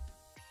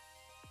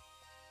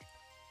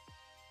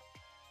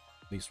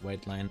 this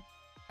white line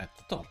at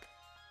the top.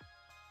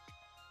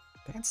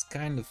 That's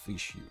kind of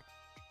issue.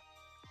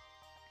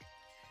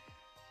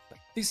 But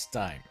this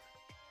time,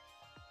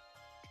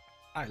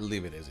 I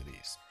leave it as it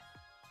is.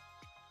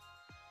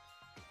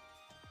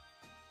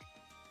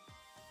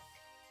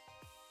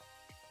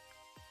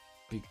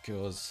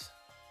 Because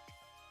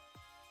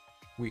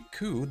we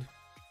could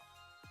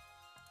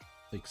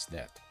fix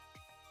that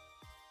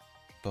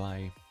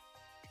by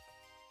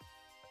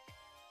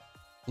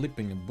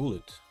flipping a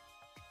bullet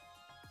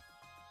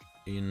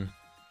in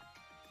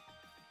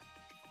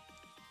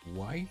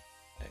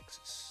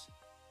y-axis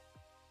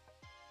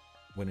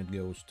when it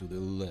goes to the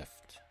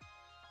left.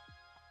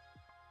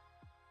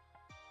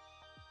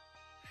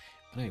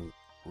 But I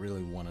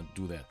really want to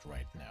do that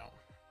right now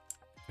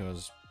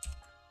because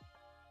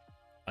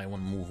I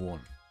want to move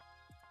on.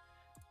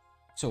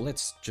 So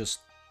let's just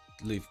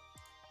leave.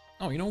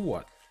 Oh, you know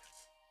what?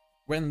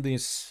 When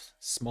this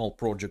small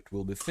project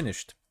will be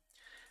finished,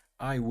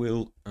 I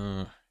will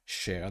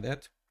share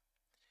that,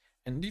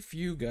 and if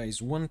you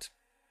guys want,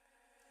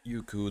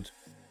 you could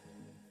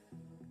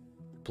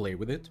play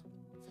with it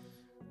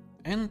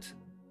and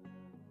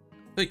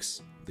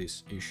fix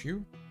this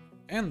issue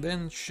and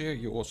then share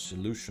your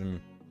solution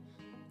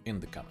in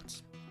the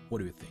comments. What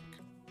do you think?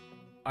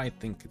 I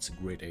think it's a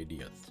great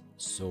idea.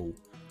 So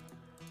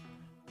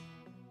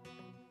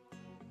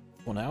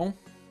for now,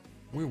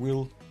 we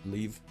will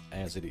leave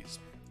as it is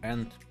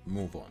and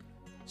move on.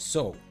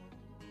 So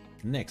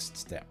next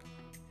step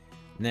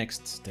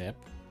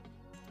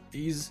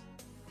is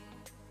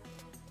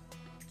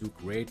to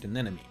create an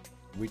enemy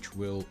which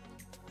will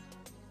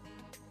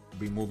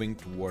be moving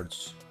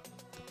towards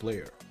the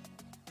player.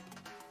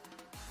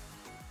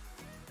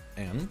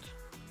 And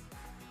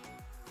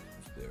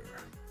there.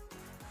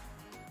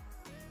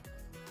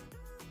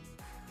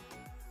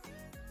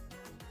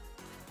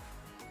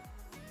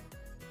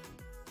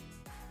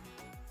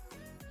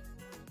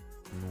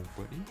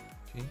 Nobody.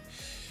 Okay.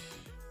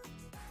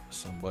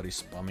 Somebody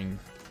spamming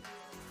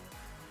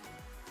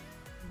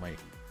my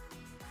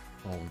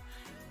phone.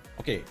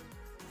 Okay,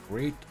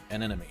 create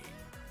an enemy.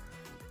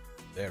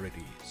 There it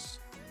is.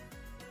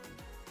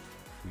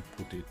 We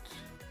put it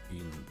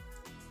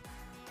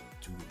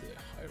into the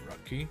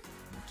hierarchy,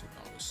 into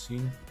our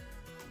scene.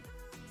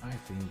 I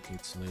think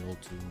it's a little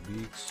too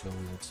big, so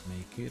let's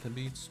make it a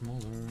bit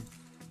smaller.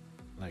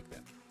 Like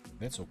that.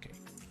 That's okay.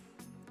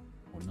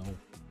 Or no?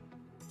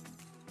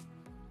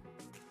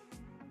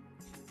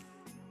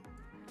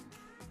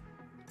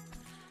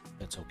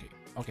 That's okay.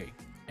 Okay,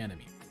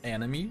 enemy.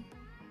 Enemy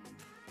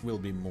will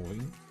be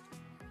moving.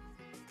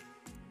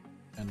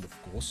 And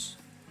of course,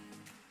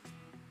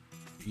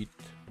 it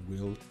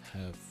will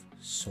have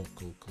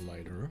circle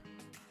collider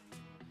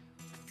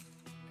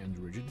and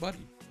rigid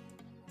body.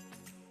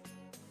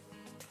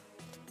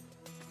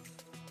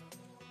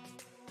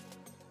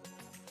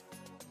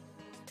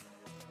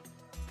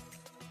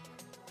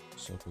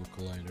 Circle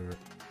collider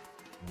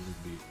will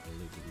be a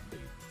little bit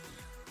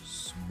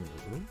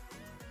smaller.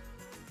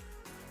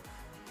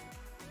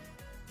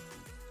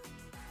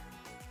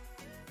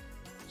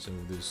 So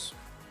these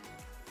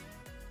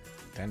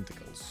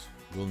tentacles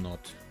will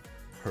not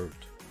hurt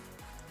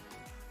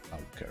our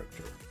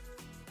character,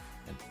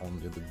 and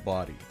only the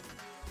body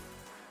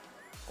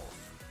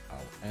of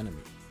our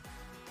enemy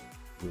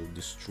will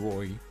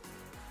destroy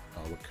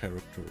our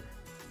character.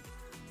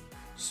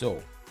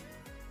 So,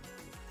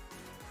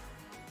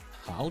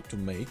 how to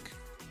make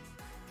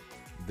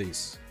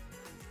this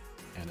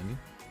enemy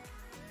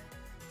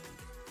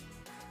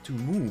to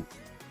move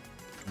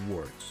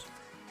towards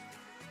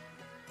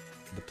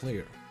the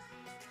player?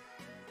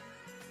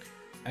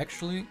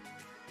 Actually,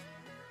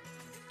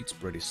 it's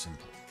pretty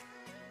simple.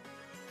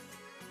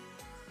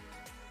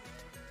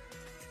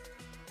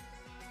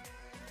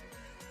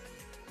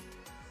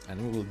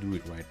 And we will do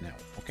it right now.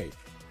 Okay.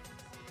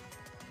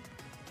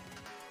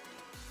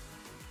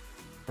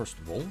 First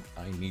of all,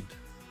 I need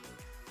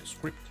a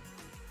script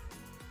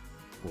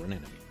for an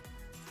enemy.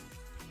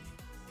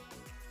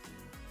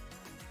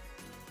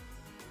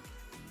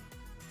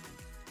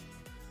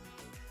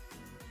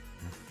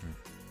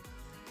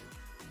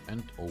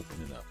 And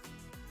open it up.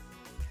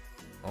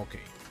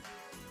 Okay.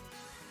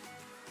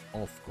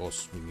 Of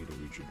course, we need a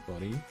rigid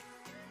body.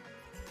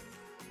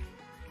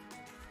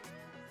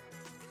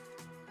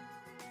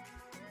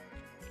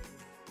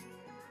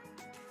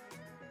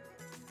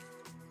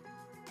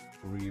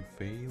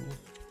 Prevail?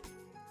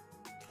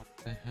 What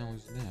the hell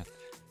is that?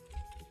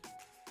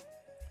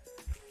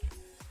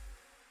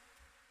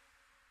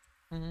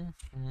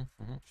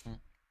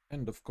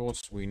 And of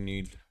course, we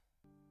need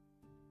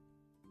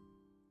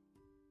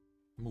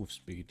move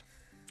speed.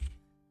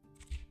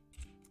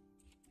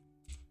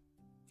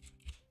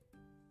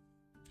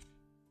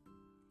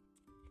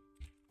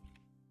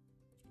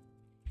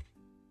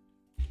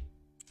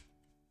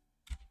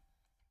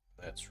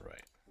 That's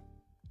right.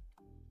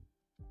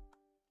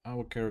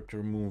 Our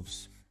character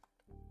moves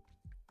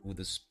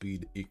with a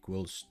speed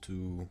equals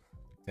to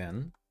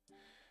 10.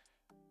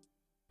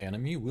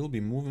 Enemy will be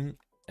moving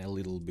a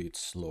little bit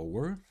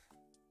slower.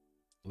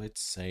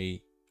 Let's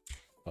say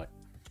 5.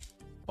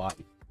 5.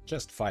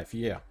 Just 5,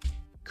 yeah.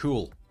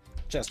 Cool.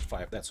 Just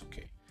 5, that's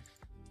okay.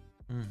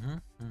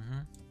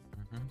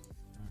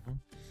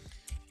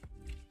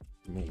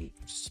 Move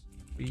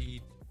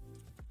speed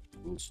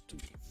equals to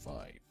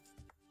 5.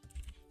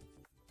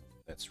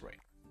 That's right.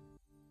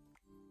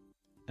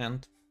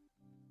 And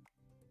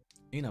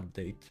in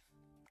update,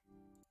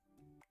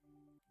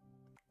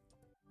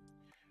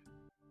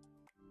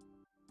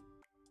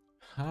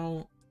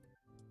 how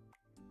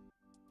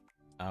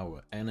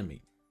our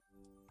enemy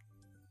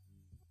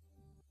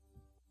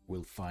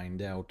will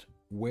find out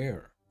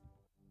where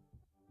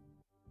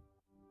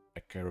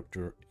a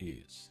character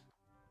is.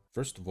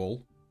 First of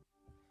all,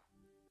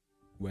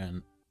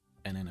 when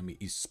an enemy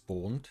is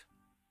spawned,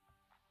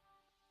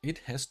 it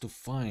has to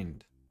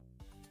find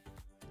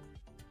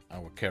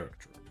our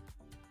character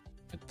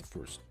at the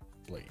first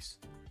place.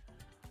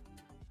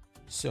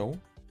 So,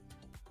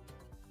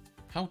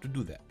 how to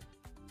do that?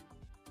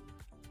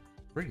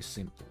 Very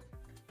simple.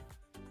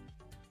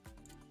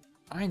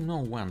 I know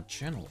one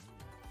channel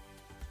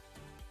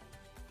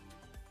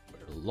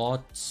where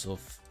lots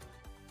of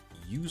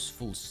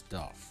useful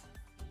stuff,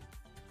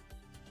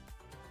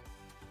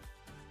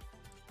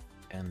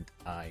 and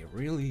I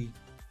really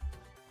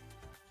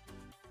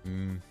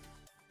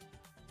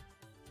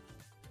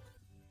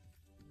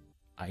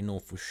I know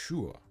for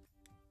sure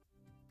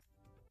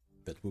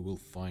that we will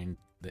find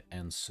the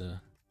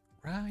answer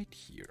right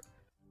here.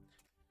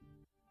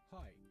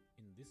 Hi,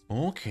 in this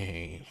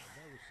Okay.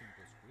 very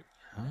simple script,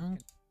 How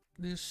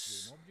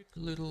this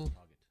little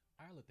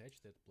I'll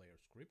attach that player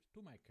script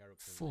to my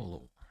character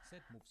follow.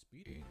 set move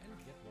speed and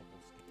get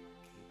local skill.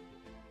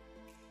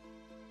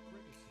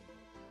 Pretty simple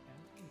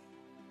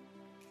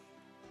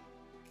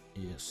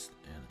and Yes,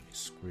 enemy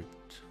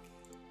script.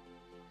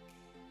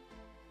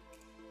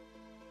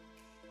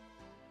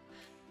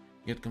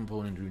 Get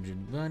component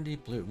rigid body,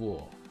 player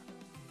war.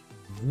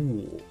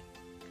 War.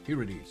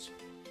 Here it is.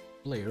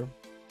 Player.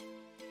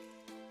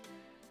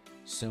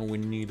 So we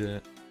need a...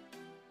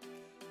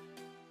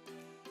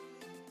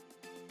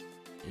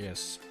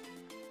 Yes.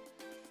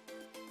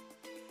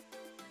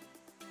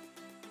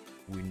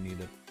 We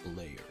need a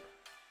player.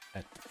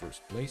 At the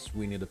first place,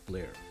 we need a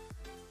player.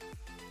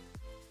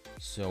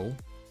 So,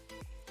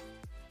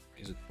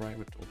 is it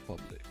private or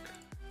public?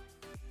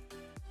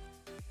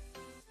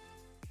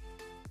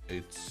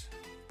 It's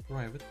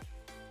private.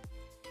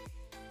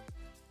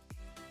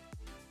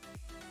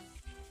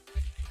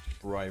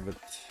 Private.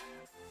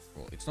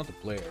 Well, it's not a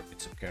player,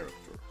 it's a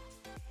character.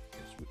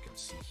 As we can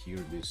see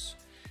here, this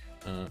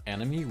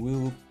enemy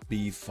will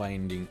be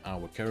finding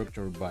our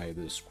character by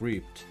the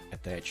script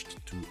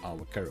attached to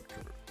our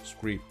character.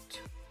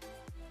 Script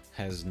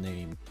has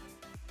name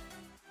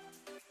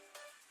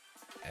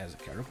as a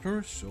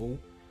character, so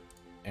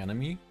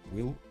enemy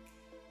will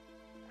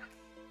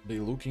be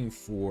looking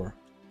for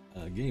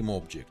a game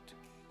object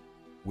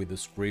with a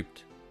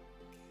script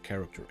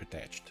character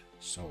attached.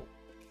 So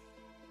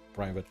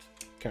private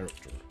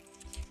character.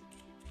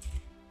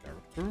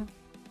 Player.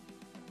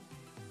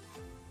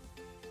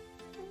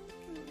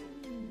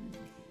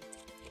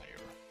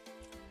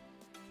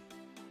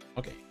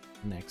 Okay,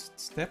 next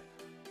step.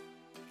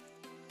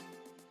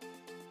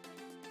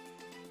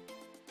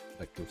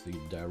 Vector 3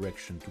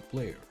 direction to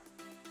player.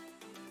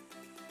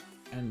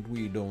 And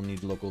we don't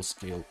need local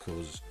scale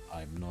because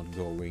I'm not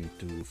going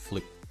to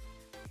flip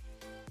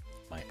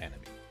my enemy.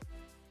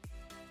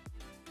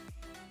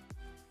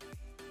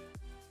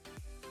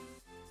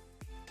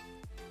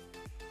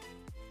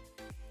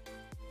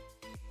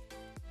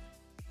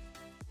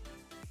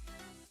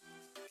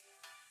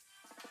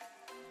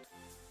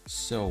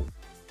 So,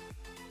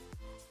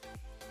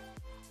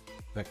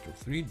 vector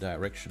 3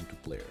 direction to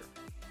player.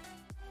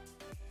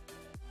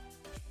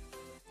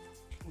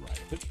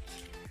 Private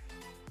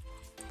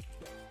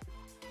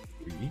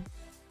 3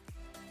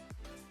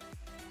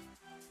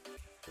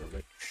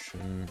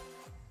 direction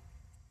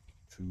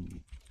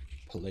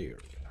player.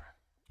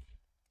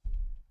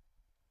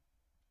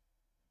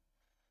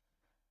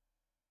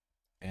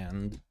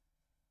 And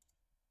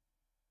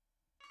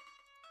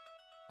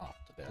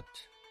after that,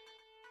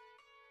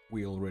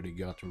 we already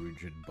got a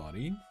rigid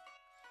body,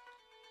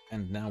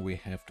 and now we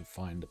have to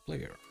find the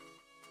player.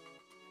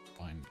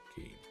 Find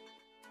game.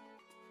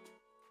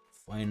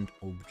 Find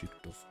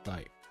object of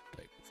type.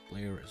 Type of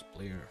player as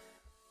player.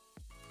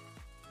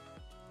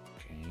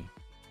 Okay.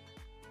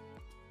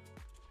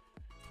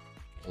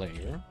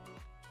 Player.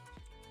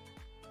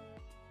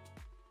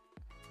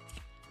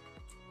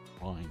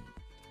 Find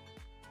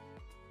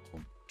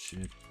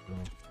object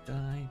of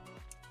type.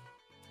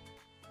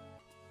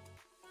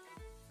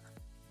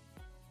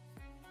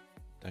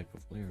 Type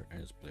of player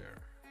as player.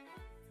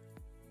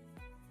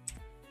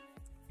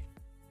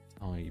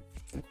 Type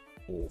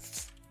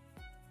of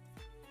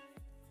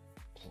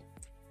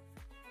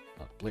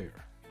not player,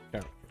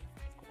 character,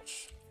 of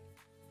course.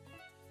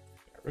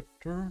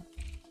 Character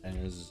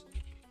as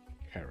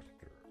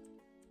character.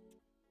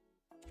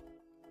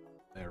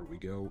 There we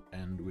go,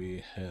 and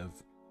we have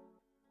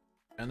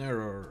an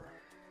error.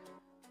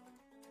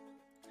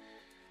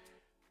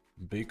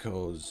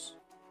 Because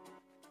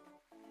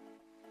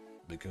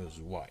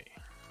why?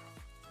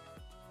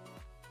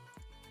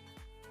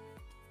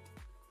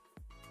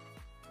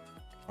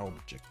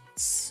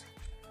 Objects.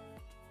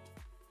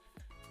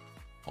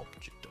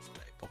 Object of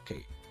type.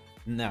 Okay.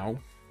 Now,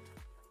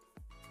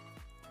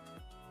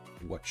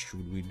 what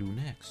should we do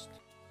next?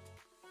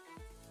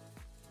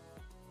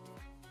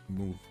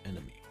 Move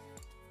enemy.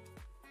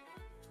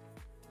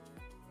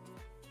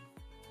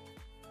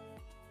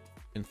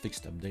 In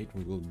fixed update,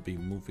 we will be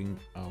moving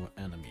our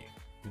enemy.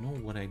 You know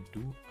what I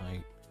do?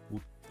 I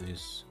put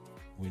this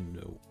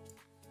window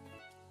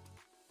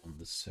on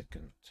the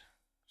second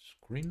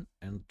screen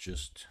and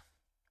just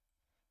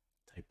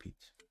type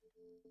it.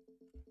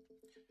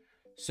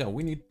 So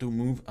we need to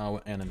move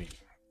our enemy.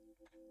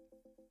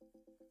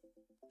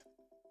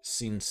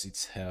 Since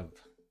it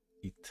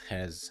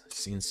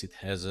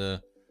has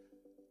a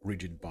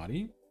rigid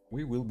body,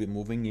 we will be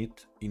moving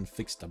it in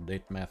fixed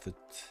update method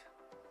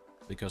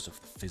because of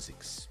the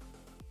physics.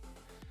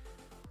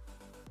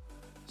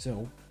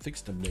 So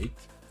fixed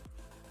update.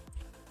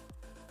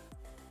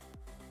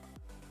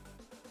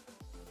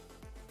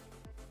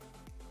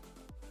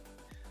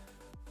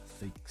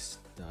 Fixed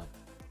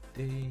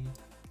update.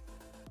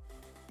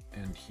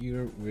 And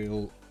here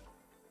we'll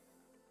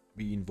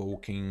be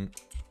invoking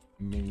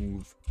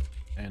move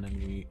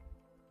enemy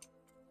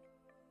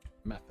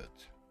method,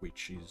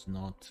 which is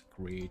not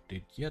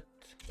created yet,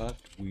 but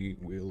we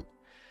will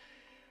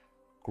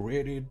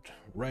create it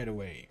right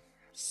away.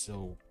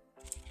 So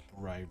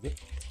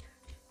private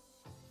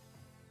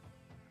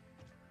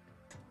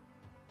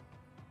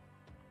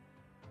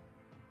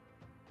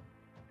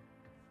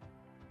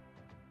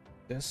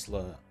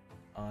Tesla,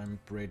 I'm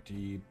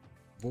pretty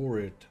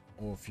worried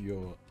of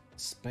your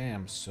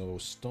spam, so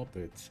stop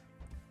it.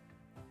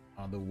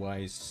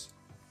 Otherwise,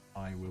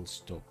 I will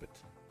stop it.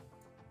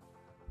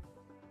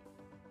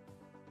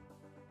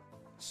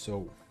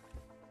 So,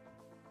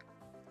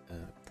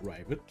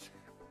 private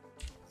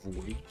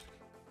void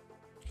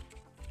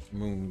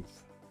move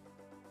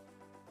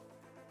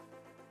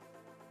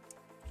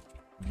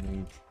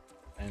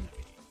enemy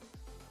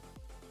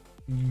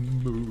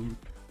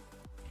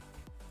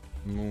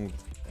move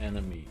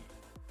enemy.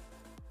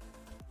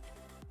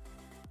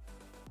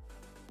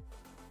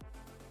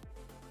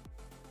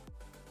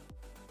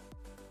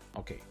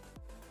 Okay,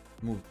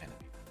 move enemy.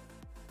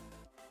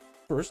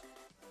 First,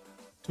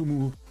 to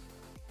move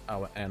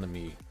our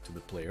enemy to the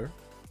player,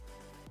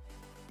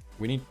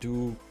 we need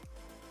to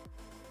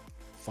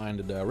find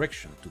a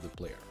direction to the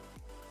player,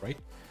 right?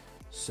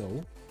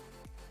 So,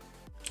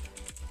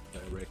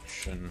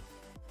 direction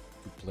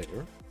to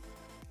player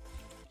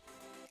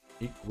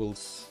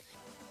equals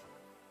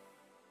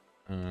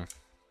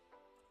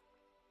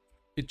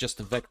it's just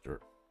a vector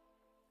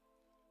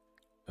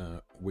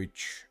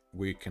which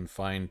we can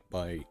find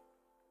by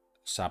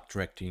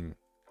subtracting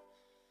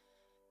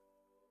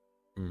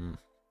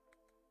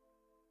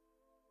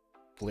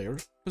player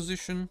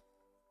position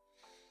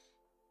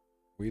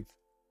with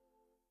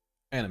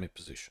enemy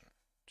position.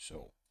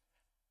 So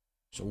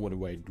what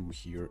do I do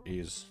here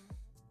is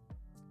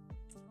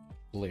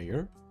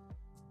player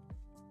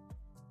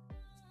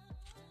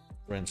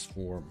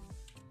transform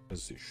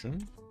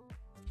position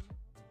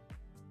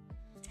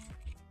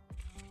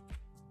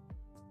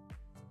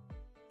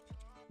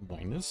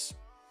minus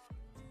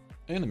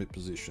enemy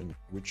position,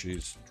 which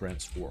is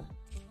transform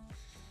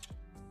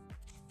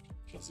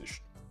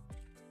position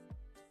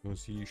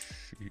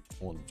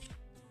on,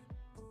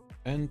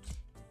 and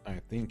I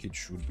think it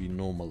should be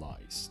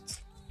normalized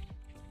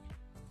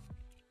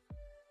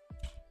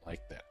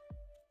like that.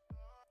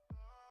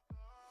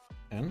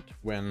 And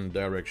when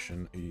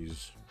direction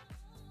is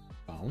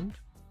found,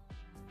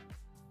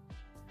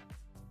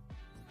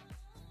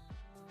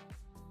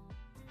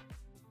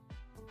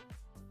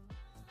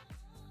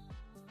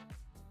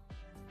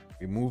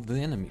 we move the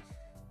enemy.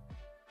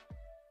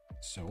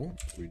 So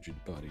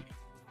rigid body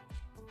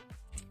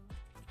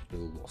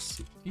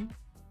velocity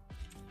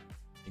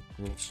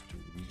equals to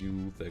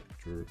u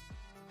vector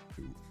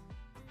 2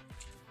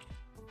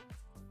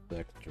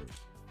 vector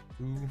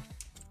 2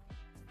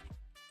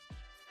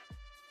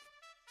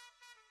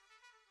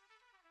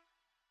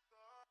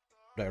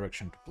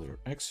 direction to player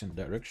X and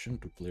direction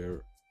to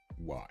player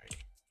Y.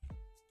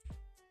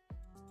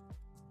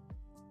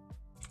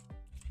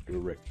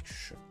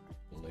 Direction to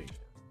player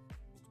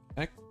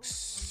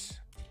X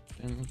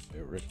and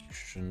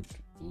direction to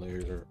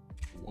player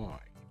Y.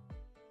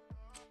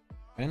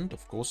 And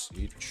of course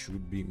it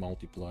should be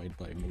multiplied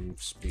by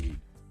move speed.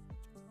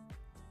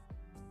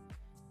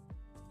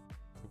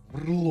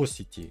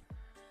 Velocity.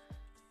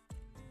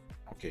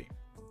 Okay.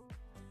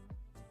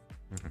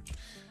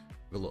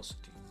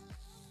 Velocity.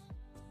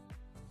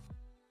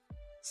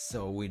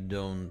 So we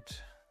don't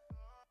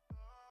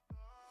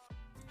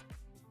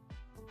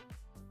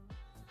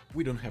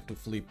have to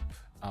flip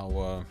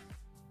our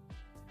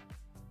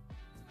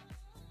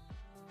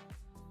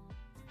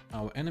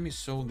enemies,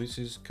 so this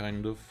is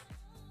kind of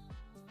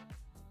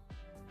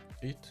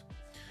it.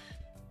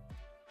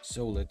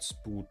 So let's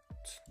put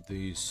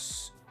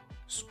this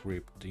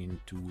script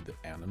into the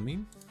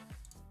enemy,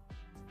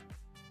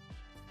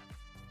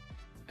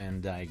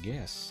 and I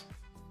guess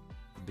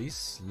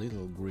this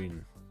little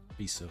green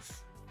piece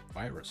of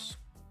virus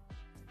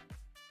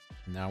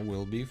now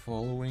will be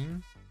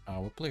following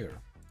our player.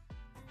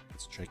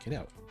 Let's check it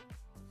out.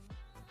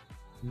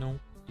 No,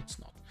 it's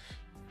not.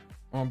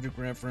 Object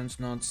reference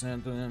not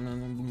set.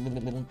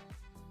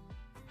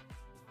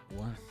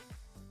 What?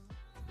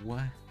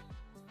 What?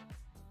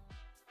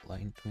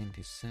 Line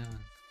 27.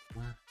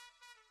 What?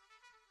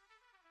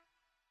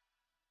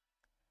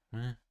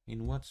 Huh?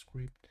 In what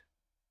script?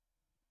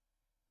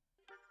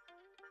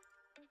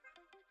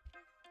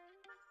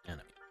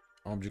 Enemy.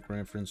 Object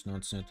reference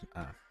not set.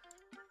 Ah,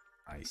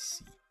 I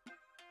see.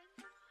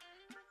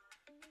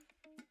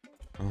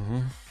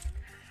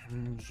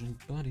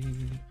 Agent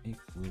body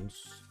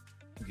equals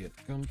get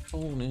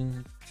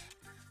component.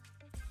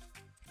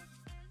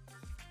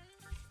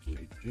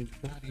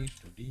 Agent body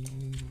to be.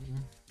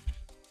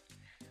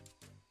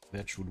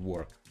 That should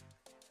work.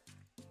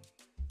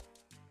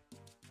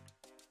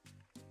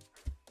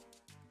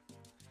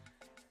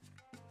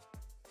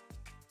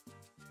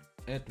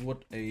 At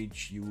what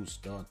age you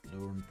start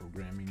learn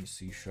programming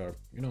C#?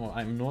 You know,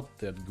 I'm not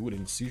that good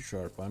in C#.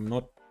 I'm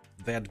not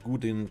that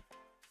good in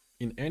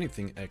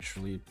anything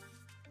actually.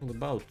 Well,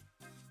 about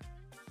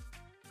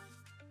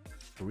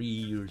 3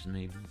 years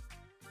maybe.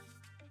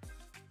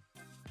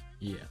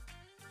 Yeah,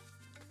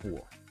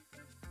 4.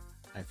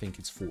 I think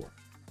it's 4.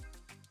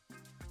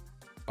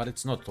 But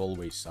it's not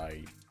always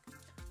I,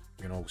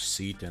 you know,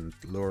 sit and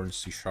learn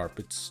C#.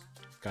 It's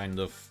kind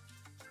of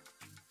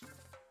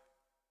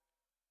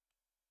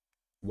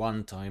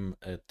one time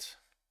at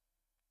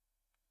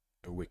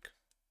a week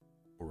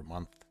or a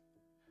month,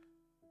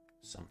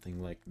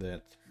 something like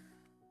that.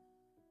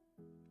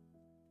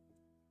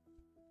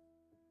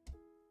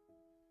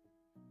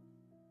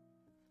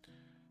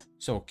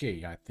 So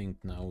okay, I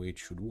think now it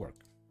should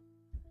work.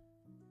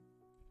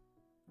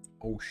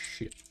 Oh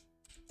shit.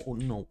 Oh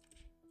no.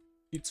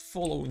 It's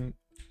following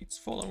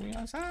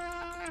us.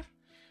 Ah!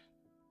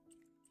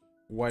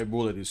 Why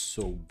bullet is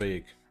so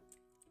big?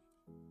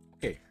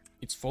 Okay,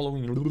 it's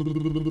following.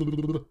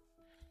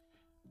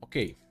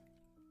 Okay.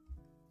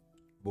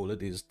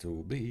 Bullet is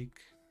too big.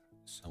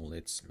 So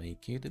let's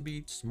make it a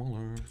bit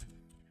smaller.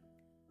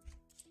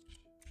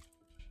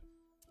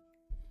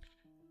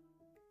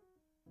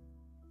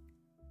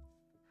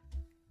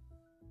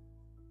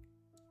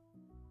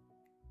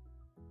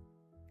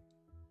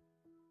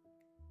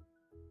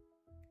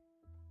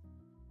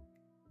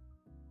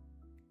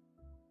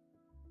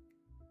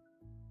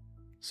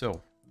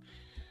 So,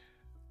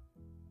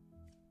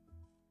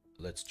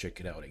 let's check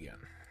it out again.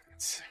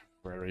 It's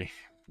very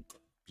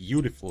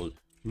beautiful.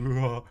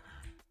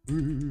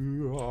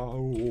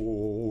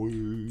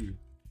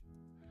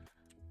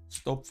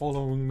 Stop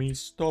following me,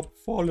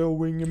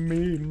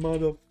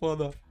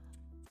 motherfucker.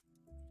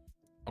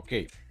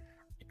 Okay,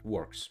 it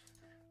works.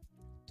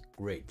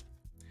 Great.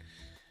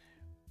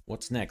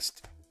 What's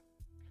next?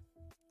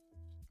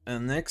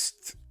 And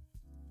next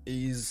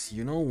is,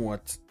 you know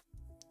what?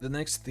 The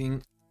next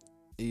thing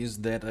is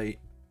that I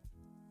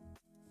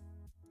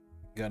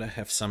gotta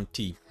have some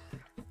tea.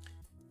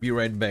 Be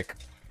right back.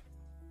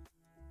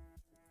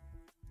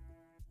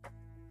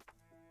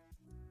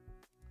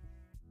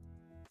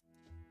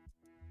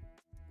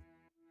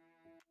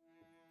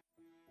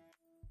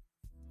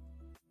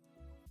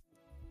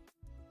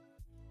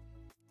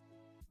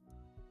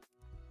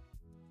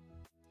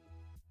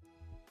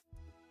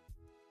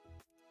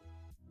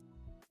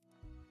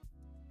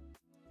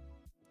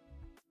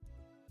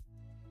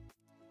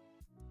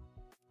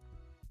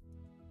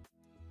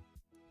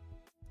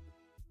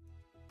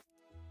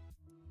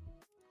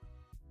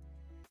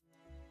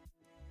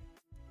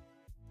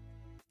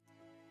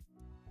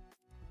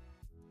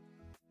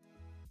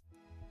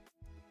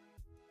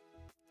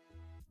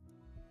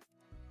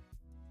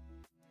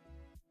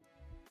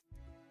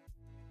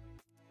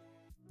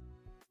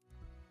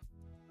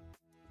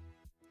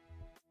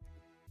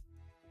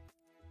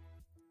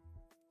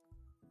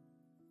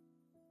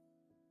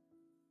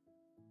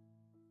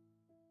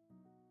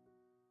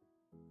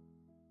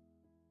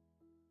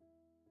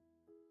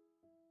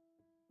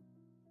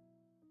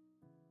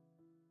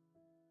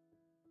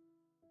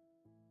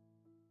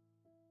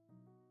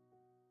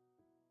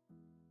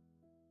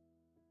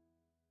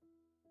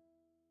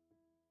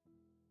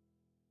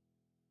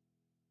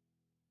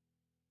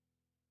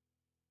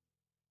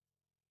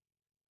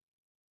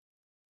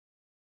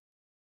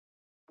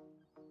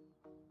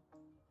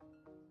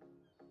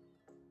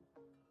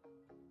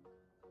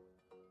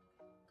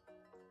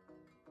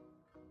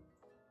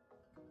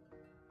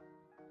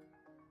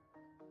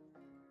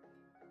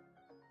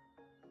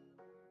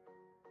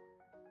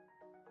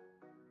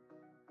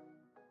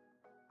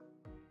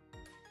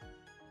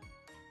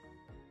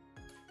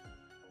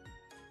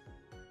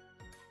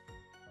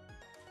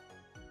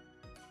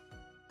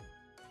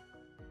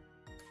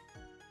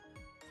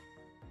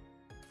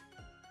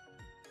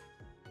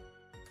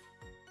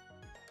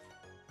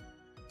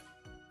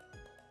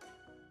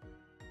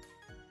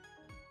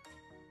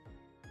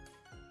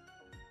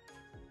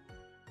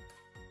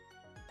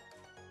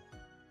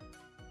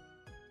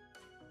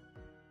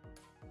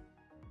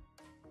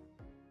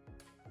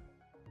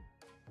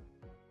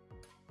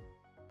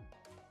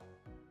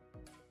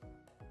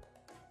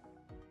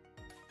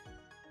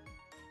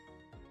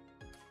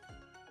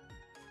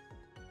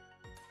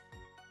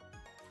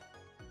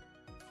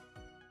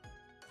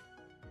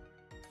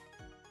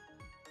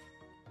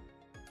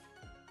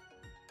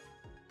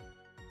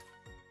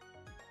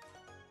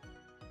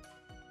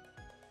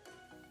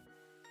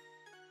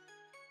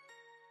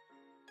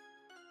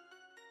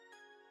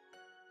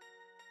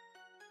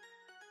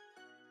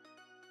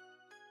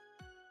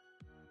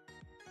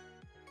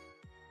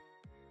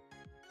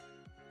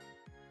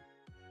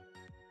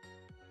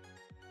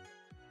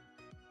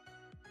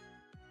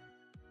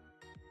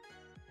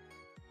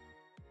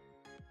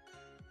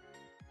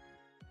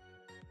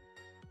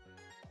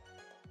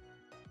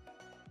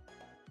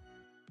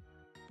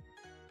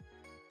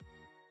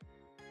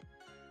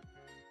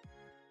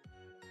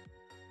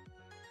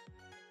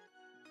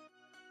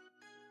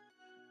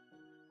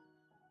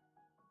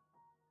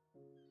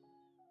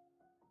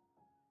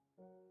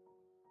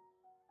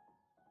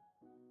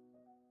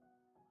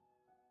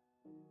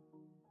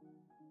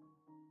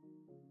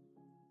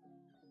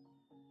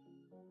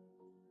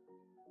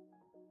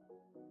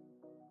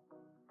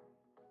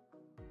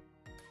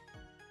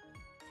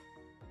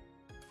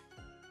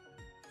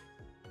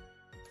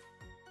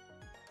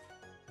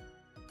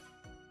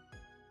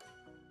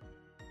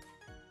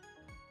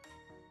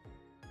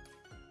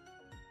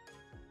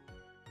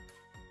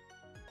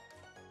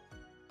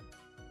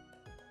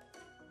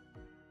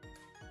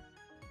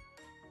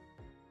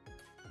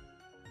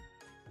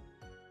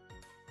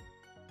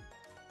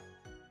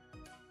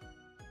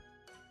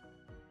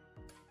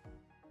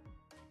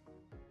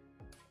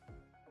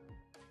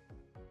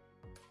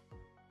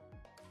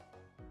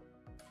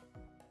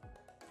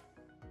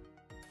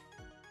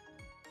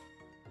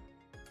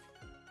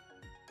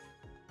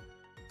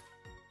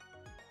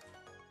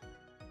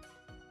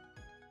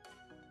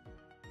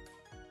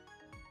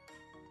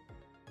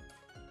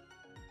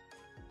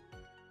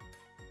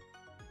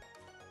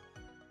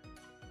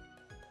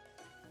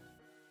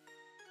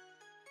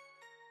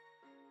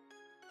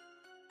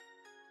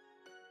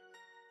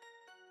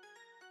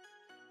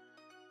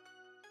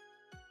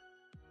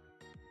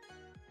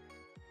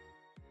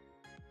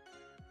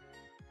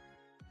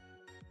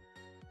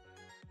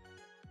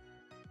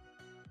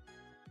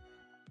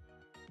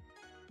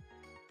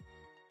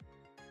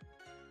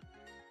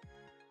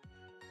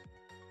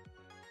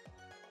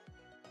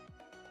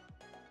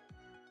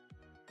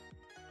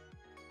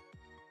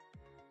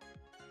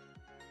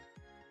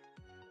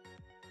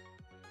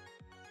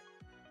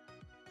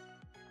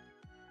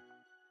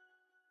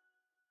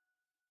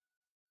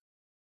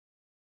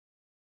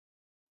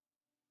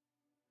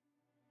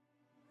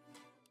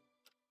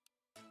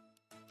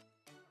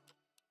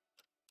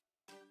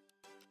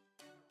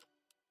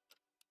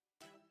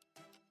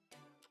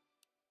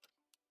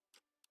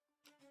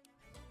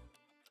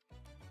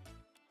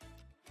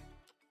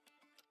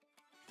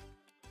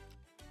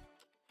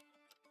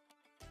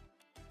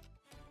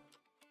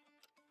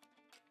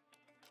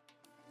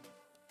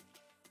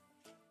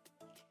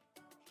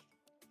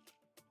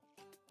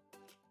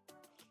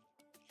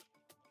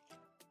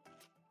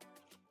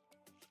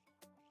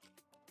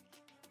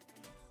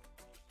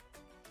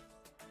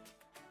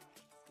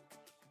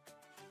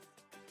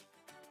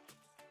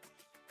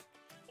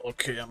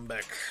 Okay, I'm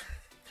back.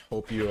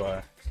 Hope you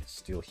are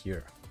still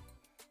here.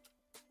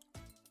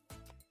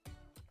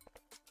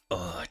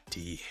 Ah,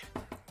 tea.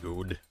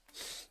 Good.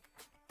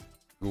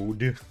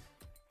 Good.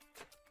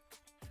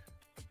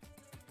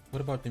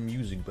 What about the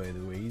music, by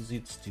the way? Is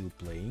it still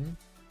playing?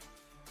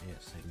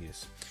 Yes, I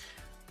guess.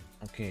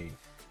 Okay.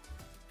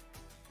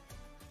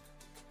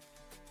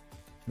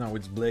 Now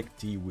it's black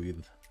tea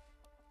with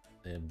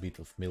a bit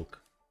of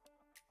milk.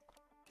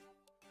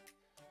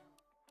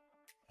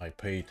 I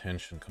pay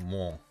attention, come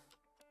on.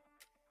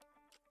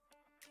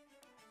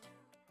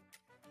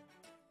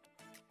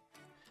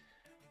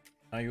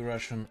 Are you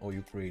Russian or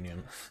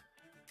Ukrainian?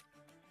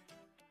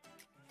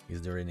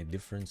 Is there any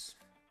difference?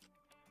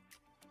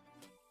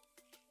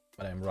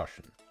 But I'm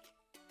Russian.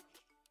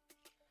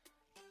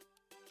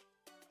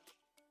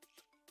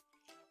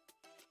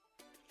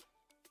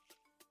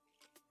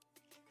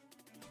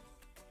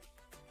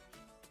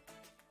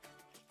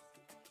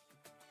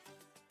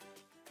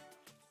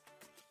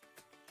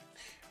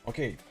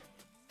 Okay,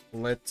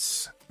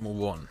 let's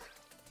move on.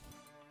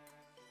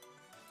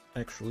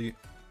 Actually,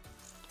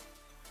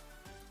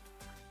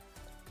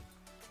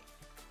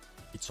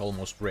 it's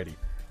almost ready.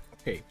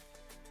 Okay.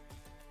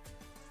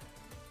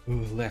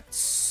 Let's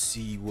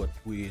see what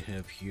we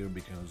have here,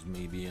 because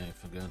maybe I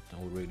forgot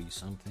already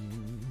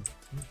something.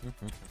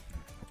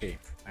 Okay,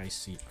 I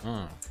see.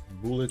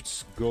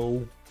 Bullets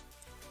go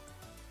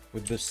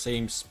with the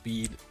same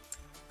speed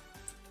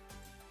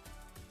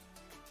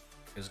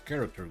as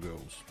character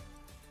goes.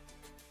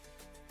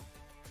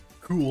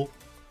 Cool.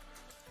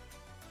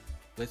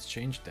 Let's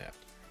change that.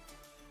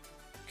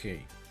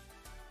 Okay.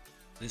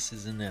 This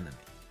is an enemy.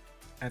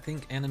 I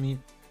think enemy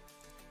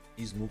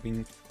is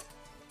moving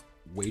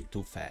way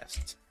too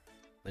fast.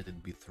 Let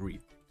it be 3.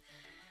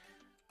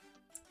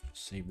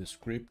 Save the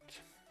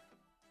script.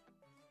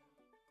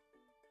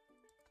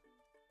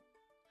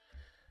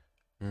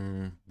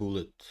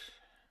 Bullet.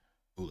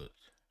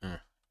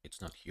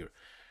 It's not here.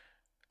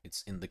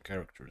 It's in the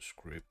character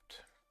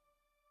script.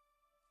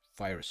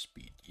 Fire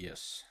speed,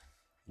 yes.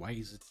 Why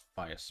is it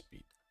fire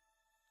speed?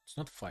 It's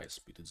not fire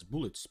speed, it's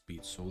bullet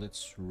speed. So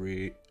let's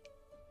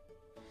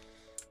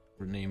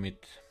rename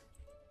it.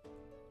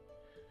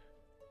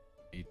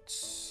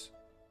 It's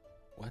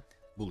what?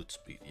 Bullet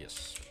speed,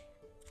 yes.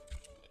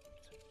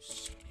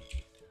 Speed.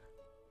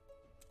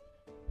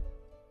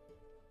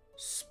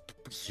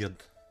 Speed.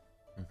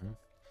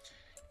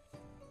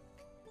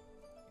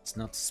 It's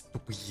not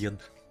speed,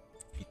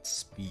 it's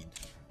speed.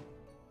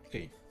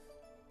 Okay.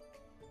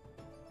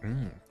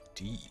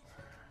 Tea.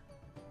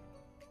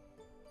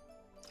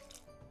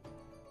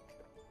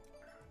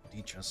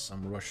 Teach us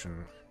some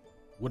Russian.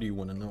 What do you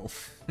want to know?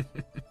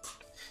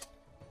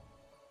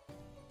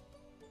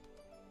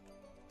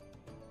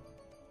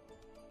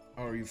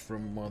 Are you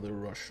from Mother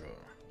Russia?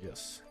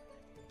 Yes.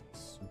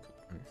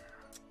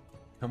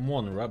 Come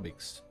on,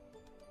 Rabix.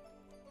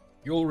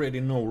 You already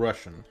know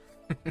Russian.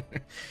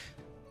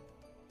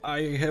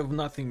 I have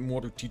nothing more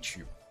to teach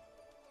you.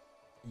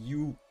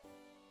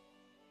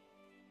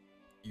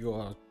 You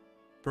are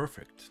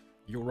perfect.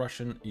 Your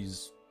Russian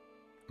is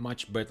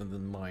much better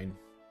than mine.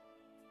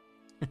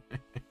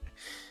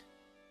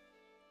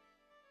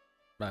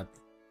 But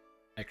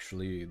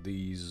actually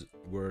these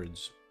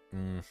words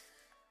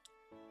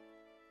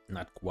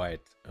not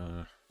quite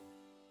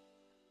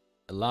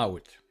allow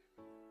it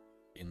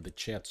in the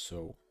chat,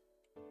 so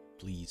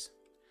please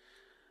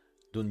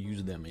don't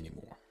use them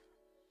anymore.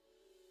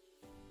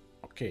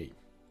 Okay,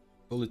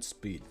 bullet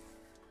speed.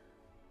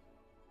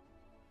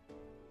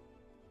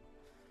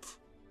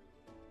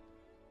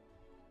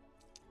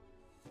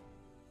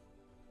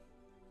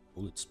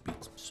 Bullet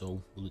speed,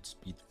 so bullet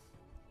speed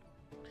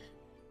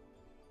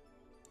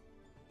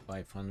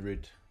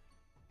 500.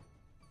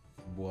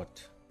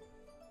 What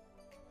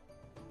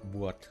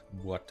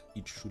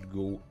it should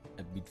go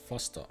a bit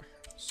faster,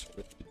 so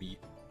it will be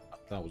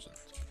 1000.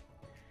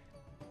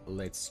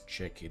 Let's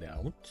check it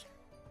out.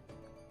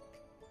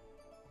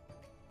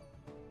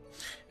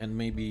 And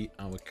maybe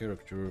our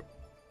character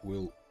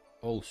will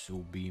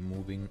also be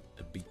moving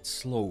a bit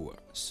slower,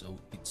 so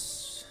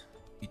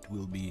it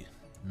will be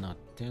not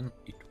 10,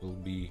 it will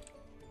be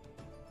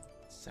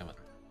 7.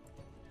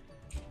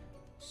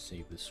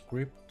 Save the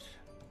script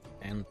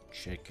and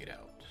check it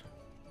out.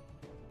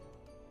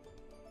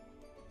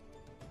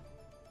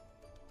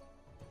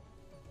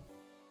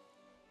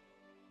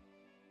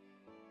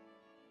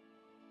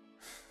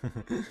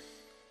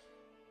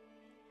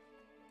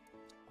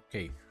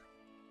 Okay.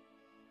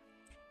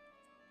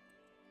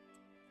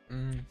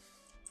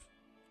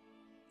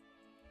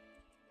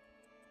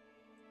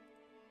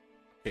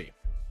 Okay.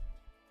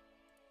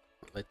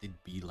 Let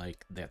it be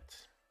like that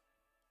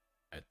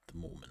at the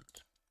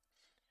moment.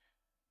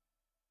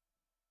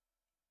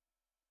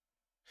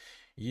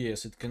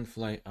 Yes, it can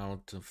fly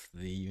out of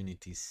the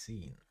Unity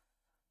scene.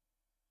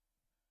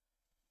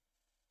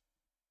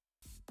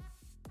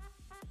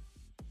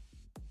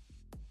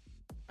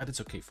 But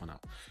it's okay for now.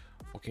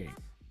 Okay.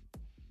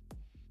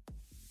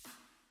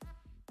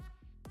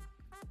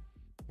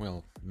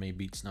 Well,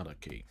 maybe it's not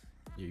okay.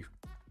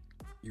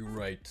 You're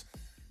right,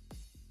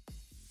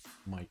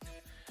 Mike.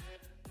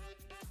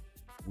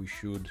 We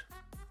should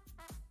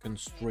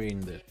constrain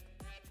the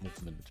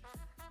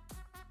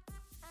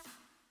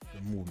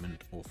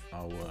movement of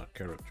our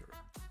character.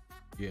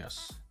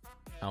 Yes.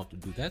 How to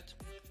do that?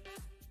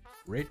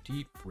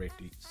 Pretty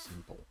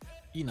simple.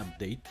 In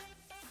update,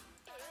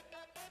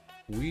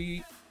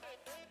 is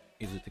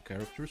it a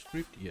character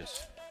script?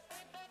 Yes.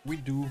 We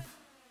do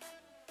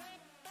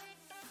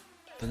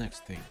the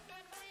next thing.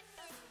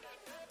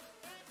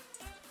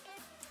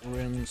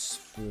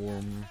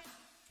 Transform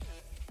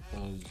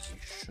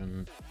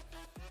position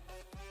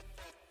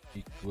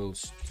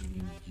equals to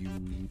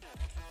new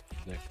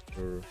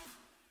vector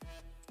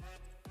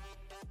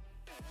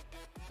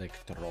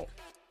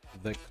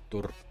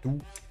 2,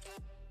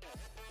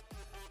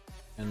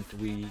 and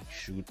we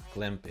should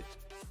clamp it.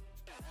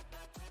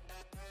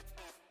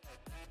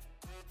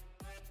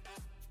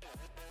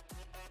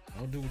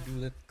 How do we do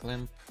that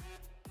clamp?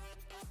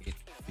 It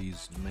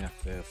is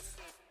mathf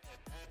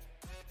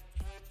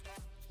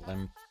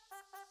clamp.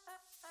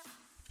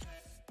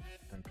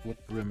 And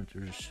what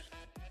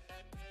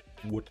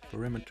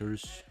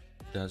parameters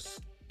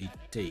does it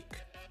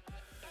take?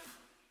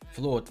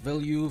 Float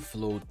value,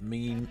 float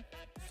mean,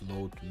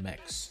 float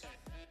max.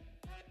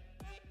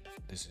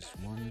 This is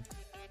one, and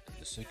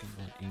the second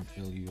one int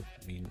value,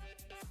 mean,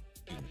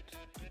 int.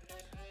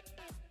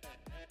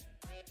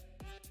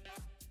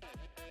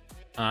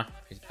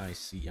 I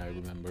see, I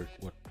remembered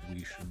what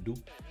we should do.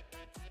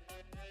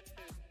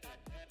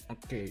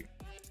 Okay,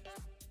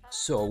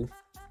 so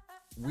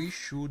we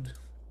should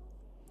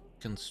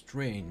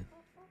constrain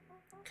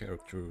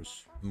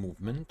character's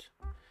movement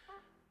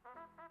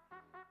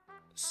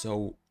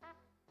so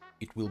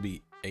it will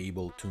be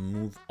able to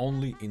move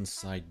only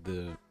inside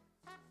the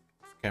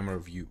camera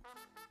view.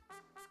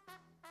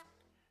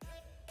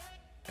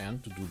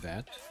 And to do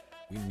that,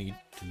 we need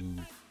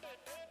to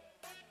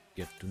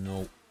get to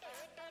know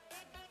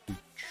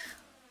which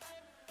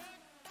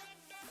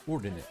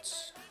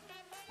coordinates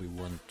we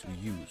want to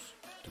use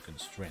to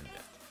constrain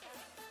that.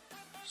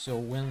 So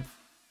when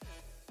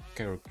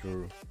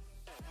character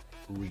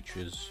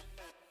reaches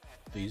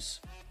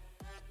this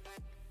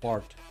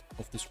part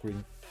of the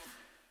screen,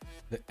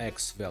 the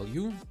x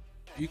value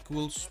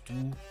equals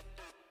to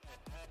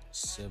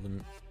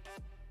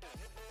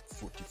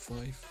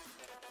 745.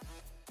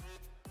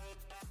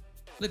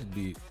 Let it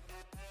be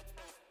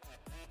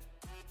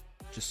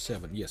just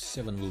 7. Yes,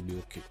 7 will be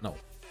okay. No,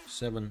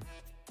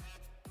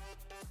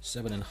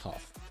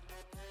 7.5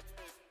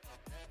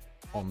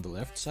 on the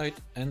left side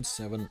and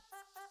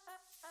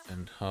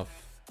 7.5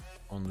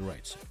 on the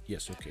right side.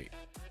 Yes, okay.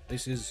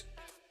 This is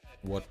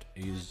what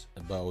is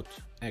about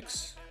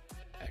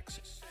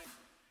x-axis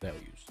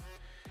values.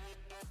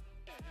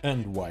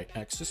 And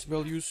y-axis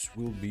values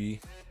will be,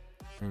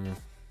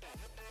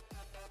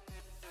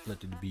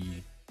 let it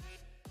be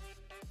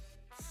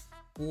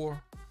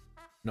 4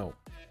 No,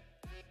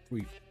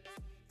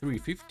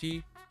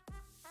 350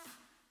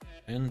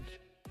 and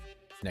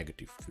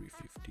negative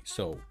 350.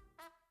 So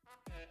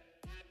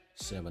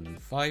 7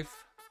 and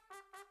 5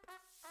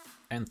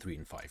 and 3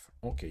 and 5.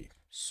 Okay,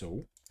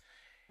 so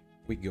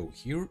we go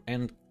here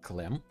and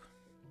clamp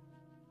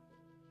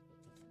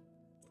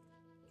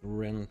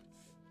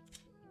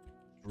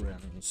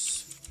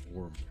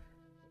transform.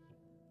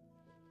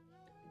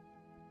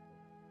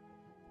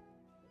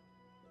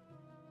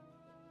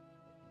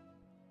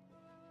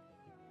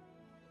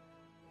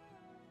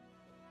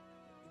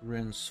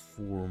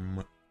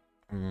 Transform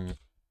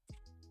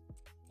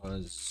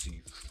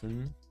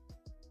position.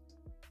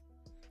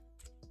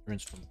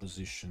 Transform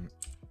position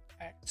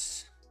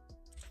X.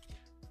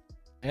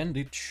 And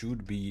it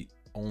should be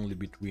only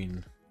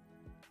between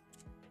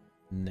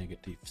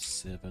negative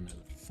 7 and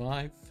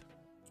 5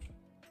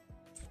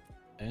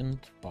 and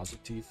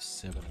positive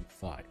 7 and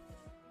 5.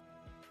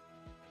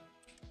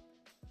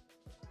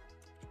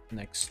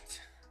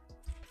 Next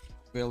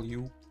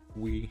value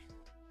it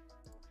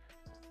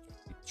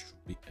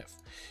should be F.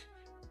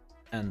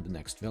 And the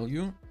next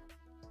value,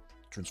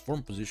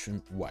 transform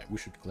position Y. We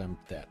should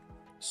clamp that.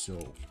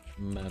 So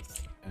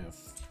math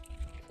F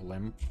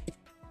clamp,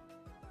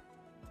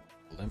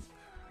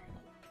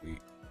 we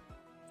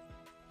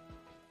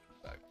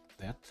like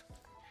that.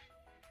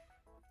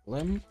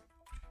 Clamp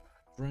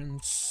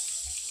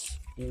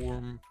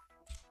transform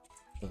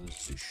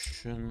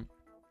position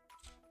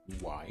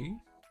Y,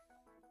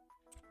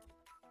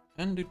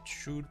 and it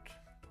should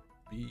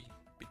be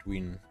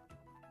between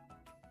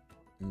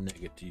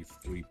negative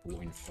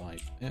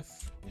 3.5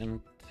 F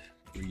and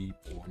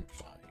 3.5.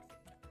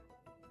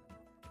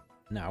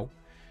 Now,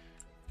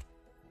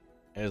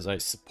 as I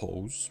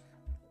suppose,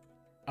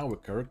 our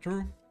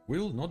character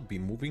will not be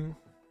moving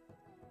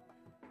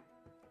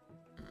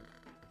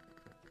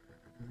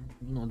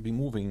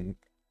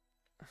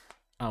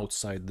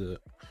outside the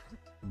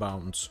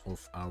bounds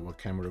of our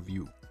camera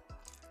view.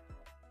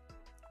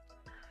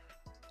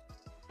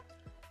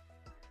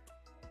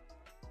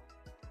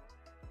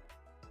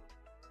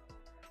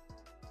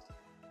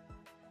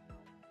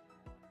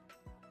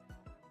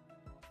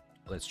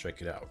 Let's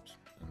check it out,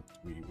 and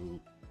we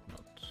will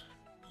not.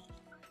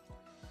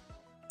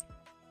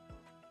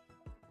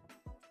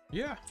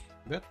 Yeah,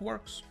 that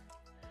works.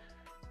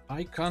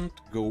 I can't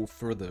go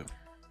further,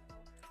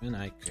 and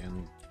I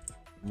can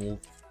move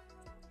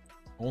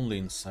only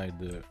inside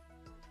the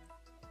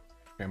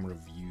camera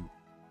view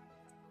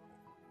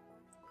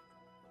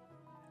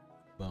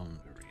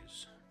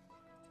boundaries.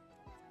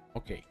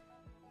 Okay.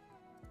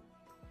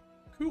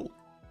 Cool.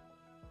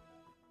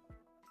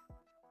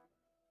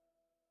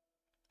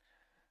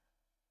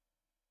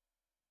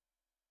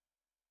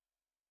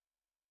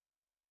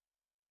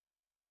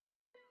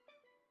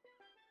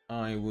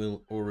 I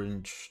will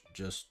orange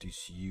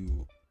justice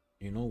you.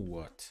 You know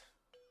what?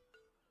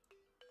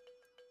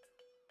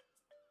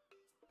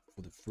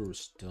 For the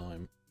first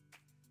time,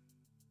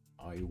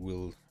 I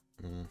will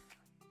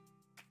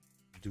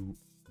do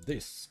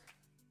this.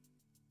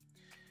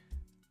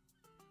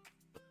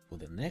 But for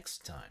the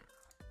next time,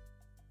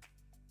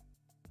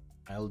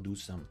 I'll do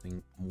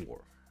something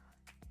more.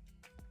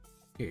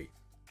 Okay.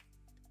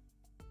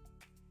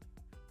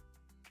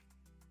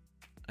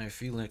 I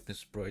feel like the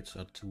sprites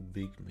are too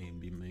big,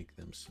 maybe make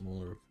them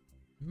smaller.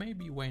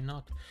 Maybe, why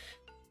not?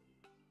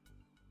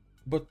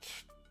 But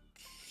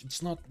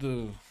it's not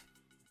the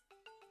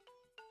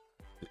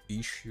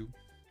issue.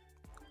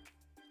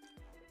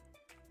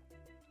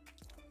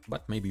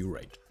 But maybe you're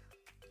right.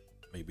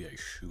 Maybe I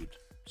should.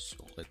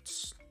 So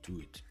let's do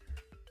it.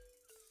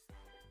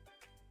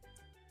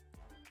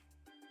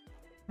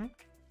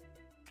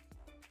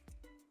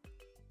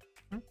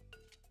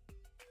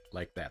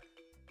 Like that.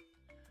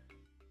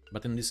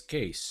 But in this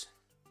case,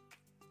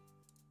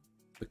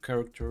 the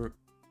character,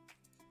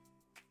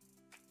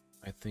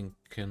 I think,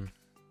 can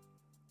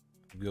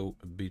go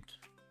a bit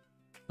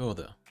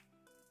further.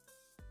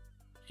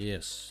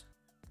 Yes,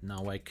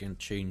 now I can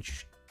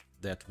change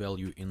that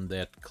value in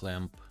that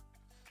clamp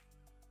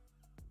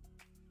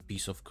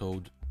piece of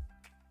code.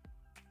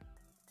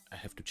 I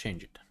have to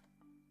change it,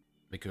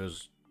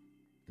 because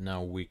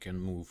now we can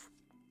move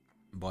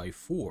by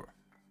 4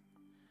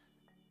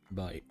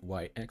 by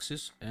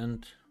y-axis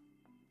and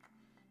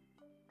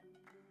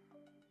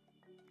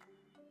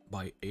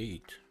by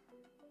 8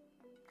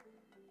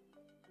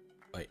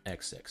 by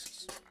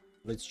x-axis.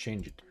 Let's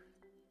change it.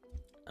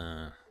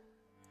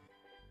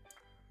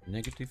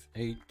 Negative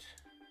 8,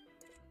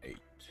 8,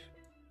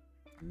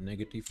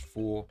 negative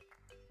 4,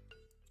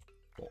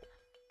 4.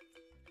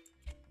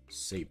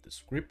 Save the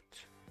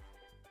script.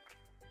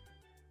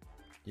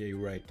 Yeah, you're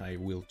right, I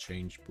will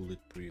change bullet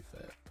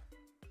prefab.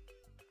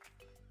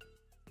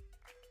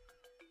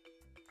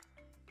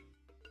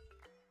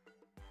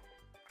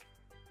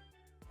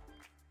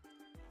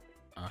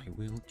 I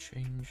will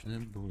change the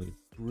bullet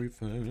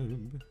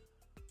prefab.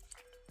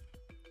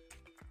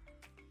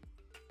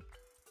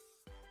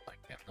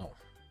 Like that, no.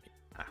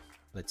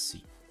 Let's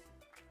see.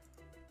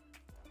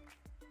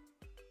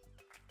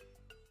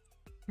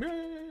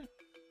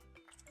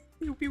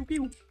 pew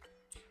pew.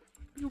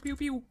 Pew pew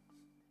pew.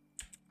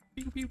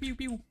 Pew pew pew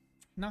pew.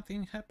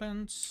 Nothing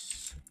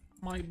happens.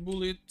 My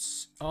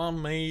bullets are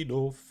made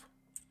of...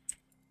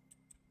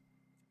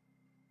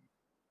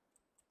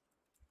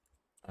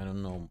 I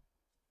don't know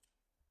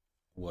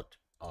what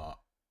are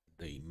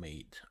they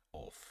made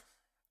of.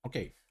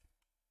 Okay.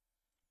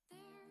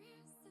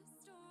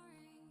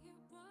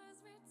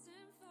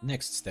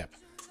 Next step.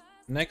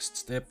 Next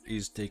step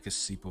is take a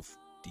sip of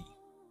tea.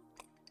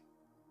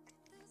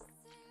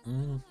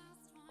 Beautiful.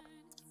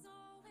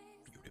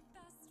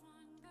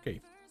 Okay.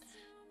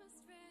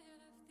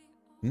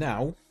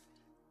 Now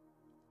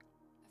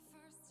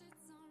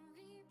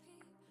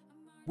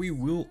we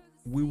will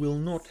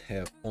not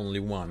have only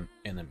one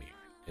enemy,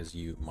 as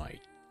you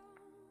might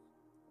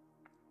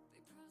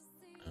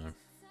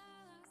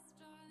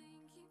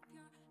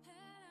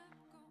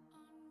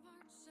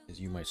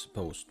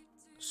suppose.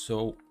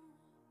 So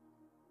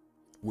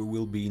we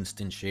will be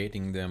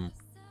instantiating them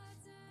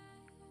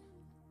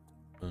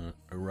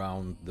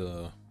around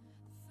the,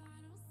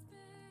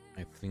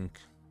 I think,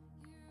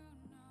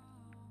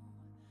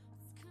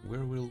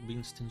 where we'll be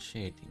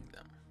instantiating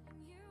them.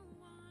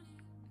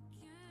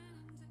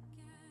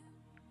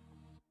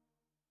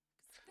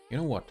 You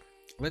know what?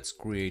 Let's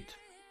create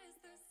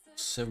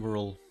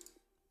several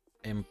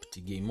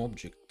empty game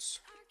objects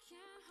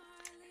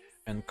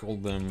and call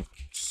them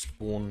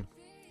spawn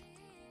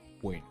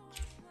point.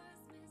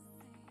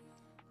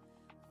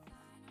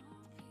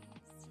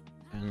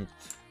 And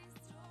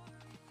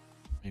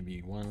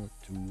maybe 1,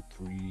 2,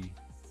 3,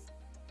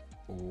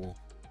 4.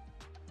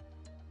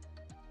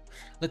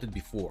 Let it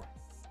be 4.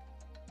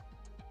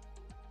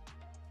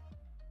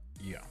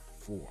 Yeah,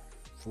 4.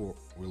 4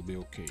 will be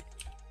okay.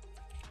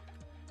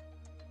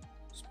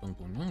 Spawn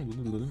point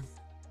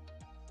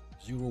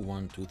 0,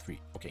 1, 2, 3.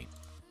 Okay.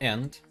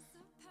 And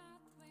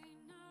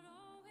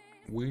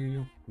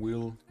we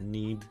will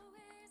need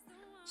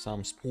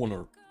some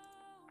spawner.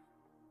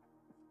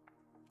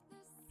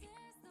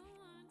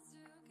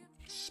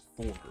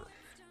 Spawner.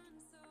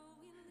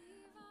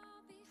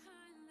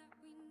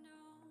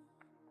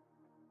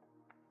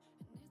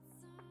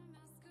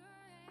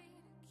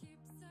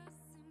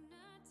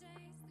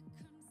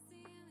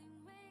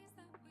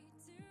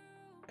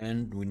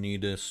 And we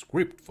need a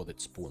script for that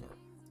spawner.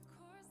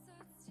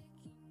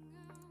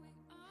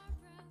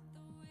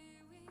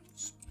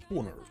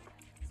 Spawner.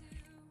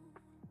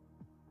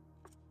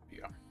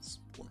 Yeah,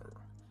 spawner.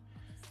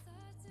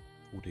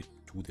 Put it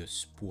to the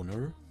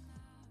spawner.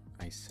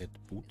 I said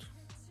put.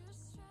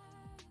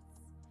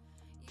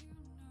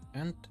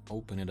 And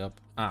open it up.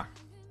 Ah,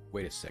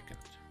 wait a second.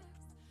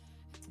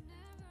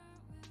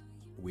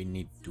 We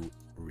need to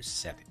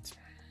reset it.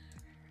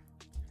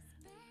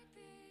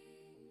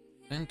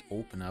 And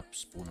open up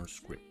spawner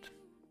script.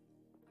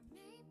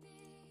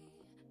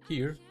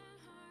 Here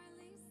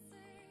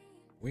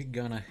we're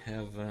gonna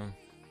have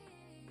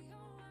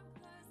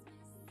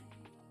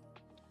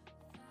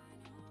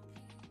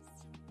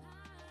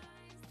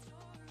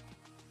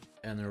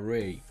an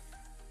array.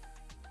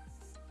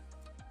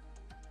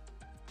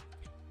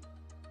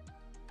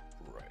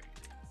 Right.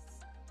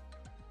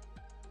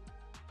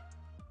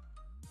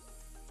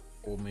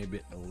 Or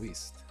maybe a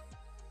list.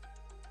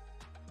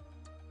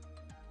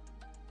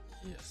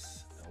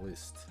 Yes, a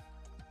list.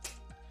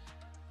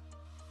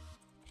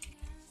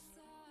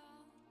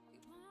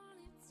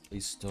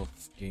 List of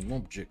game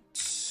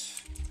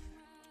objects.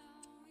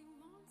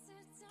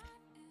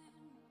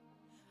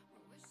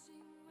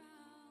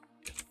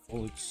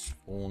 Bullets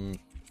on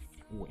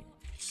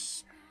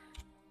wings.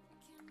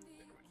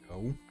 There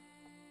we go.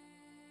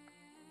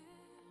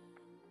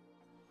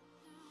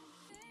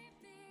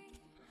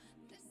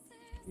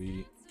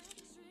 We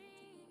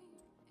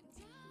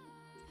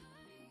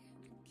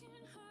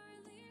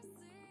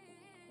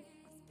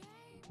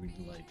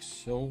like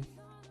so.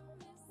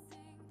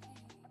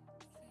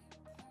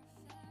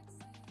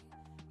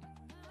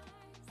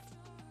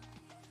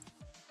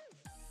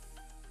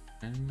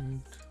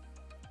 And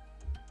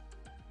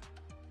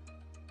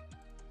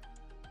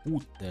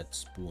put that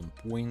spawn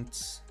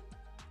points,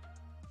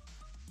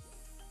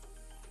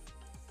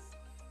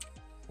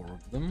 4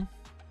 of them,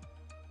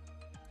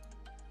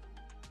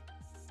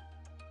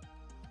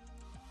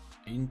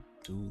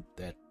 into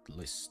that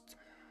list.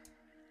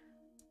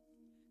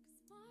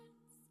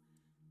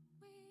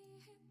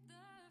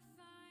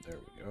 There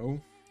we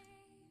go.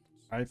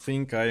 I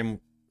think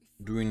I'm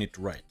doing it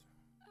right.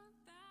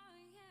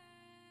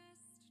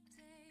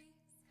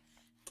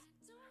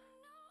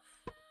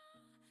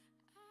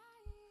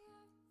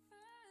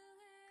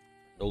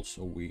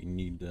 Also, we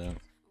need an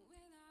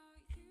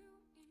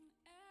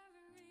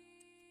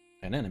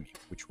enemy,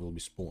 which will be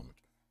spawned.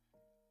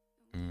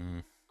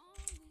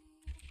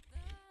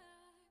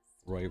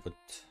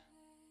 Private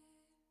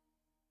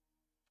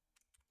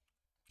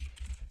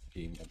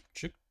game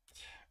object,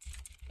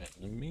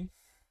 enemy.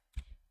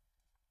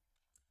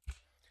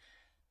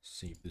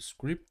 Save the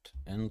script,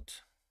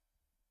 and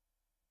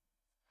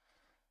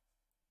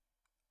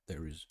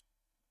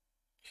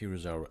here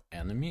is our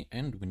enemy,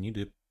 and we need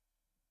a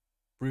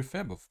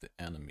prefab of the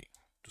enemy.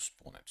 to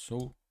spawn it.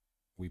 So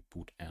we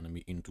put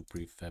enemy into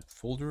prefab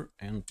folder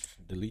and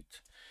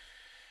delete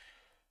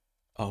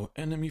our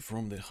enemy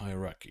from the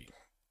hierarchy.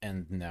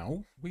 And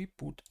now we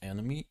put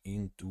enemy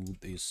into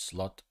this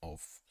slot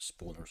of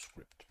spawner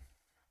script.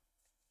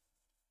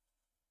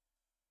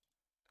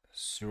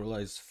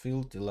 Serialize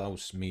field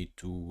allows me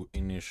to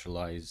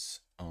initialize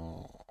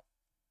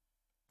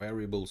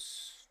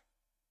variables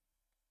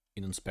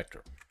in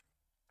inspector.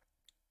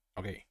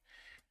 Okay.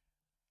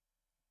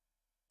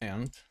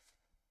 And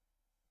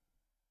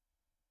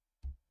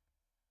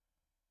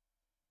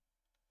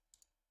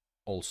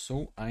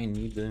also I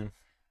need a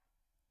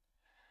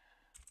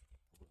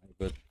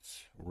private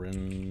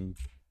random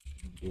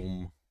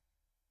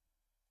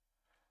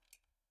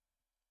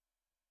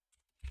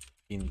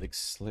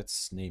index.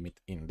 Let's name it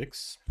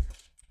index,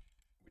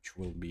 which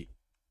will be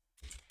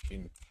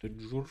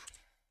integer.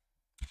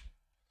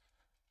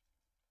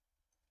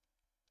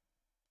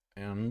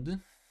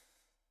 And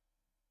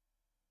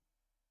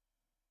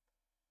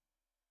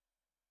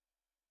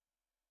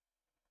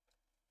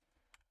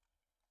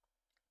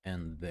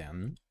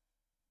then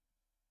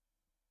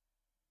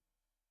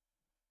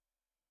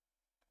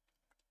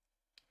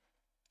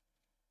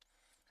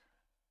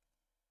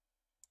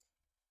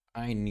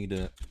I need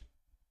a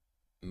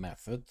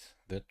method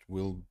that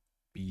will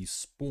be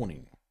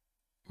spawning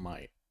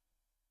my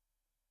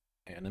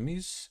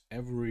enemies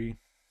every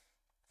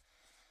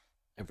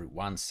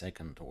 1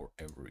 second or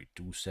every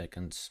 2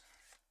 seconds.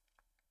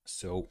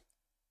 So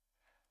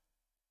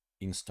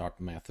in start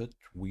method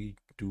we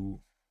do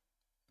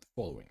the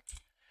following: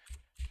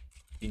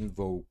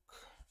 invoke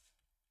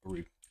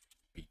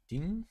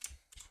repeating.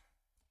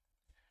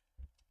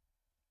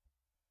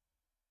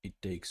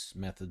 It takes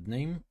method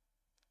name,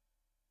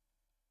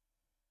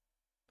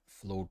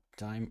 float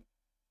time,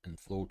 and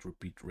float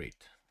repeat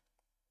rate.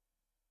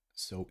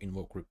 So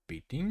invoke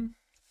repeating.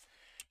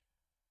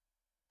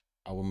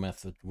 Our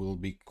method will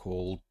be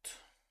called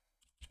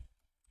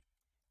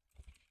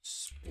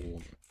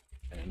spawn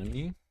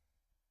enemy.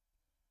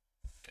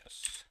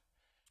 Yes.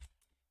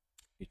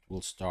 It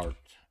will start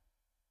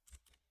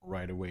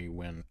right away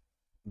when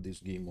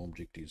this game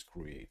object is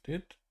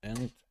created,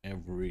 and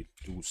every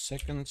 2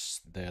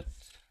 seconds that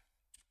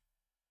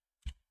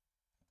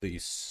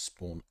this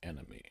spawn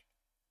enemy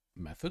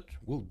method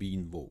will be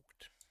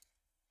invoked.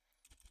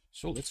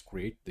 So let's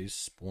create this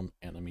spawn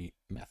enemy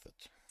method.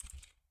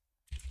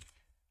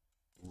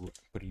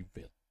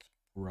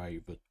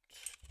 Private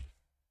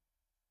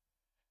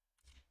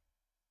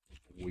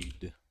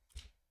void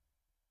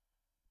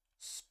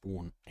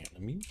spawn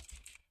enemy.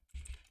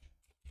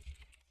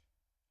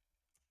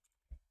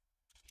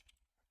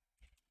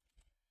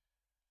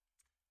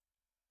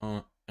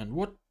 And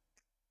what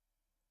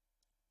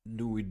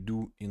do we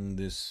do in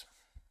this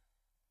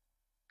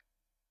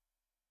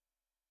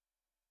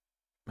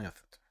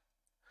method?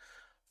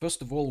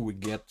 First of all, we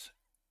get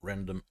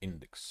random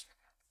index.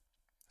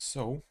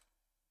 So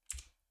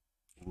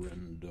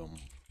random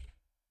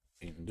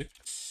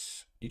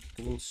index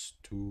equals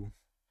to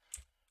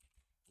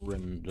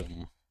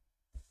random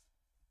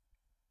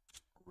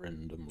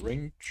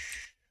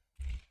range.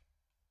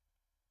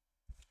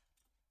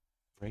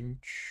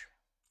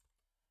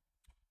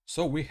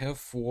 So we have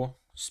 4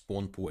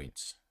 spawn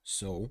points.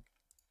 So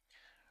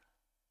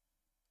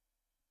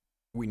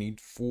we need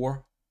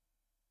 4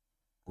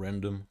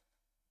 random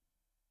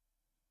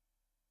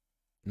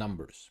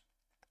numbers.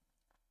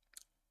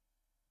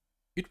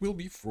 It will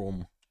be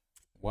from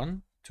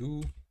 1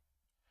 to,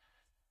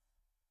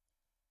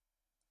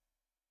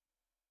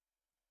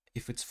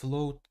 if it's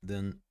float,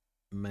 then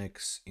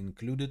max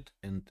included,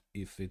 and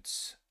if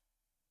it's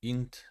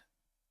int,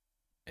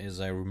 as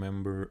I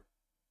remember,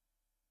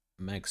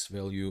 max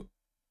value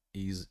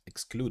is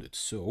excluded.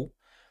 So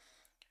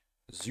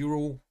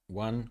 0,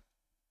 1,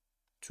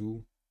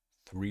 2,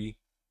 3,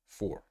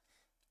 4.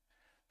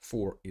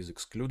 4 is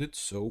excluded,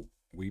 so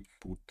we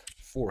put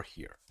 4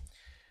 here.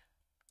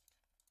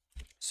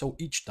 So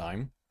each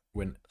time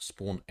when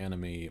spawn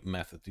enemy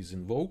method is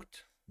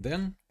invoked,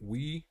 then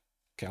we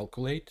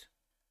calculate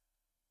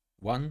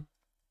one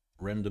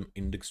random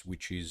index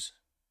which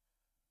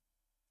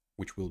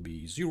will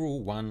be 0,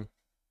 1,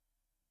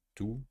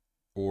 2,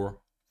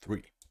 or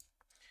 3.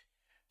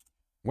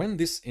 When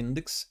this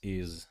index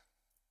is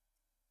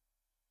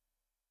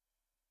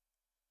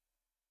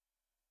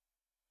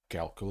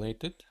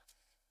calculated,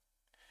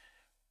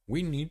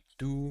 we need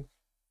to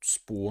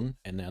spawn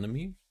an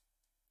enemy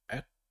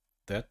at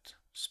that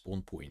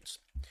spawn points.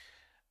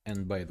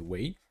 And by the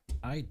way,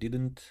 I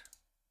didn't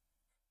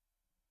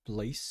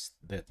place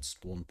that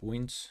spawn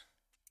points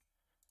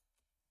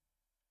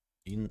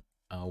in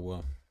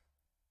our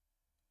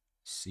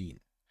scene.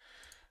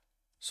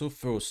 So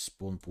first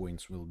spawn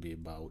points will be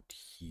about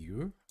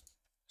here,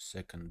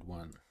 second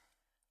one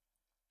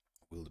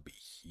will be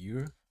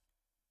here,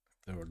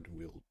 third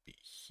will be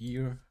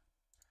here,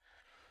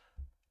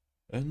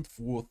 and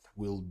fourth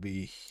will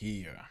be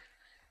here.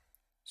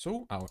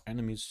 So our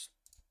enemies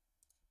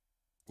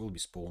will be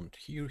spawned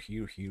here,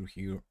 here, here,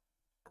 here,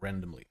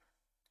 randomly.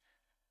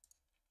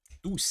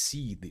 To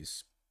see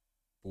this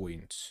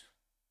points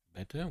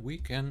better, we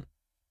can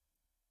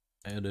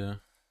add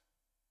a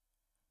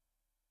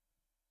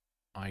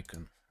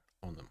icon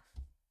on them.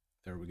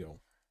 There we go.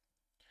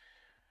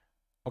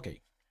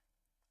 Okay,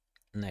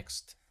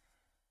 next.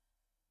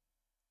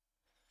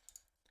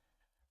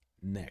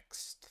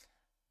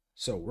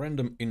 So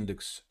random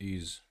index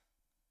is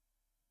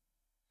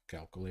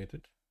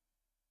calculated.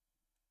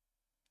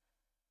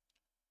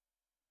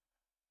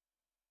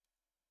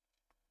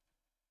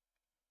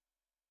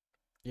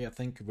 Yeah,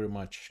 thank you very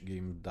much,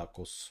 Game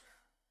Dakos.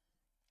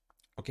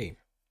 Okay.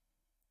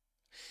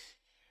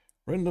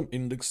 Random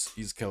index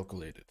is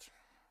calculated.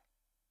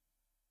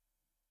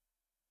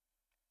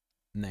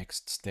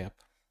 Next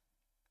step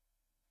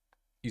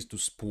is to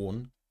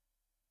spawn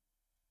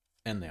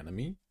an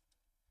enemy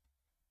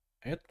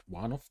at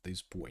one of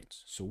these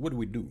points. So what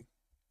do?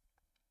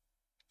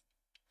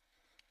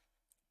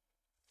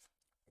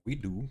 We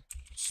do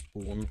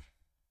spawn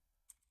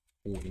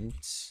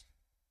points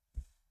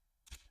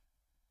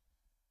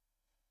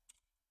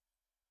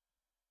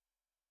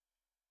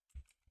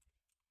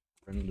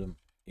random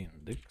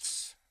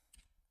index.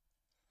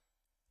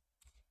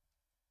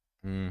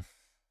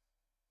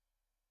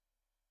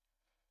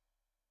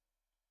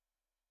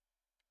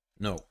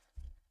 No,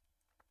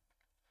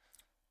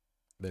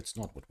 that's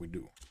not what we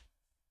do.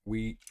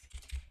 We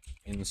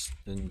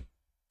instantiate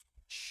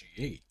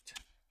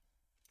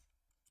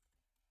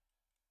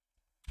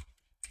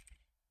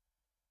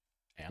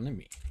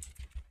enemy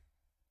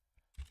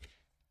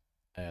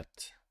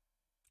at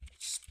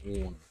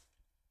spawn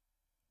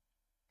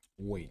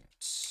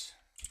points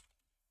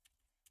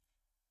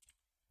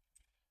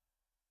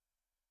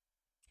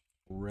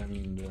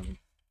random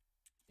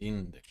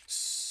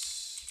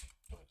index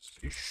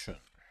position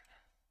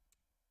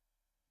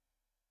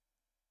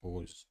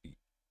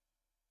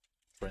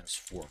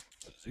transform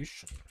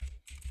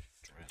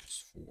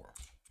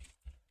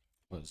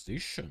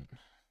position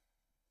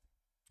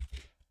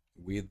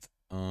with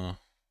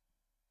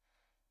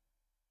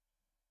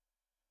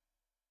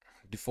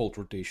default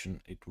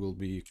rotation. It will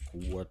be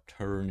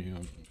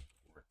quaternion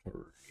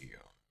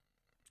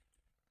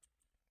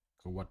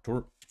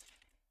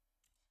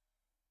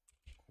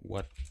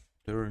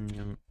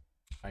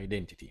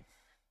identity.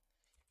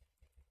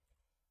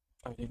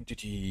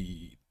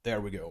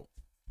 There we go.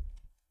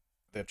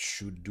 That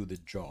should do the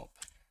job.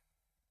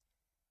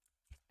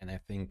 And I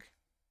think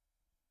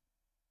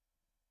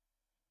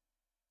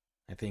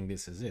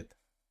this is it.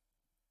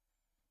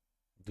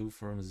 Do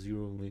from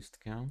 0 list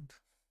count.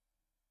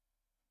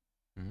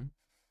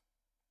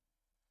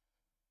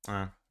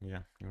 Yeah,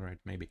 you're right,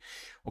 maybe.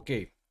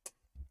 Okay,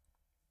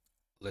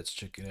 let's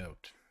check it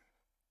out.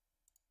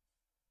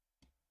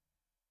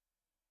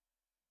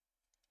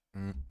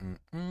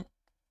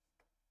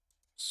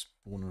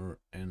 Spawner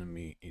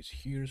enemy is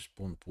here,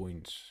 spawn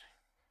points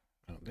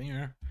out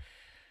there,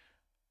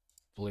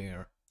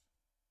 player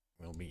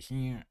will be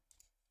here.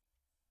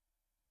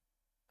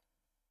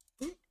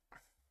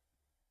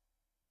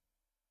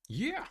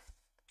 Yeah,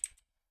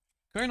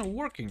 kind of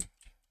working.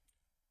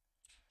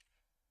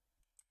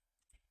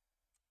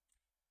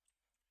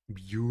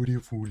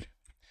 Beautiful.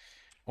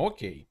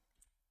 Okay,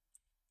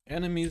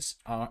 enemies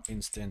are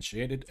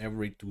instantiated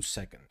every 2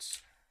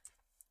 seconds.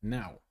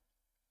 Now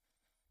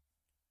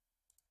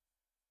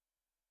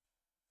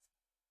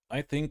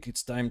I think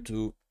it's time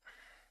to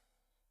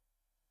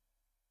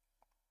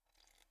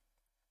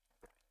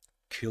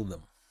kill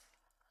them.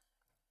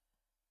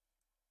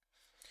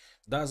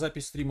 Да,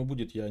 запись стрима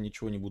будет, я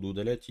ничего не буду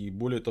удалять. И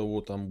более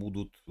того, там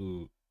будут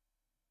в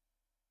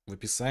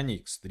описании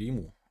к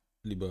стриму,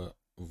 либо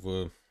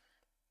в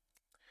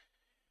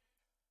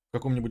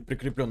каком-нибудь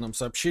прикрепленном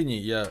сообщении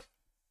я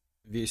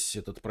весь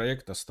этот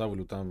проект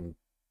оставлю там,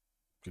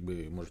 как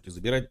бы можете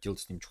забирать, делать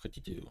с ним, что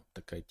хотите. Вот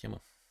такая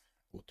тема.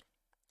 Вот.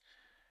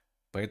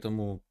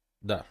 Поэтому,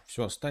 да,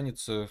 все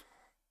останется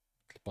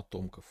для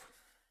потомков.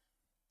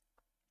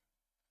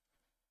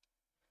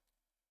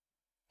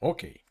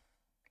 Окей.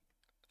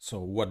 So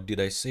what did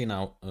I say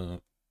now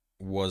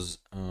was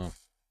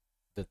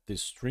that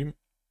this stream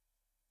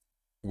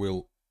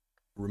will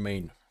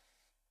remain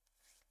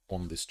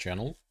on this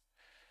channel,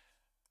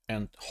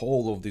 and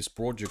whole of this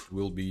project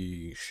will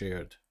be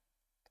shared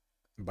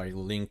by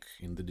link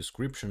in the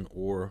description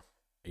or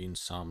in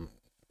some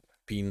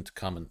pinned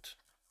comment,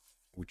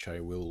 which I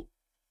will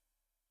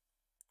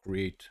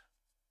create.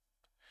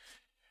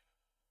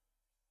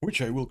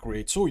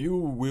 So you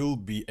will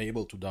be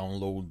able to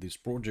download this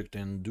project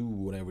and do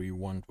whatever you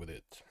want with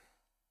it.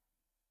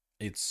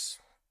 It's,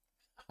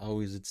 how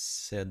is it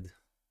said?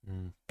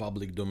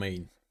 Public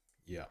domain.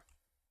 Yeah.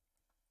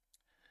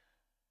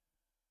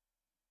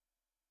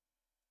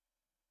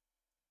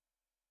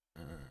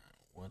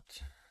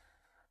 What?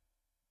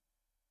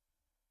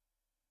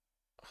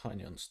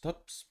 Hanyan,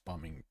 stop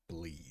spamming,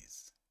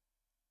 please.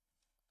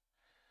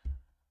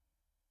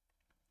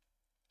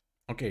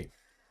 Okay.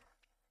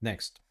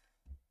 Next.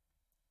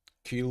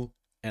 Kill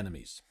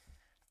enemies.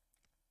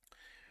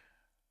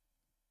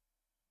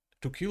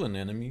 To kill an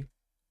enemy,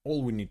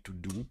 all we need to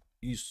do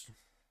is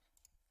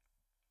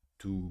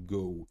to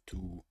go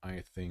to,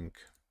 I think,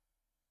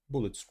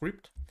 bullet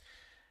script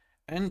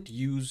and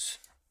use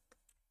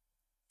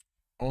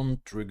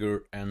on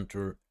trigger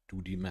enter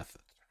to the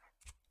method.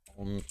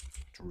 On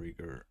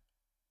trigger.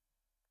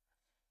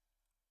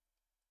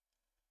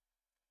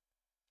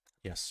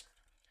 Yes.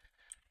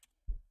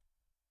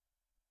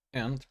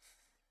 And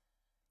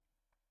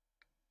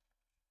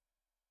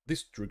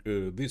this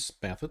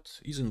method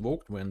is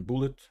invoked when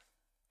bullet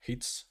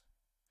hits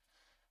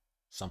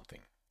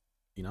something.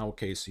 In our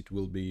case, it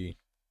will be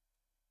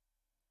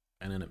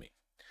an enemy.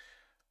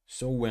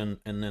 So when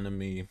an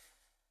enemy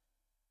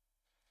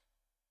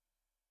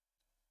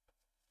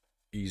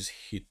is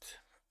hit,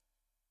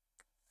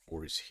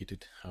 or is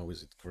hit, how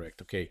is it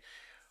correct? Okay,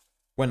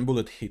 when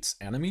bullet hits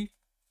enemy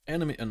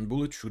and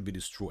bullet should be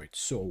destroyed.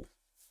 So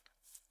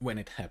when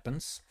it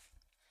happens,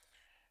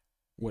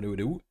 what we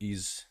do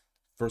is,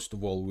 first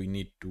of all, we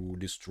need to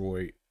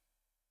destroy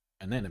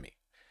an enemy.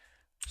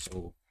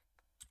 So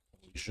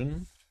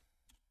collision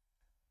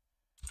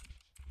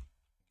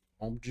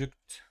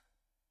object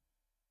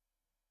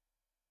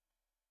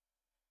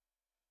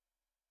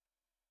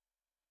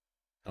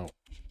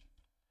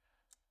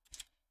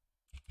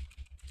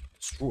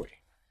destroy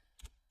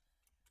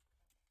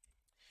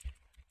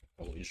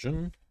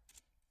collision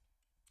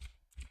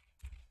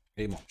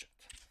game object.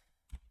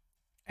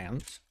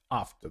 And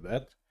after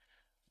that,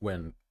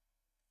 when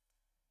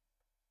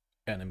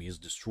enemy is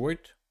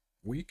destroyed,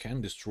 we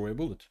can destroy a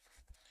bullet.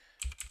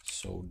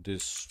 So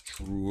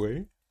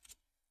destroy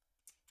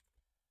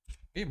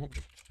game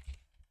object.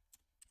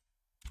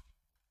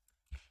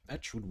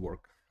 That should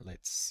work.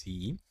 Let's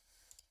see.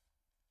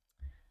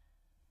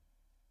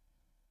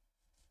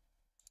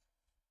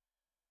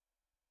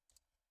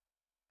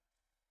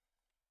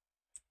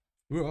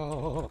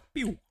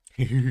 Pew.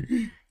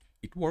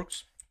 It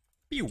works.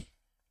 Pew.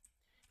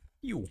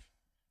 Pew.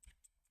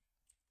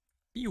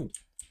 Pew.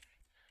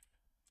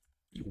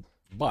 Pew.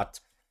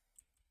 But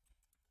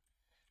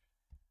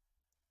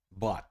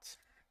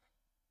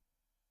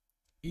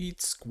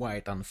it's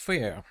quite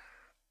unfair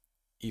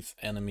if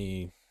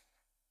enemy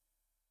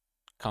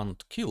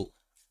can't kill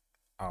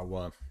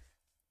our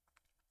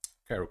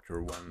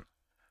character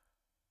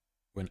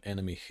when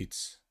enemy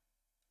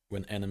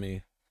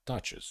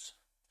touches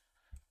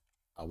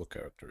our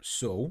character.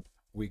 So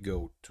we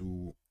go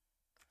to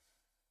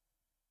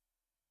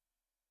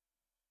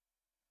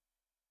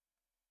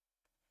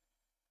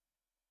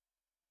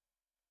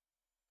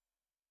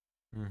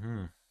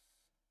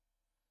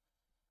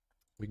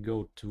we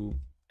go to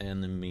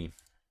enemy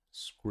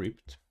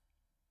script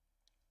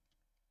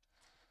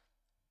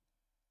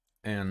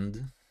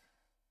and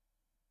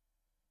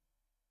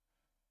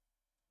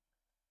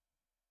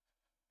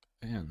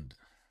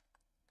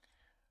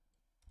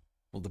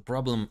well, the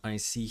problem I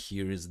see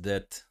here is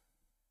that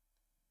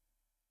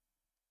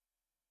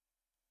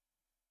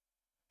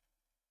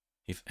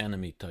if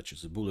enemy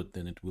touches a bullet,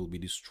 then it will be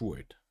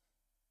destroyed.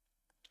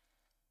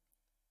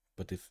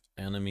 But if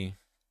enemy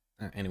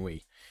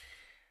anyway,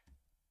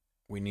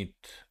 we need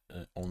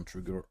on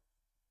trigger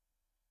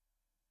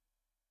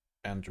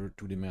enter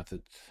to the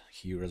method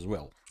here as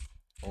well.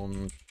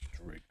 On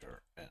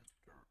trigger enter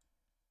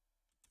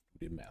to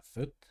the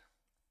method.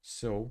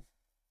 So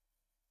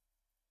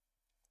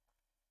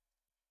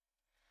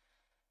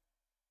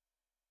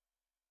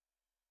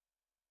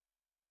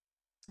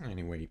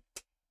anyway,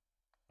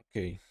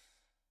 okay,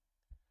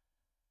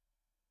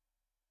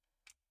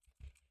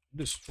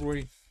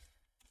 destroy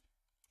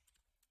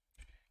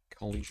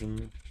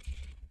collision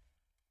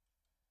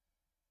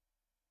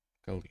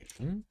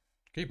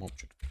game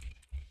object.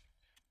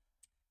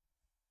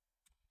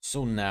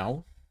 So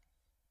now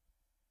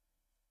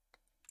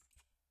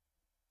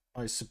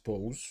I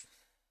suppose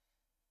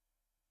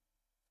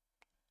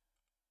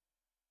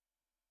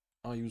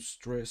I use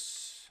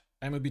stress.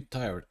 I'm a bit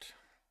tired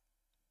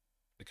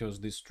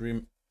because this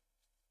stream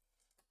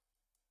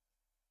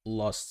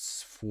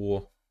lasts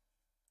for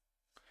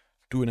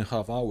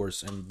 2.5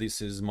 hours and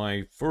this is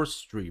my first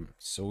stream,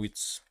 so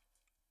it's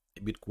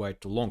a bit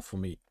quite too long for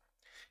me.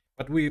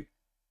 But we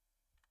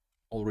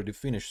already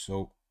finished,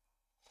 so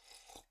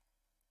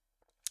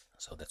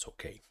that's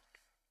okay.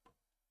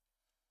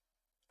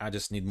 I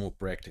just need more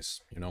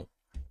practice, you know.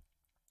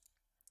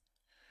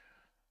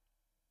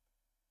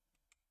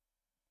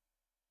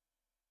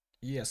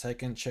 Yes, I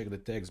can check the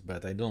tags,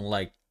 but I don't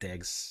like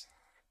tags,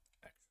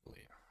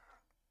 actually.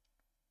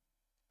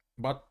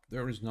 But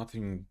there is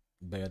nothing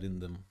bad in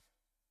them.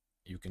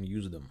 You can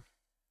use them.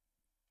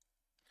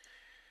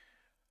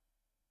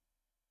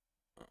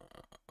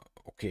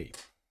 Okay.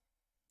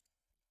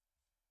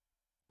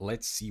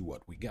 Let's see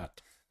what we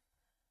got.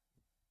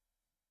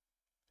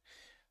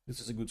 This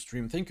is a good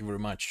stream. Thank you very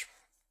much.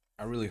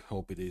 I really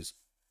hope it is.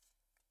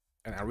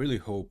 And I really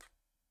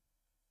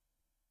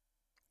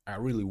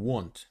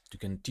want to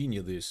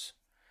continue this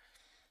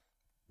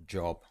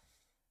job.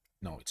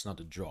 No, it's not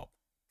a job.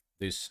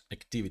 This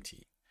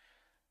activity.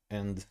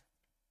 And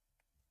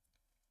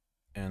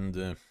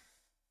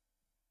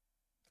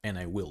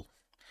I will.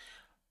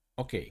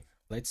 Okay,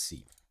 let's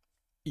see.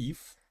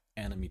 If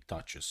enemy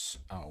touches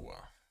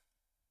our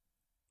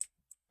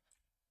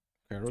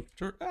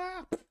character.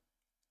 Ah!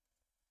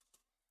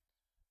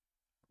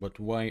 But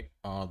why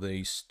are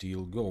they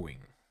still going?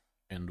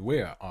 And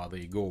where are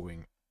they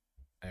going?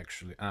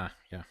 Actually,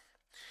 yeah.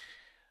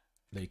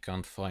 They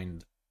can't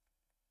find.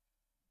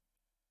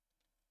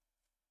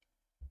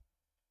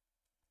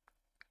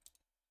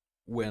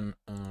 When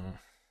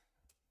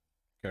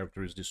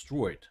character is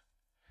destroyed,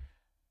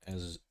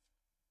 as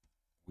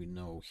we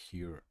know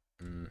here,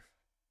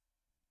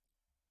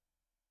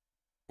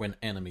 when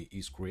enemy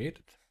is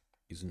created,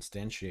 is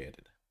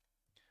instantiated,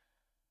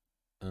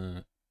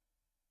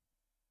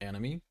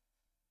 enemy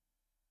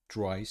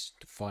tries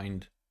to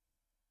find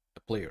a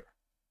player,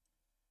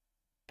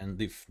 and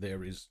if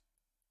there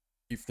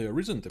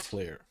isn't a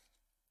player,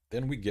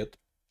 then we get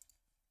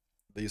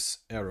this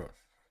error.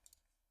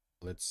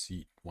 Let's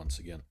see once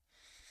again.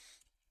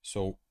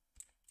 So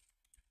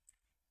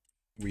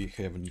we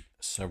have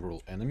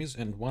several enemies,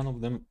 and one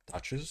of them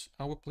touches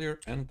our player,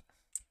 and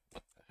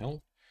what the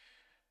hell?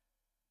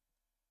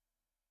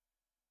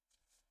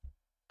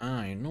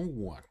 I know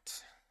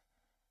what.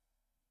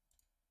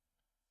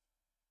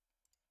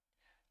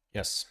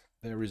 Yes,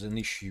 there is an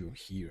issue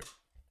here.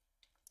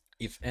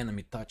 If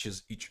enemy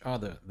touches each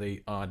other,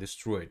 they are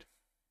destroyed.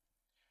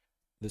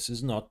 This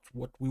is not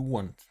what we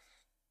want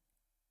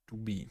to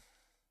be.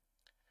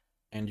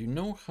 And you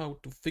know how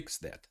to fix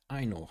that.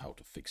 I know how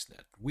to fix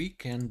that. We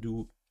can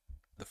do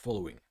the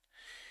following.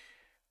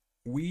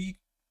 We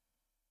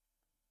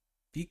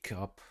pick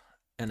up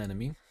an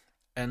enemy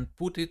and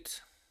put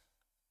it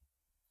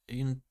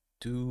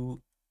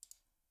into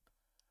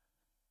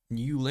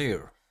new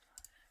layer,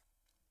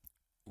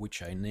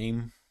 which I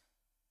name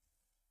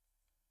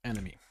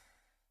enemy.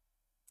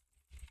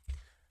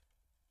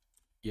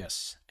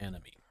 Yes,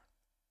 enemy.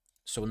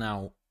 So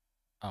now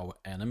our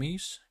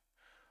enemies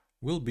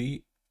will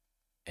be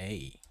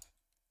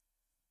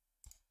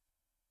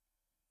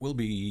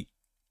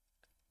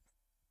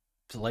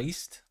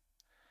placed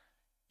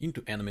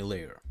into enemy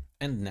layer.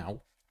 And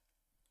now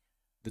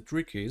the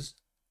trick is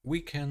we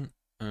can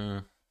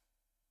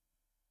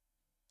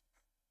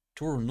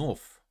turn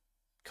off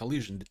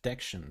collision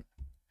detection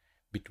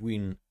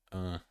between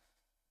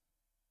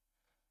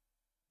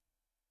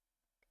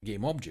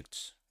game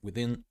objects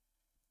within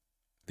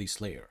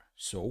this layer.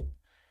 So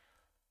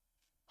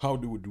how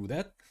do we do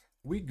that?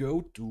 We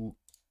go to,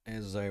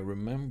 as I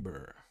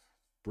remember,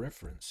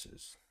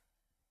 preferences,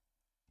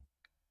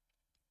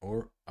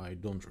 or I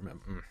don't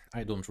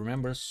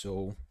remember,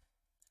 so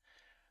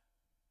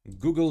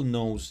Google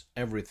knows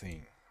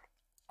everything,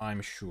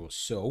 I'm sure.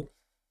 So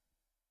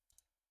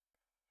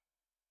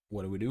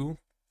what do?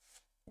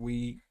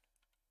 We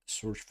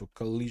search for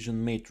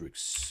collision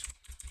matrix.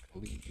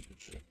 Collision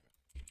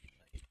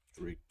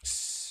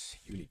matrix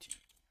Unity.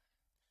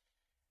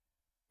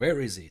 Where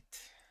is it?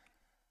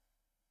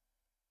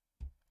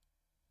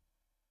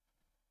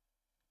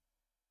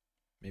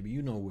 Maybe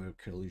you know where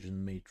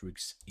collision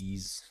matrix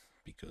is,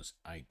 because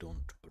I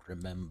don't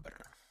remember.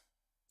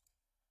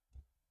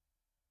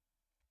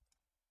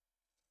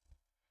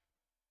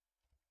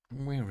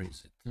 Where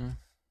is it? Huh?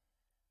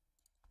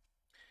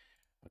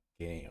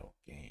 Okay.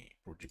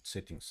 Project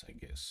settings, I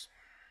guess.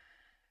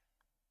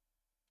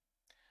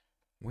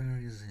 Where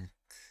is it?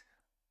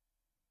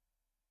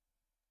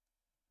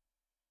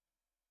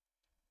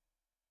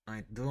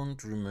 I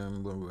don't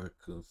remember where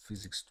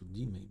physics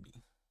 2D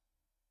maybe.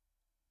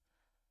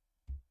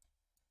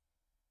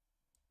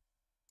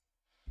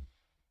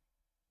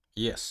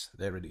 Yes,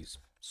 there it is.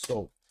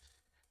 So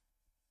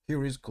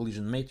here is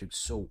collision matrix,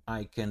 so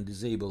I can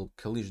disable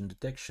collision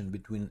detection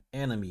between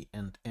enemy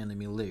and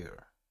enemy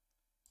layer.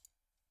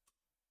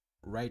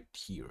 Right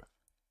here.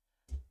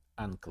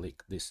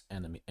 Unclick this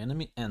enemy,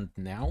 and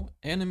now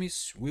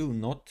enemies will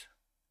not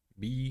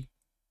be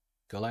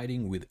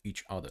colliding with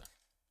each other.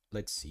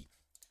 Let's see.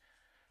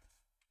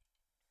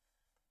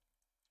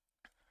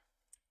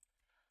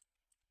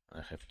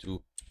 I have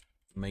to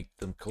make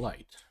them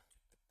collide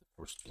at the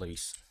first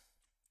place.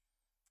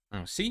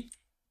 See?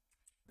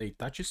 They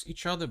touches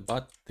each other,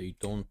 but they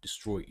don't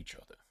destroy each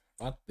other.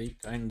 But they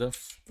kind of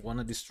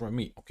wanna destroy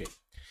me. Okay.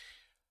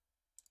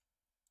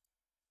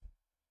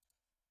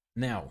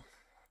 Now,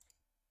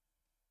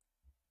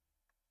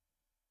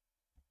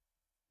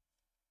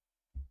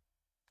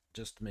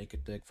 just make a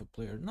tag for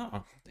player.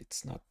 No,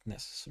 it's not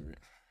necessary.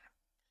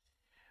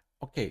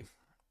 Okay.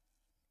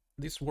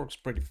 This works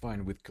pretty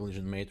fine with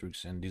collision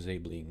matrix and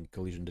disabling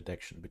collision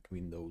detection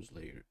between those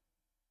layers,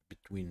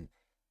 between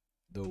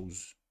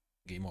those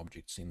game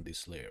objects in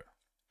this layer.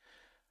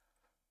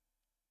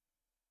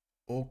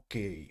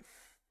 Okay.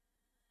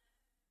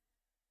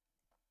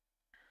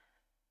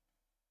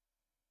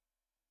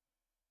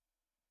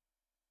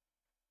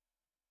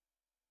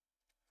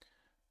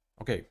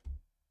 Okay,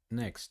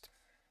 next.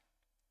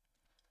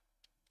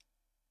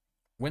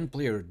 When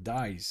player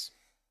dies,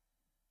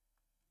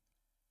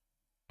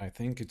 I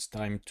think it's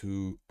time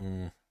to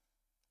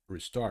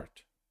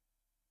restart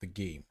the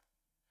game.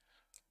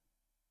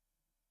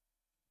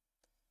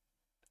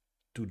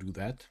 To do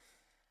that,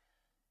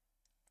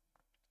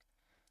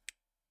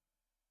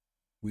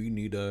 we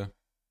need a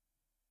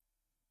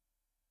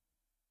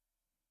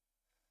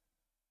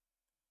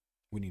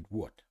We need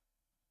what?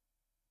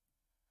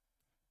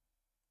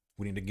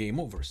 We need a game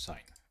over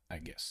sign, I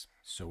guess.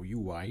 So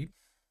UI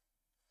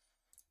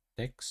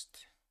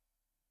text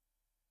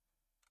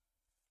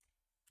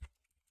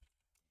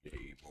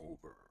game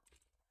over.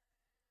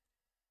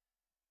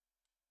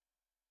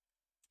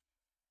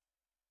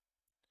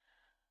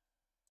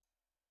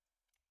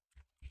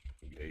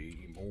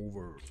 Game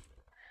over.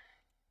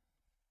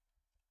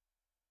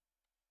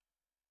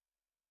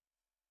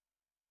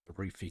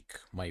 Terrific,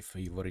 my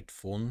favorite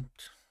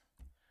font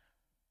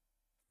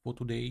for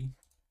today.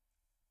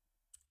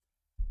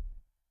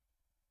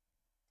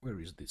 Where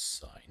is this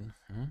sign?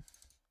 Huh?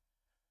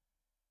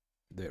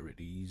 There it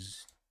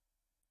is.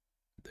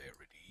 There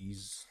it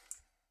is.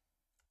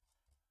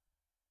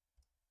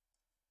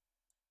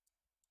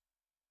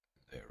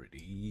 There it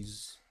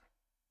is.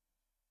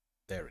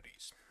 There it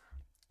is.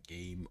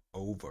 Game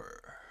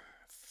over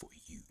for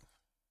you.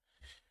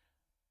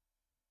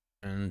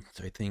 And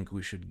I think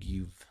we should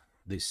give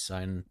this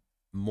sign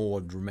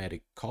more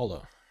dramatic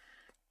color.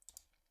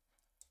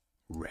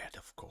 Red,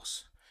 of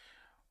course.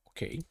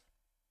 Okay.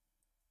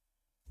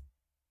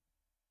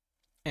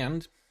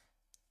 And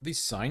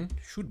this sign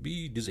should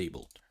be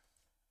disabled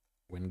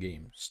when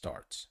game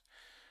starts.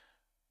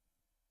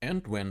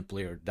 And when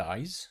player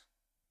dies,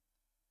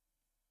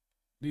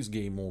 this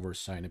game over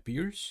sign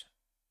appears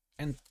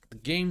and the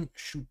game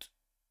should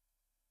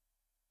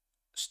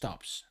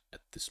stops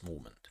at this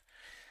moment.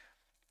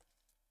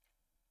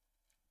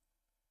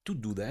 To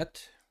do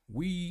that,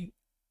 we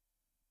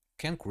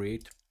can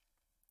create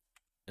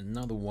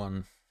another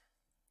one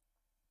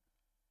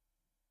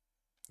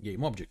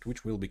game object,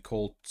 which will be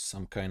called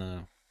some kind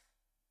of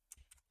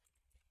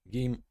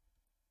game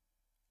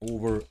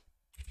over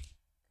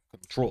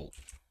control.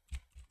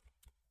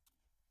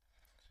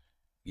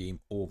 Game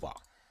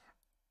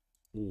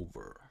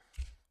over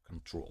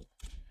control.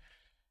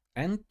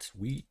 And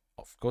we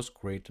of course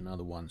create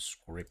another one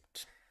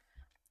script,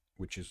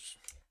 which is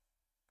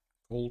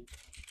called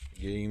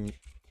game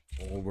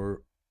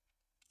over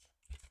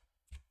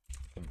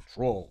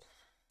control,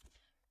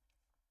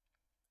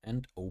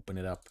 and open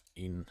it up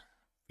in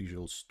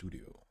Visual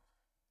Studio.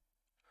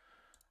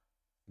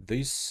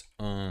 This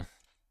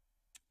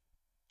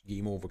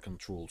game over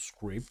control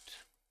script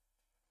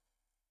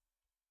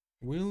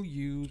will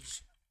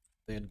use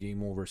that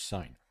game over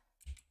sign.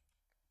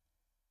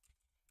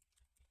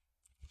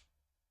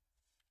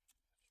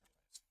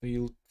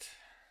 Field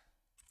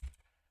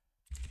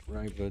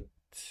private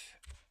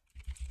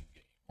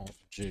game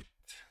object.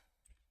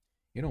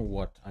 You know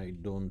what? I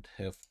don't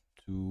have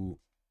to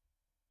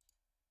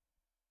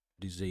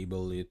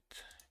disable it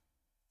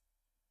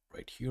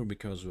right here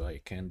because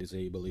I can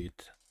disable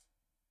it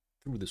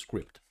through the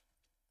script.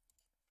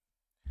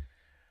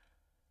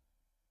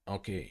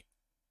 Okay,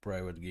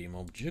 private game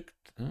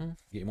object,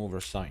 game over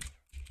sign,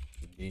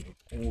 game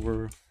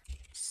over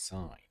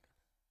sign.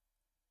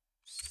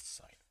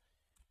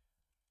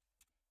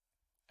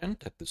 And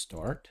at the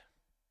start,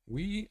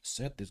 we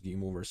set this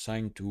game over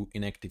sign to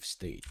inactive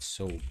state.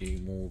 So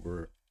game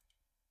over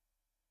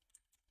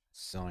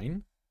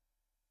sign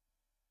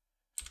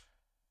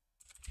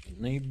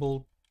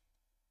enable.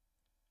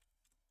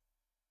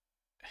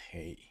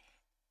 Hey.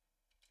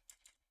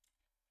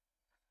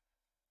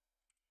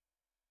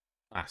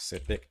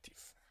 Set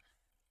active.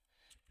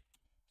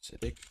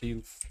 Set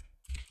active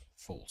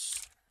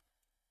false.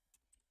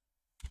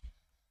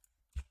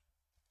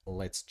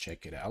 Let's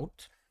check it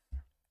out.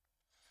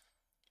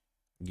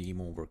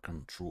 Game over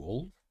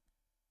control.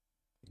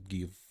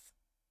 Give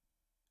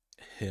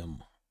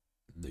him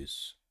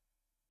this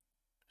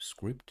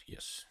script.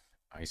 Yes,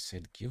 I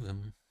said give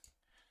him.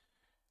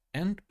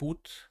 And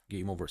put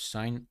game over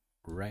sign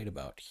right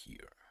about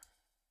here.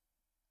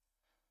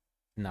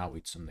 Now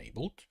it's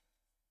enabled.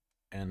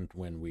 And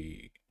when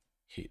we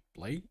hit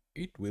play,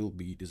 it will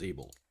be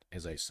disabled,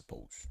 as I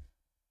suppose.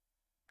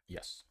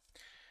 Yes,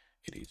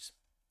 it is.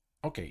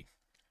 Okay.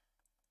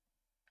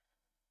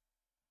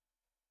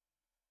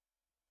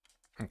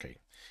 Okay.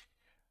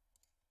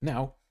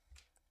 Now,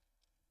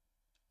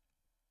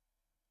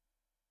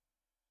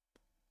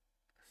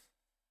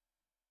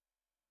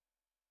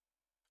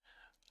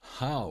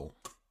 how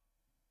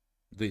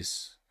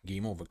this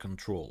game over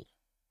control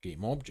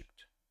game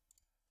object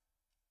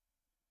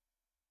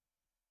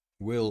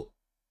will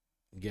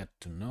get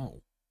to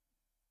know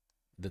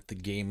that the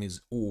game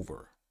is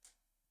over.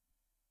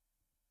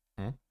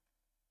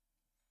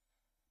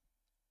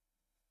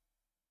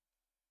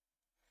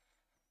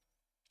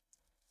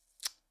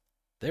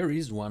 There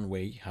is one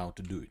way how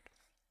to do it.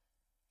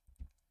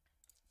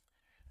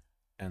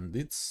 And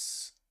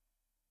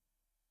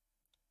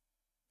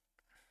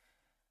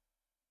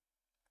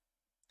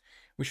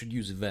we should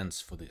use events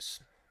for this.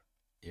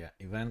 Yeah,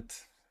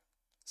 event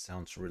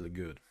sounds really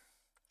good.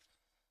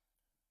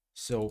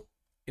 So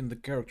in the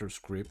character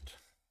script,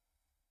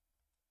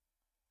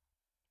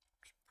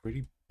 it's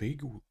pretty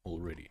big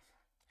already.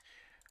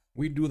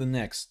 We do the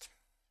next.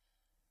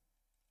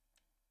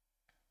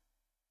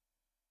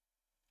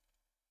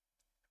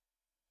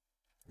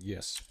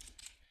 Yes.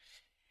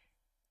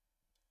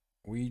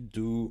 We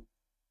do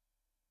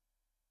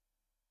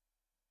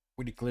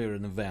we declare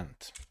an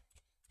event,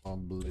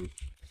 public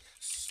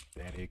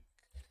static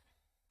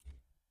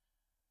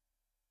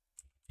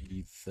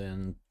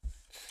event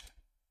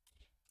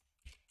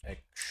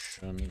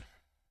action.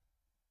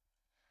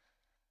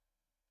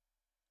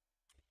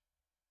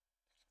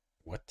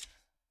 What?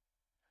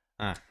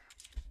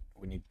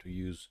 We need to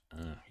use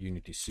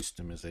Unity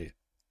system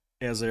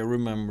as I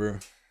remember.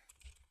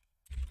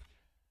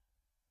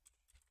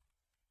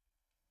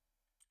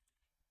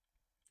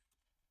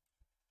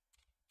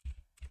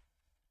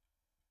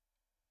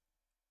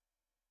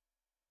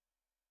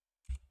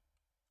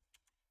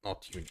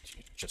 Not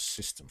Unity, just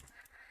system.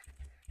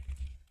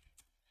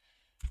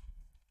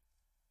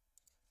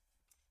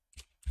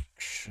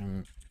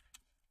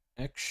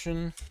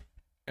 Action,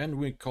 and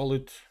we call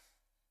it,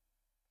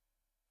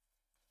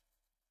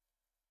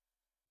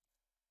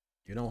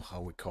 you know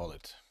how we call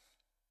it,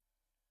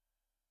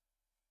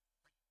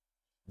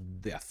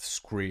 death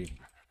scream.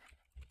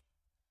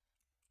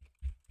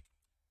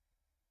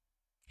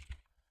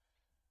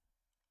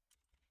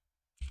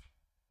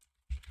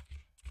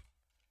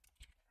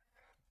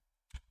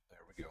 There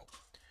we go.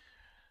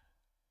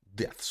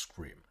 Death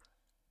scream.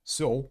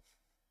 So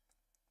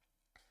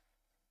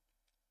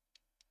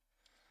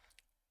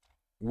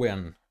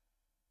when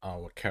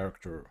our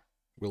character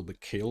will be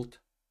killed,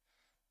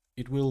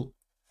 it will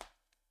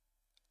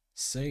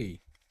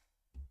say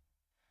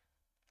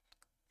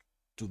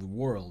to the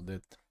world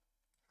that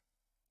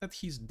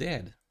he's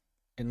dead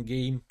and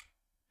game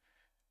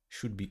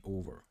should be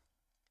over.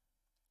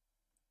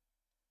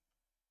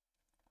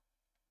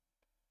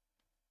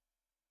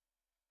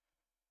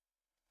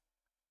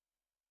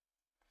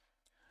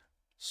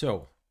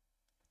 So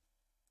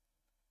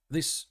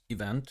this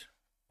event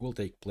will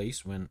take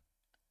place when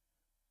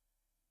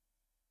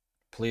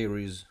player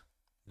is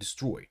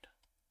destroyed.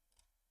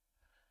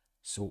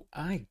 So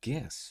I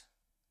guess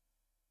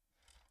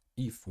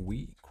if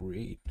we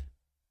create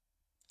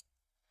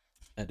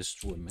a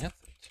destroy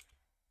method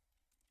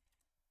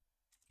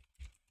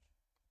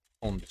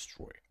on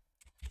destroy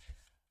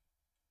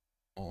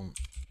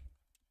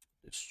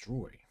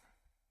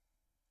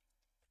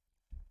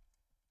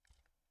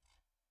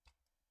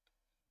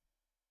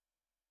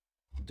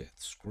death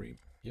scream,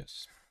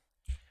 yes,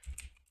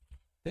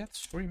 death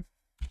scream.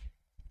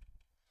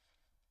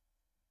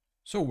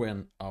 So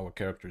when our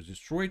character is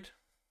destroyed,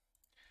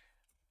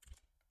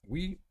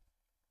 we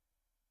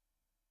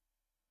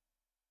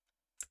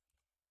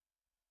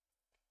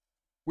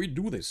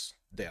do this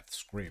death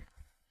scream,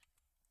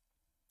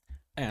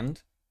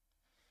 and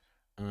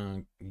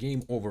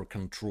game over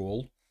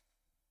control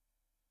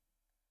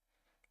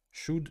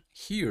should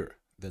hear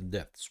the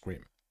death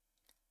scream.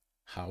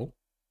 How?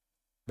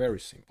 Very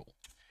simple.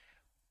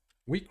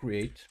 We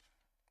create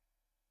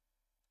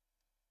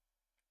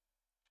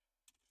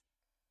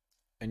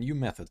a new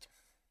method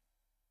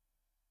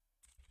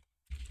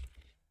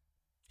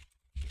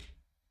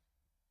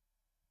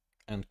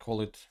and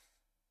call it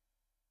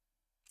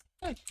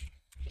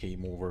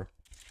game over.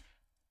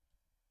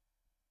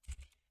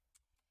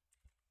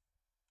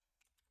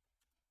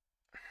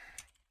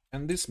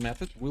 And this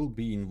method will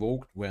be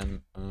invoked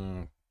when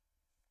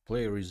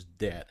player is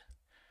dead.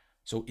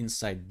 So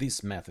inside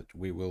this method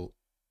we will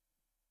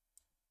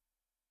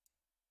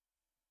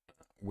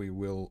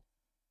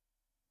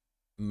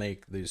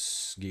make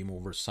this game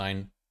over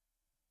sign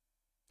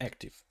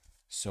active.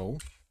 So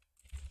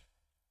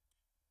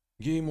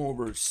game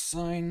over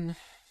sign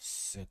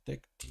set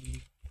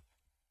active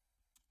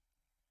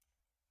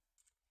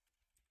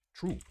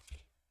true.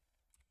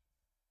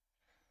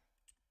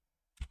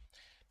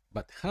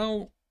 But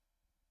how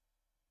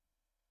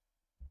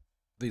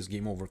this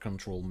game over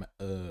control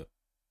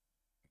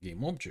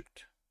game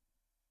object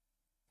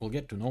will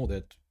get to know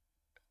that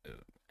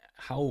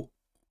how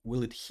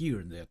will it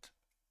hear that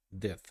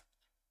death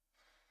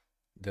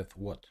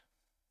what?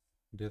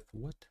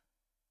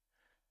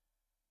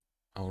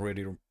 I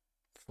already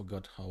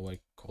forgot how I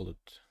call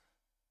it.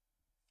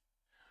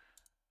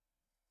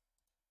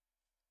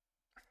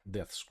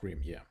 Death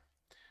scream, yeah.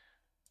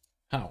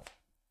 How?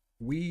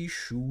 We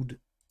should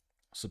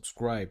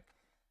subscribe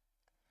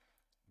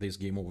this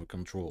game over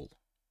control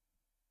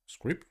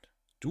script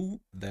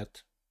to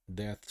that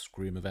death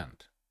scream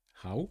event.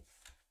 How?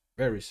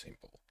 Very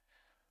simple.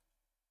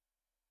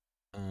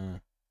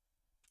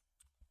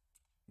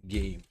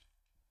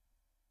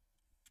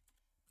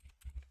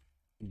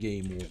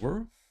 Game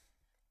over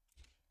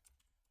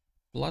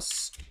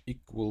plus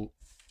equal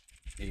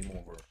game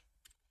over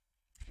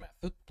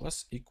method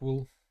plus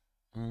equal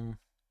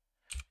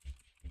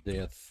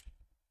death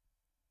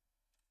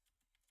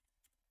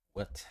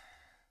what?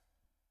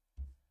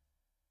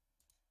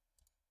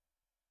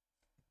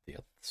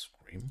 Death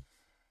scream.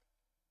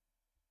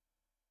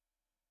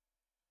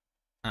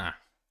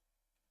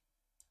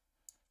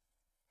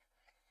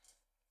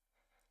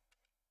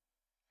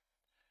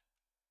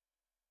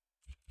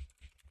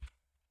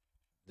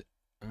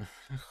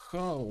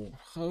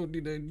 How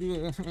did I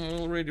do it? I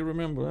already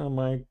remember.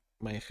 My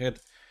head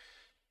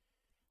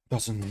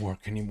doesn't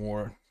work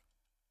anymore.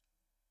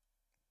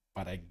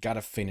 But I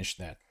gotta finish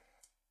that.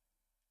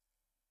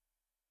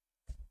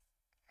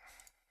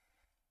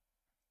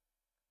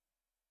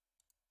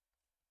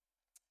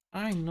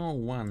 I know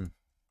one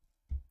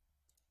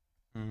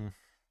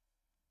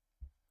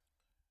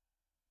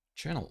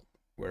channel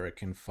where I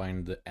can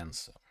find the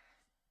answer.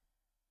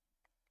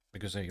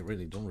 Because I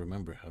really don't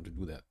remember how to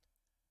do that.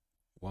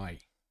 Why?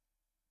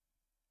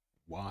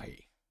 Why?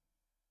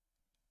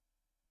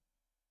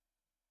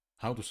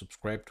 How to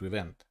subscribe to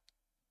event?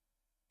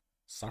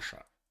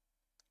 Sasha,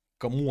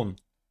 come on.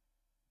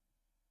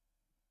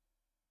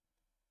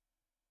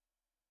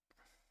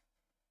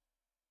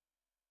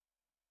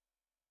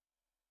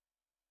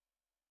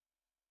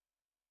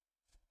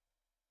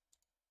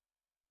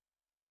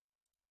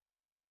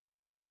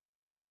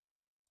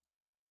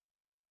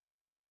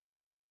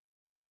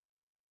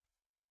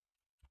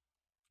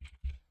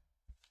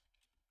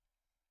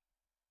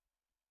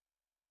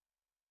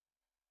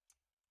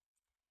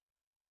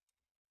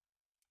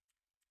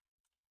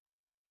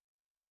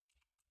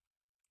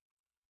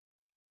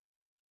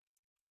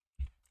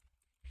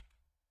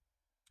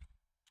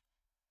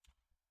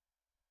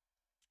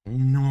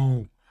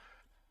 No.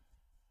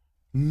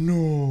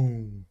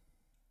 No.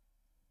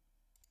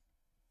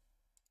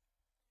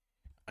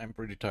 I'm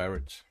pretty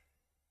tired.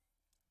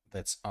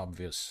 That's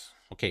obvious.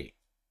 Okay.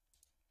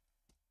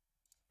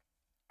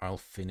 I'll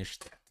finish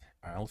that.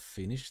 I'll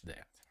finish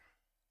that.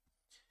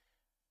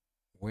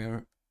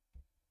 Where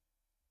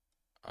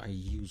I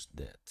used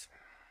that.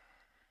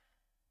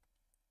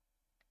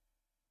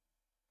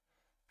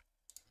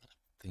 I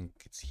think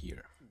it's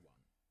here.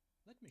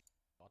 Let me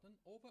button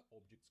over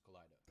objects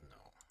collider.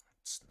 No,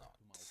 it's not.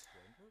 To mouse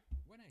pointer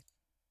when I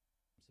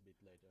a bit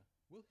later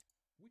which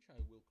I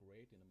will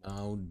create in a moment.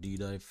 How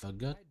did I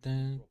forget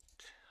that?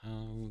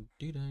 How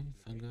did I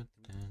forget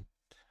that?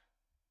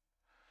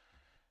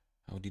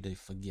 How did I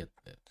forget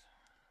that?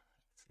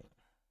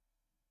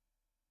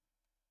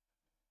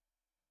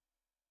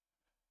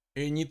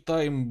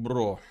 Anytime,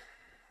 bro.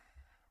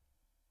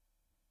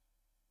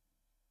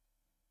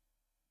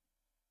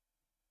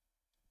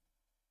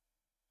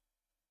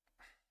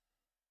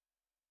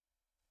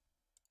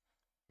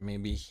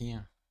 Maybe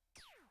here.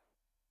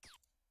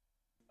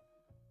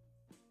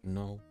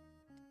 No,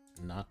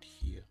 not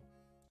here.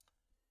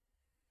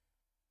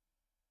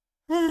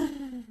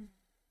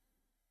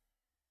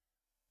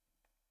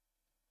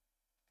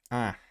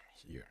 Ah,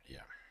 here,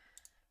 yeah.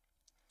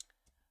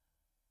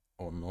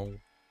 Oh no.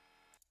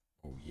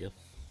 Oh yes.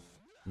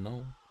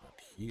 No, not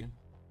here.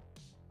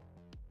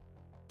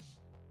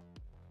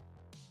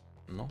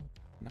 No,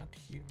 not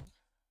here.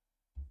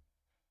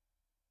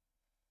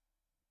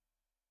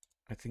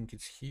 I think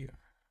it's here.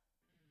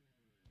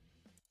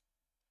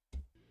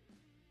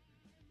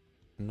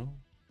 No,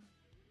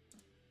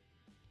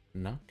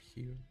 not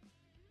here.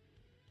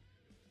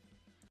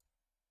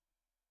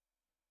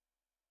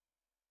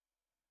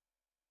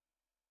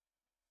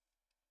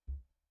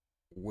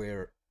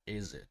 Where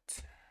is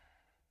it?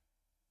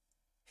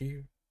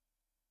 Here?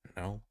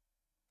 No.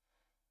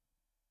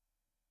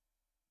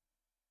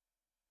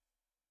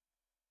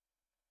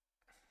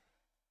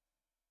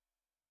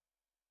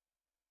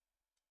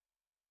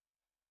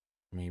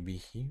 Maybe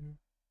here?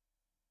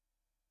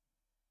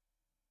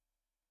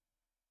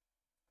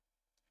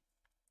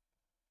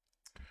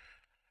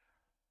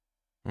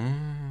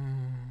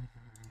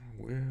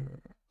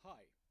 Where Hi,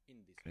 in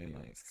this can video,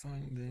 I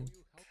find I will it? show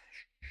you how to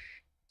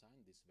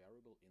assign this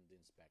variable in the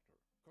inspector.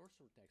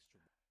 Cursor texture.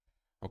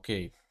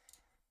 Okay,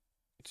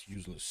 it's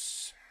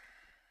useless.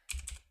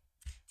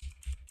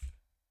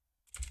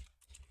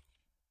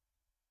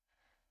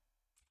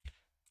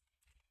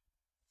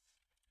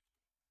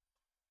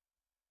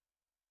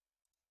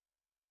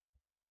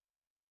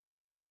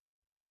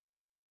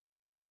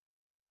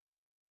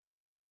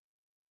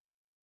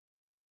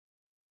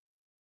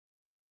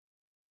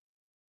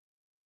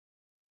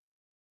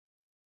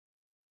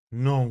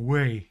 No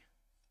way.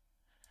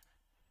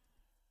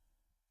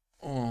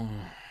 Oh.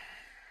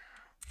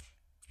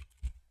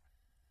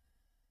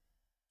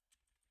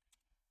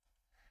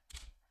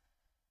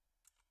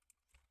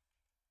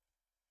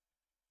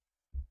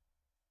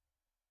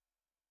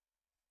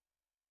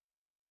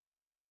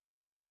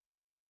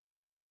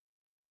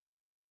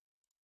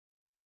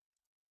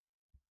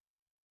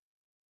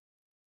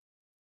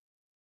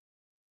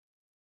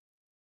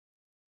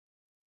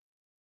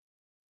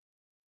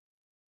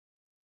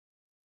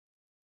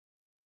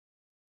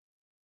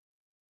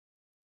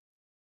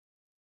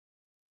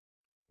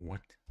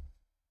 What?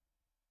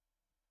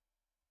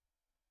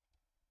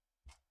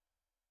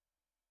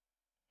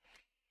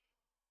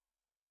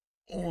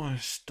 Oh,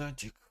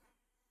 static.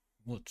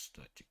 What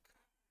static?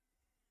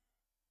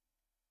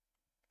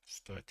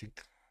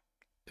 Static.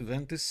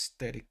 Event is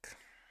static.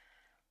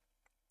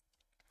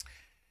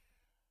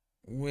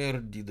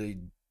 Where did I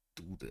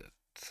do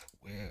that?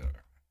 Where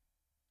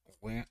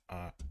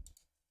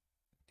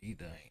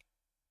did I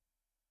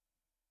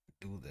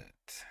do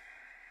that?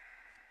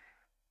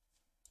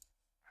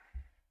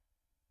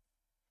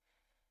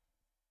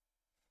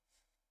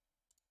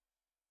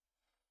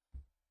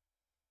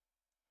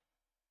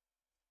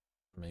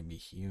 Maybe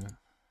here.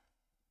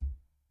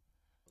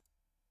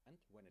 And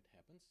when it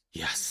happens,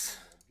 Yes.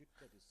 object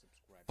that is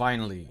subscribed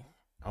Finally.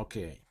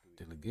 Okay.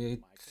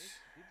 Delegate.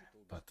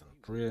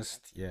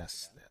 increased.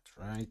 Yes, that's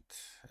right.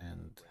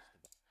 And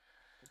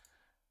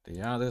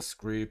the other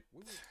script.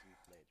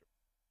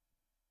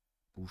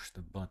 Push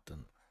the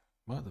button.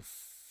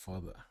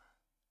 Motherfucker.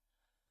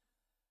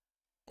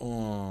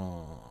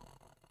 Oh,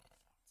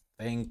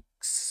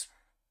 thanks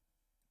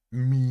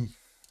me.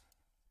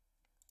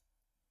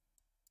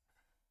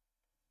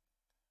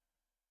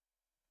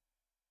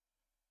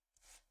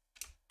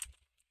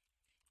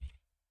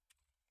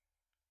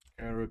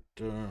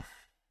 Character.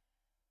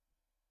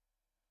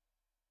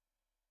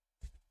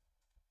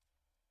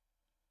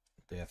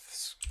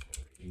 Deaths.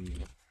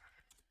 Game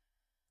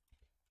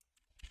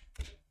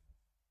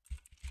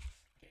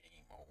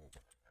over.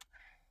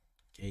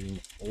 Game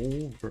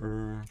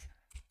over.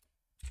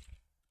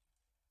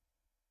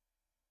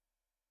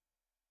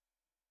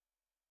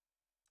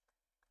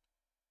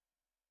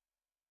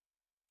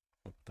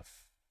 What the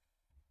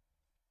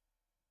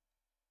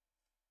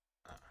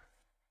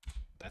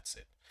that's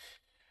it.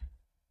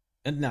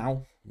 And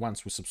now,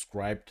 once we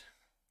subscribed,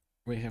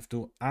 we have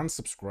to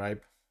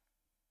unsubscribe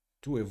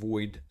to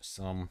avoid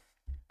some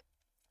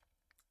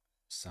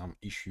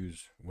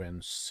issues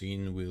when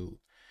scene will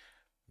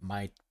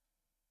might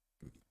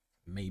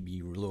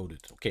maybe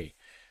reloaded. Okay,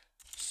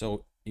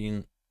 so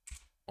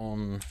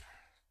on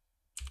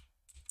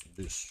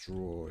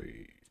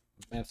destroy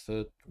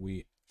method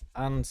we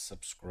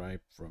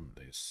unsubscribe from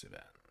this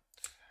event.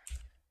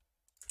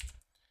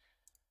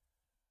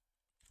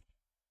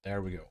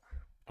 There we go.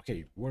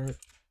 Okay, where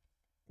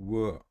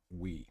were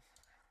we?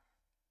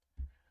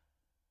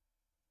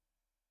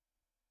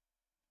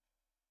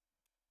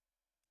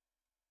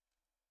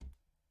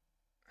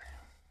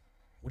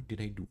 What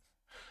did I do?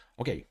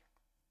 Okay,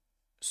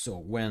 so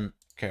when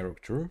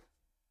character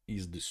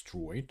is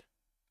destroyed,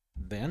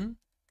 then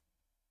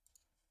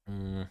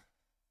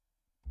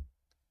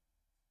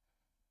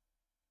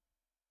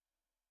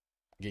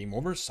game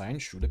over sign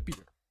should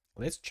appear.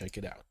 Let's check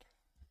it out.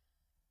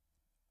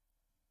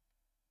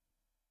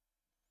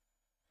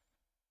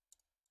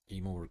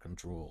 Game over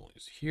control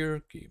is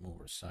here, game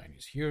over sign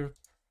is here.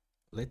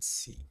 Let's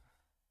see.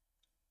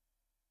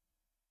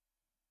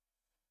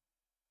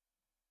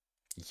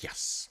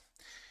 Yes,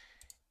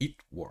 it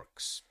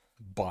works,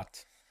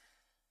 but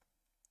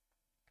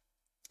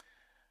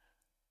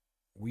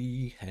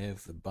we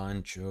have a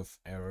bunch of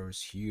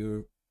errors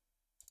here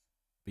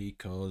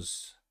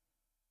because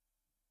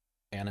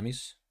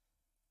enemies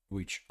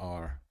which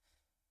are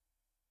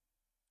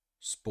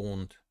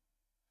spawned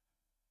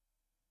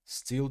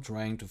still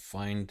trying to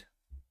find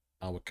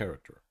our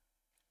character.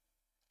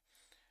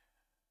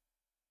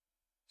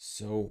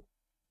 So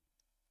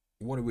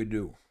what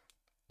do?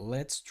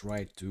 Let's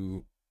try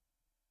to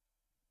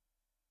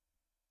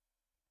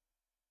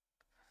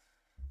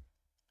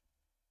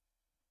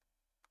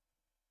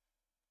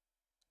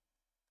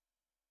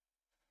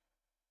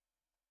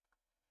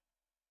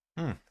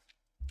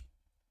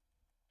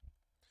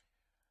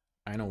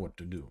I know what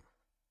to do.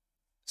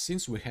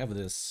 Since we have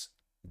this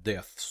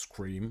death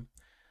scream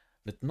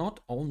that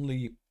not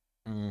only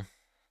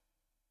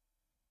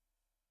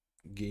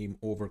game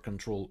over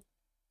control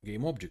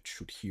game object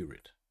should hear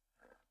it,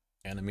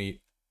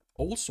 enemy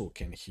also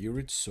can hear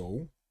it,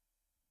 so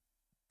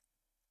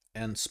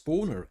and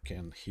spawner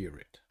can hear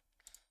it.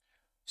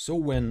 So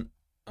when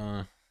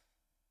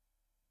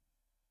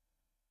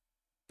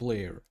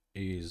player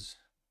is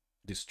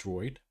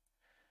destroyed,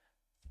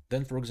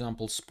 then for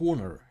example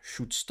spawner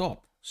should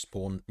stop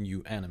spawn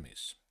new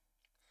enemies.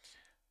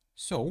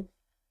 So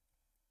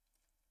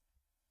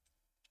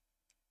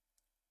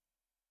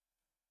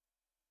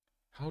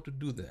how to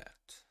do that?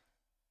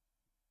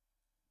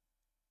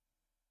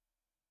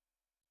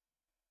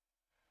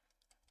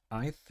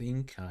 I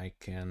think I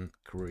can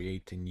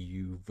create a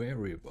new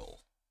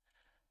variable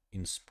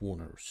in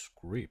spawner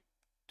script.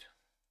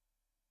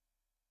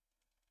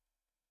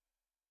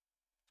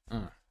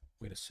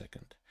 Wait a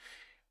second.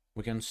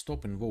 We can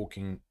stop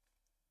invoking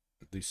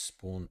this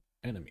spawn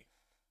enemy.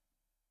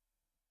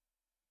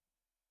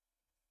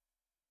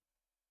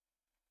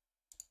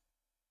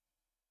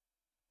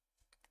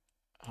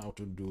 How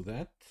to do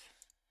that?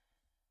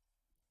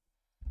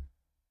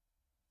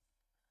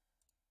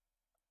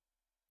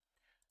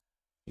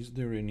 Is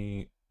there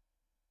any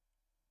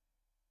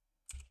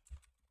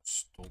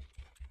stop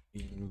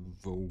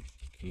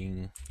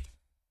invoking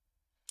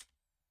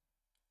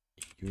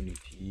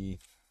unity?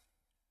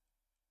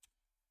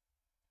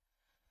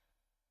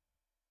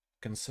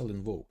 Cancel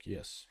invoke,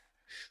 yes,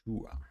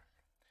 sure.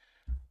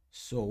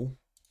 So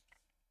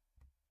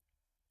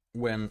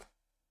when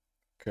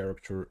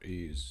character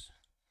is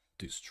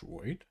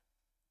destroyed,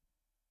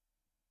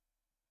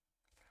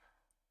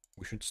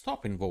 we should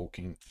stop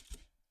invoking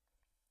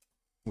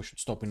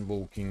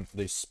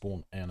this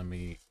spawn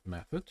enemy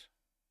method.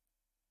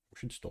 We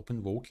should stop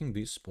invoking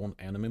this spawn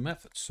enemy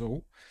method.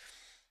 So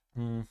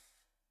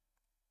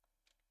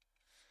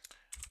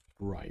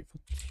private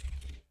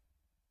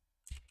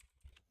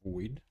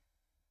void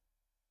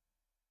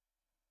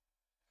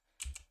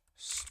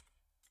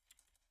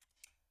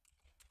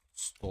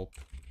stop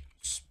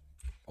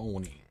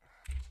spawning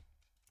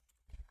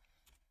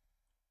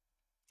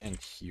and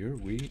here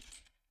we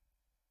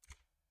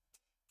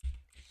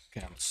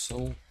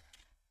cancel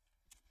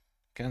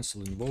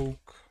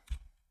invoke,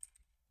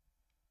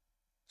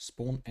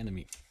 spawn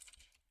enemy,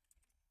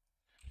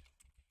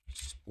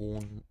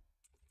 spawn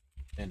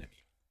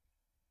enemy.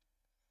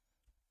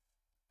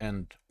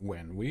 And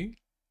when we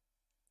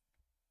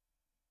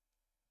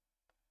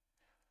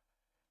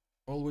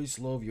always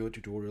love your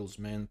tutorials,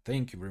 man.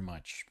 Thank you very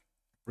much.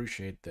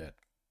 Appreciate that.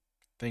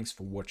 Thanks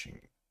for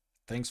watching.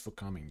 Thanks for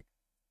coming.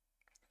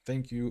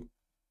 Thank you,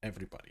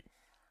 everybody.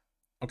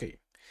 Okay.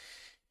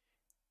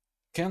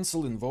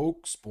 Cancel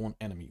invoke, spawn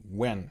enemy.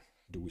 When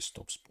do we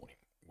stop spawning?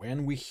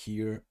 When we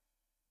hear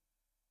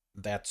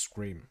that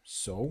scream.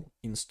 So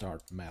in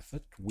start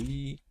method,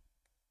 we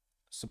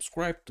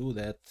subscribe to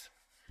that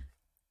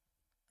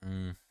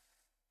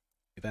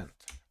event.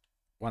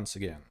 Once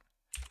again,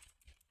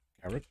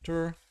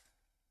 character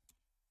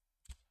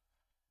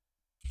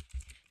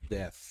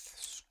death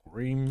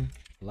scream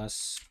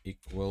plus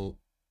equal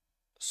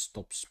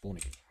stop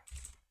spawning.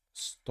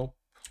 Stop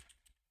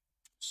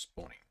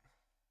spawning.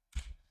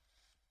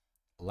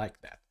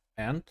 Like that.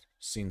 And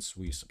since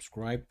we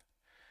subscribe,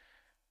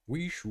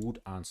 we should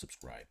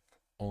unsubscribe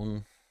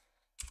on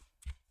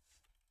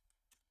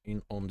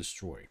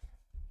destroy.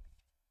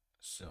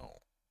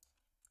 So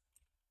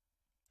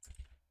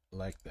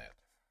like that.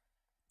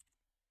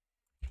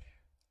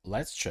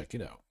 Let's check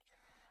it out.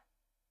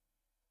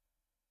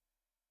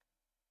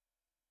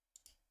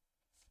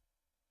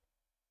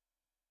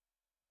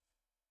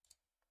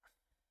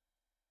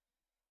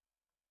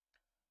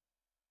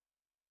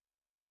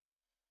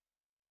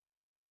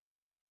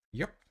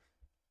 Yep.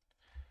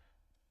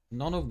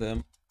 None of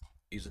them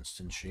is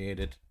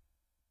instantiated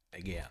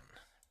again.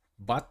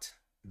 But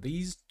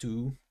these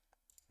two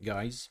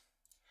guys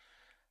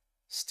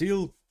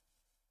still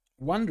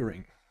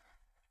wondering.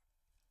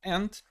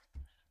 And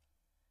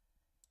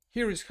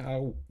here is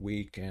how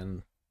we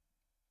can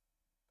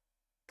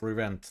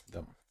prevent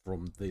them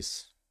from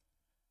this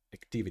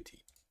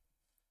activity.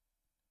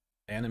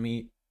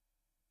 Enemy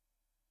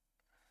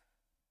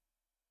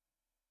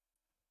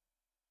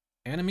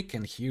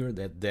can hear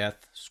that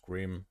death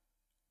scream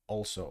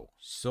also.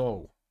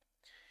 So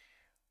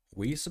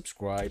we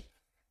subscribe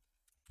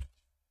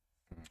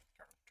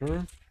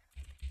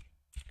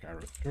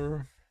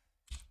character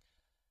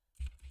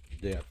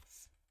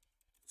death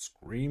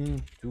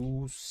scream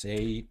to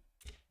say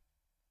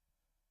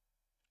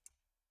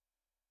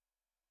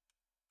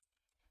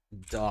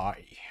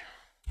die.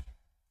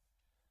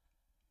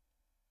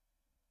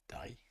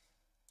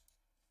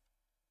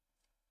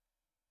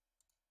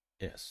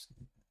 Yes,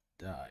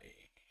 die.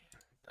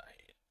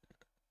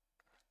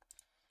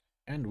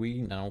 And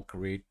we now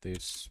create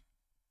this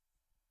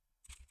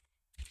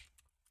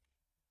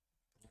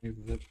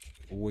private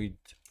void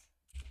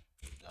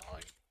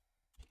die.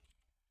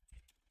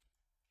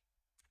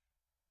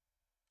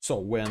 So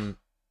when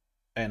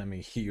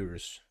enemy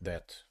hears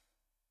that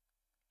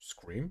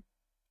scream,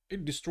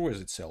 it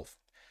destroys itself.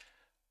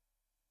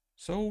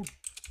 So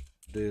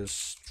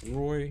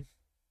destroy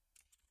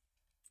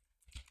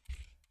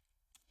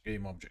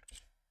game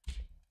object.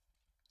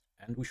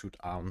 And we should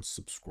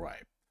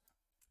unsubscribe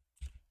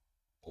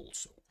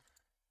also.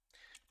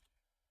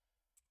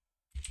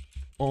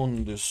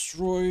 On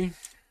destroy,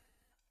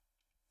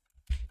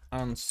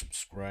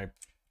 unsubscribe.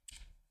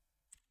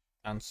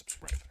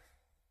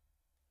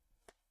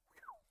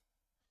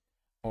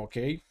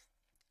 Okay,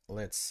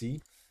 let's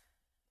see.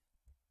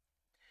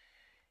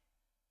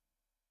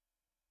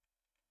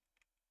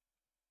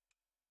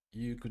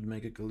 You could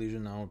make a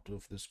collision out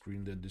of the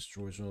screen that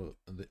destroys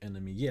the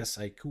enemy. Yes,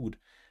 I could,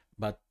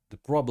 but the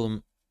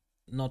problem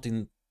is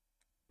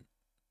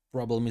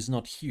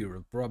not here.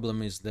 The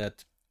problem is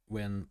that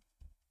when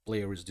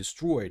player is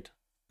destroyed,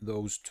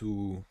 those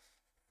two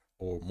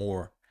or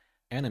more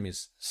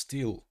enemies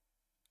still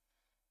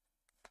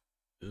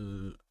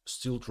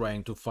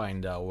trying to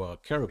find our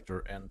character,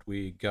 and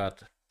we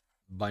got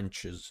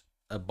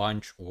a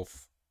bunch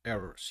of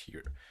errors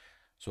here.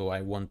 So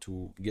I want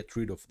to get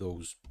rid of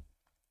those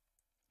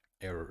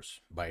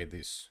errors by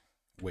this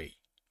way.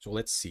 So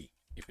let's see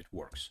if it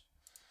works.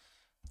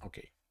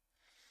 Okay.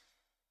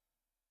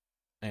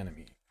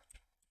 Enemy.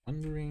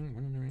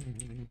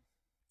 Wondering.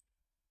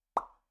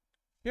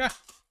 Yeah,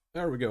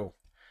 there we go.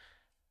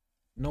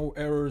 No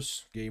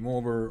errors, game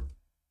over.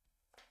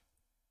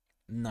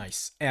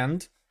 Nice.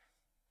 And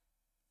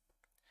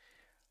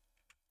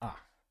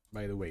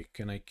by the way,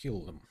 can I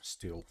kill them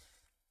still?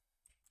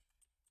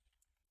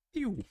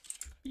 Pew,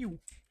 pew.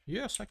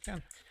 Yes, I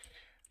can.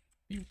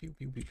 Pew, pew,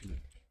 pew, pew, pew.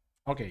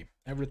 Okay,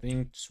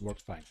 everything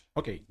works fine.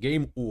 Okay,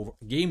 game over.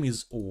 Game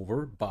is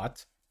over,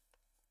 but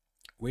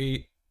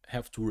we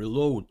have to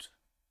reload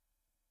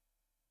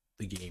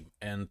the game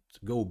and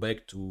go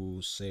back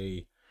to,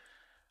 say,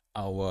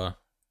 our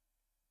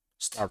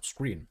start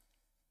screen.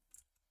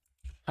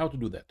 How to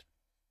do that?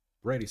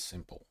 Pretty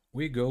simple.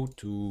 We go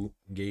to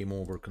game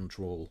over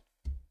control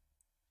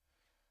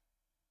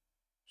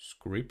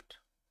script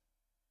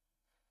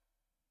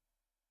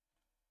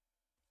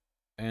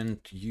and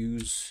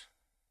use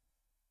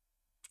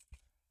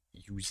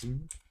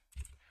using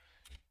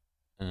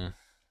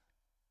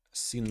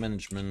scene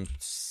management,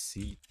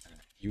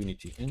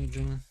 Unity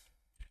engine,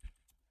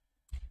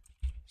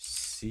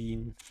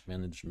 scene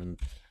management,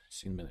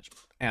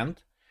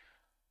 and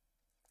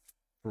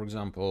for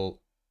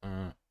example,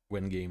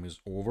 when game is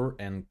over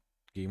and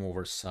game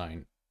over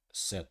sign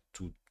set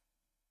to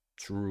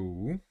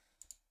true,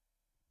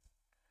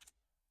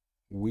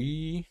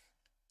 we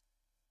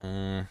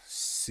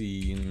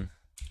scene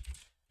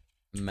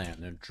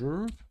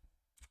manager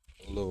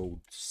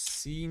load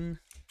scene,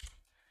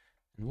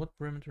 and what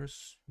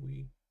parameters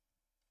we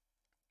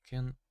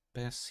can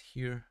pass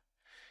here: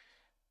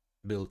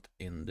 build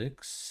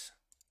index,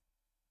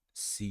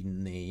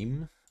 scene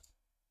name,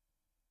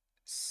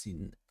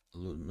 scene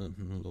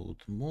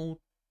load mode,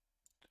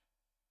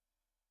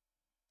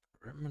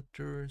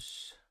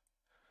 parameters,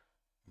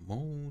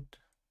 mode,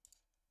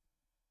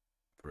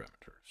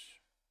 parameters.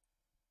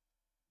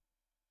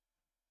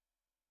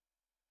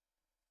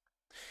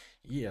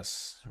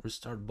 Yes,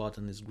 restart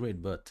button is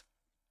great, but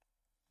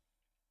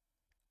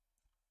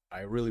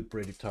I really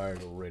pretty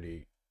tired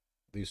already.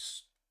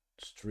 This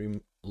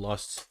stream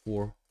lasts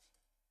for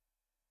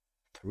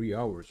 3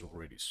 hours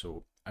already,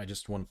 so I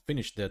just want to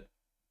finish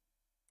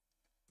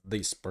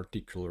this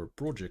particular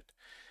project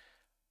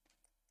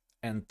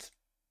and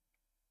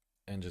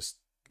just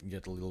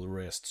get a little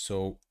rest.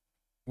 So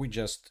we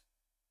just,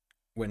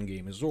 when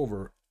game is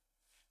over,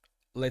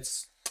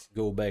 let's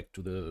go back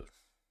to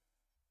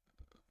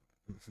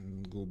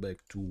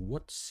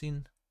what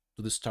scene?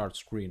 To the start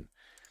screen.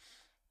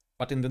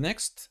 But in the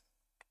next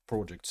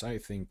projects, I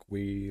think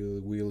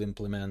we'll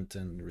implement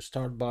a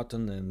restart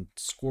button and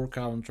score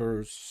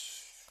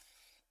counters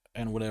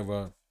and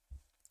whatever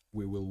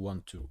we will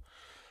want to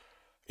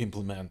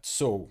implement.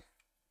 So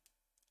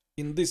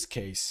in this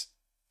case,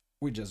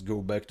 we just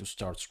go back to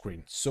start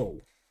screen.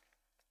 So,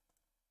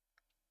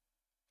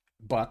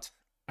 but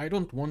I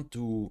don't want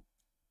to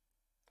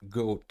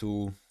go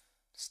to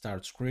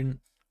start screen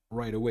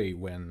right away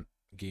when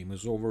game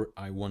is over.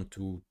 I want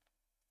to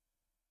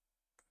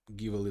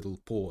give a little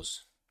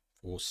pause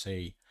for,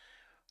 say,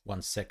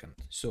 1 second.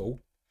 So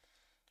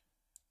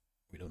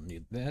we don't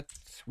need that.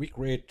 We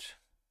create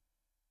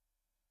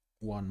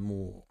one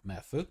more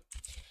method,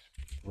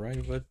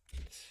 private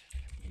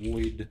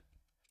void,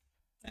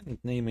 and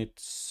name it,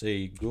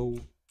 say, go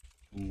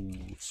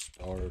to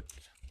start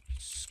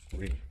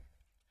screen.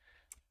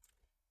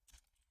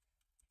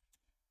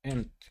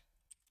 And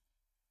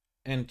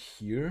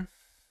here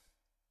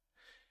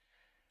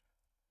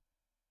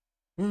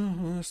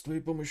с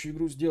твоей помощью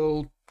игру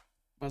сделал.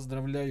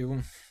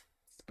 Поздравляю.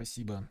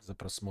 Спасибо за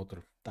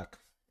просмотр. Так.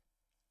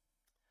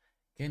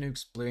 Can you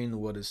explain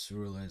what a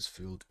serialized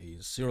field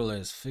is?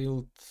 Serialized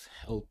field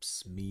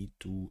helps me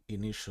to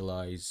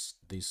initialize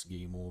this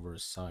game over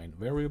sign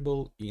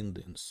variable in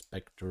the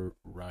inspector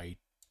right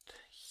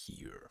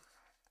here.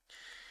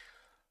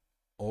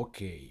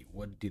 Okay,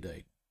 what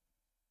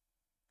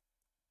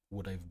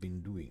I've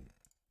been doing?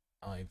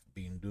 I've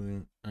been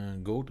doing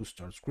go to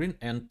start screen,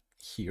 and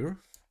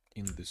here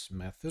in this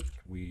method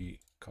we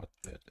cut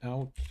that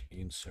out,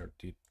 insert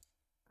it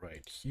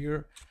right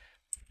here,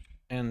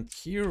 and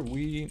here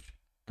we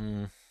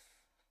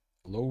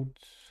load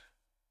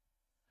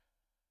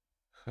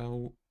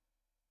how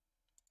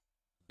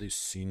this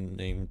scene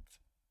named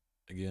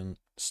again,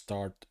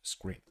 start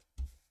screen.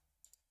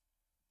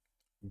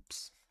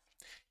 Oops.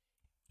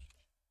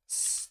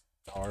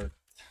 Start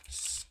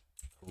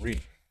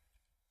screen.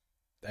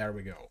 There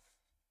we go.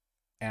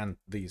 And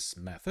this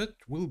method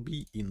will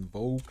be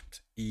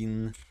invoked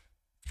in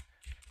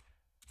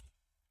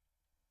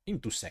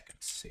 2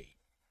 seconds, say.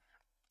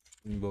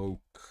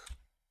 Invoke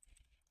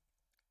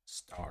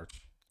start,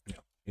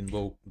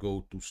 invoke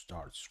go to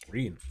start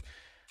screen.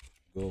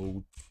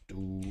 Go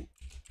to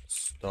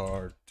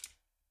start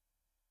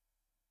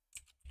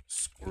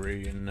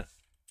screen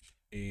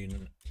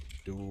in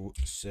 2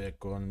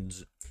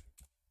 seconds.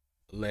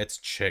 Let's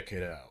check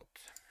it out.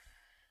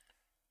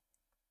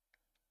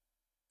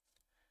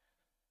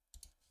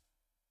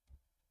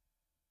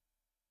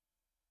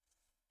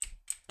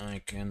 I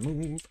can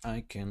move,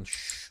 I can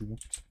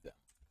shoot them,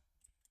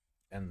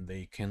 and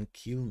they can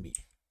kill me.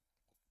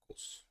 Of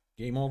course.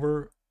 Game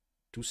over,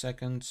 2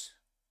 seconds,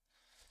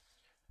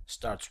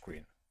 start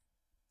screen.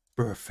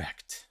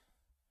 Perfect.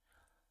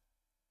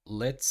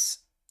 Let's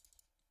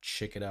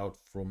check it out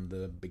from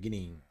the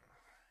beginning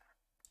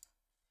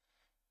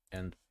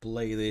and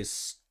play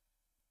this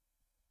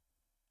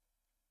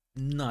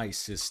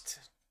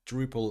nicest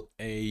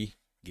AAA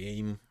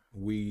game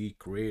we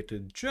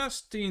created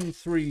just in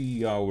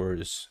 3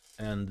 hours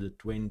and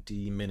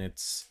 20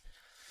 minutes.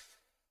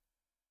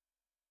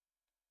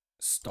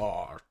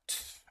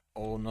 Start.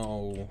 Oh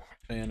no,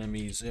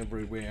 enemies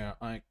everywhere.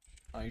 I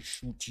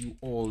shoot you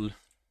all.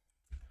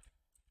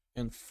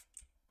 And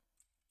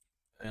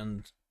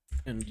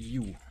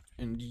you,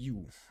 and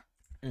you,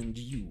 and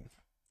you.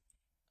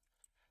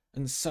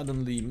 And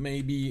suddenly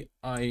maybe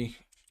I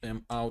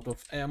am out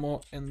of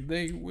ammo and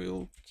they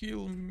will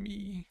kill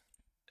me.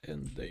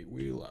 And they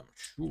will, I'm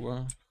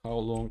sure. How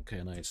long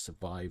can I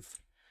survive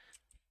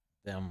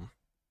them.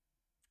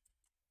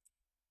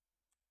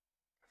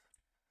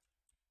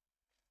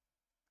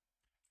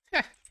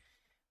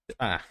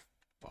 Ah,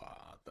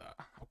 but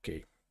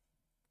okay.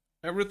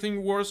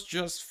 Everything was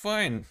just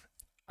fine,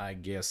 I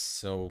guess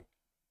so.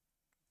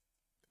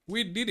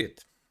 We did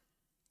it.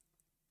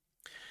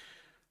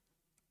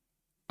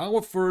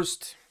 Our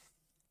first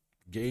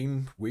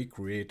game we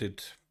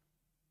created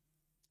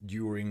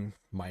during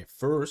my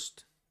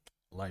first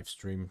live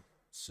stream.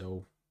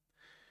 So,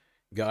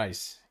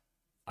 guys,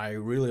 I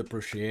really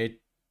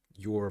appreciate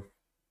your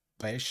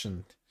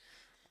passion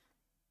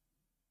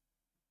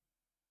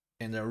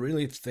and I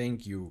really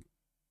thank you,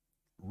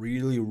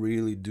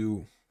 really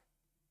do,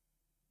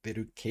 that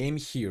you came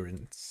here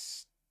and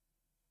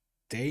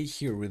stay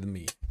here with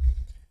me.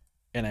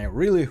 And I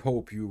really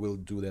hope you will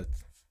do that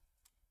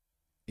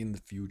in the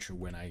future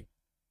when I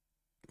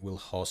will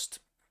host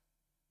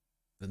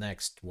the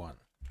next one.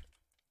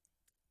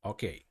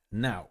 Okay,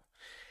 now,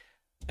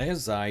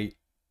 as I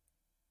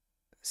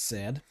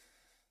said,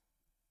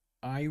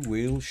 I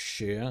will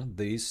share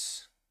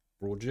this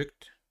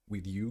project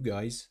with you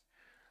guys.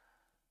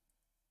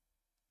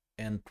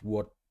 And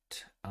what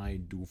I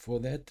do for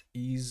that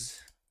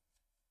is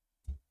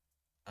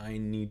I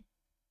need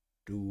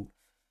to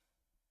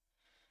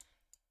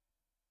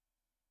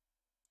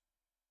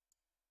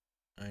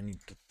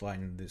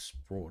find this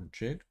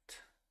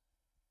project,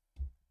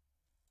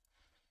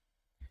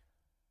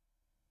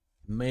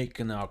 make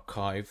an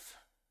archive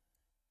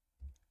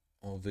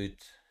of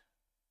it,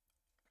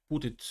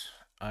 put it,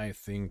 I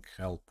think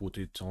I'll put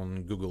it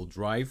on Google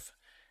Drive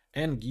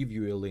and give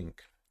you a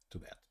link to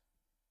that.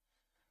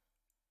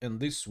 And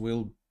this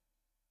will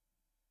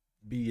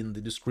be in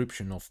the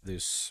description of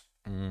this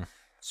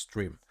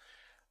stream.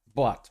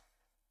 But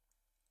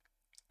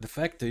the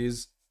fact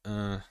is,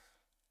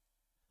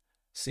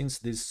 since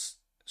this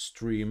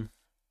stream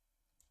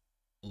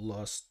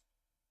lasts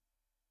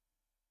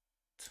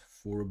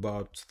for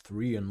about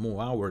 3 and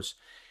more hours,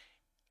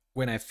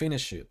 when I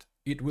finish it,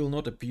 it will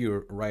not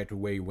appear right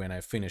away when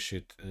I finish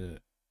it.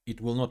 It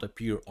will not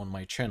appear on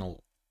my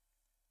channel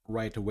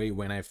right away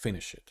when I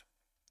finish it.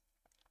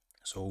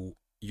 So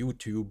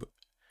YouTube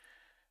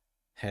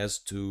has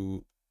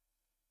to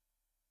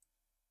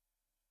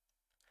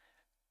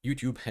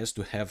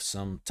have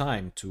some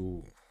time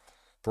to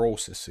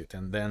process it,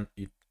 and then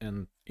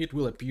it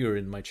will appear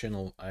in my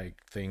channel, I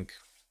think,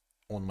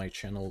 on my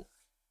channel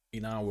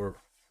in hour,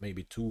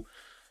 maybe 2.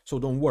 So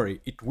don't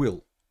worry, it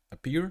will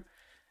appear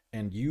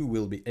and you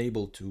will be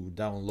able to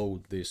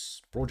download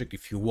this project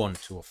if you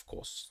want to, of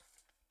course.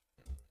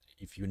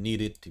 If you need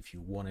it, if you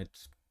want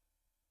it.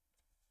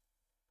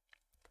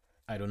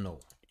 I don't know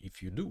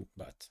if you do,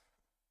 but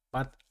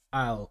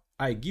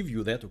I give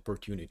you that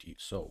opportunity.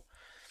 So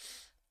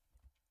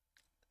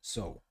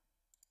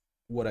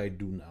what I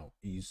do now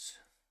is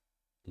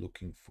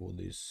looking for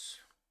this.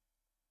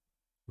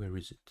 Where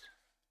is it?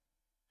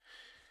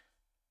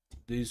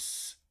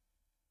 This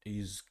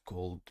is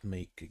called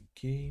Make a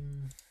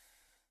Game.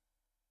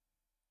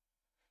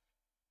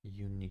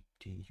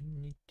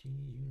 Unity,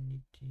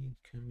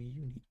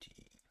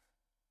 community.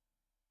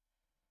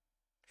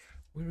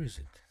 Where is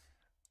it?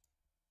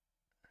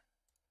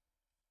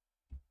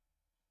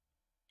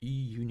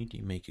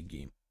 Unity, make a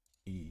game.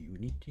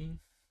 Unity.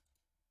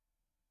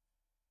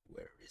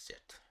 Where is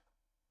it?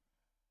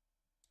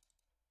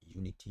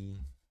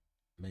 Unity,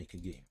 make a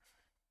game.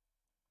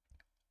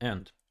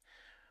 And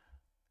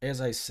as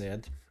I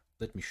said,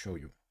 let me show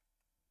you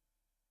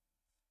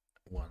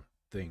one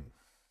thing.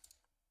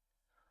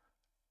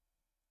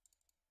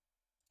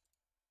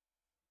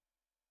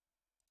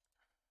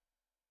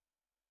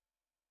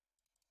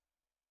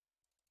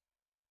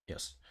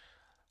 Yes.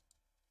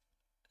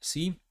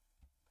 See,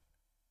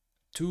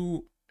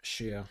 to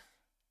share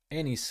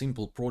any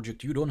simple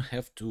project, you don't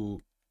have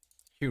to.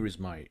 Here is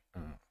my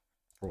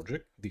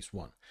project, this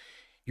one.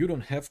 You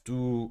don't have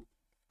to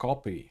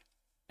copy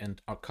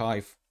and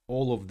archive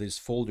all of these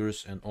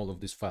folders and all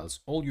of these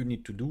files. All you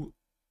need to do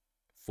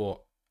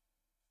for,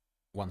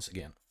 once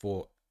again,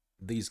 for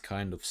these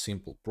kind of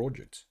simple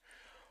projects,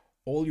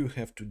 all you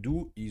have to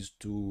do is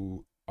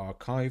to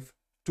archive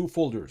 2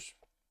 folders: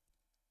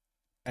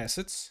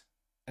 assets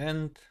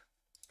and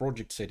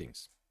project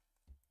settings.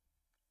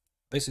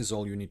 This is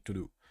all you need to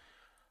do.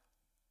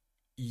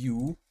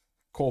 You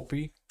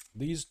copy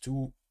these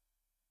 2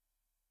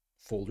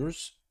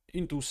 folders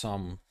into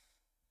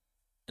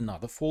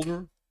another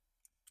folder.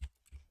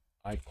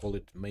 I call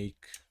it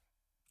make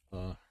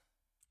a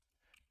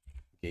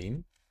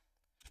game,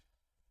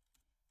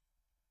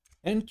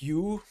 and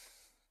you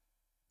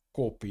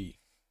copy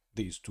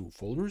these 2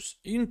 folders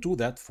into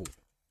that folder.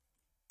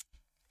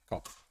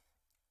 Copy.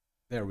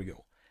 There we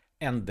go.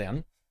 And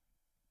then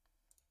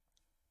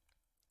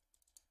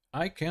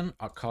I can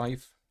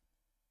archive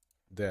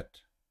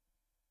that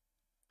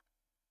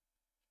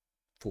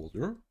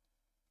folder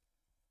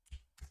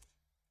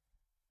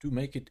to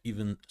make it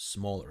even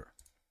smaller.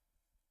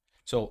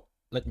 So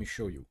let me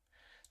show you.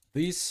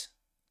 This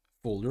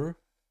folder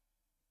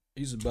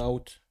is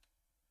about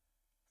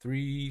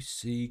 3,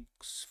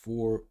 6,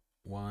 4,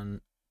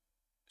 1,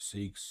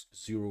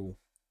 260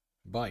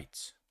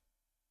 bytes.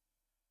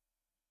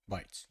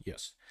 Bytes,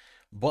 yes.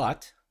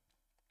 But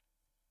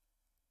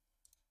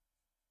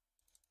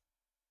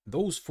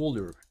those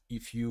folder,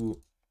 if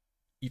you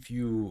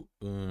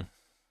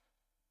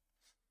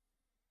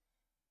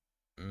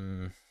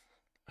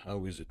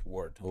how is it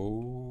word?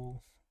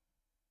 Oh,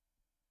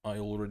 I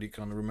already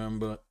can't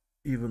remember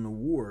even a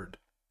word.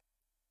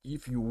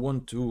 If you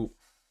want to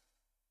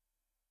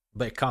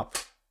back up,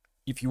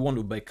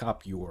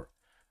 your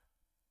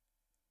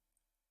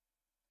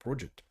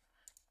project,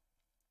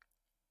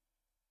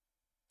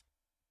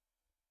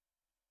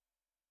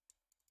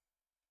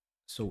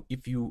 so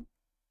if you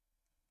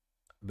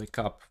back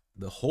up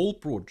the whole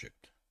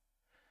project,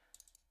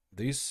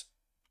 this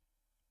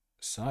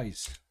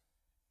size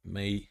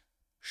may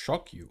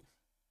shock you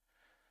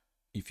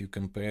if you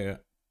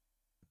compare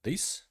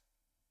this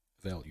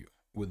value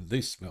with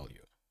this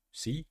value.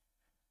 See,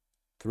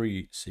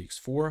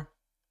 364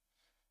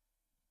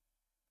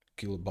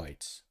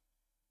 kilobytes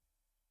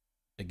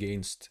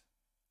against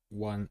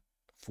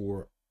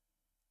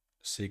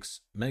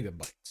 146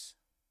 megabytes.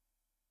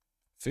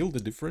 Feel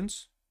the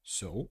difference?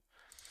 So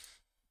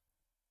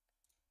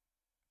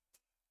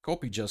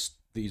copy just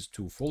these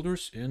two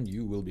folders and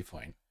you will be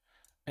fine.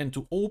 And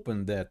to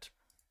open that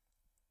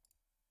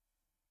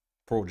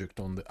project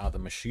on the other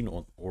machine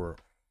or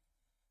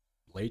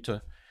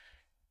later,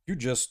 you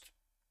just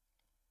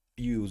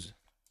use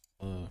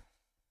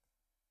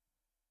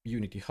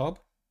Unity Hub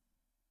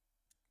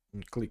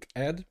and click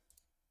Add,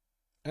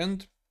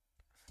 and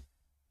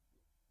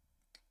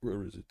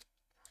where is it?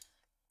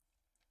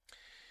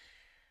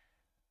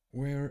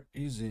 Where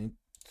is it?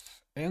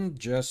 And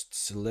just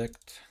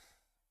select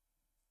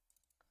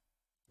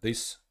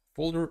this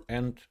folder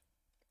and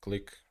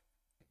click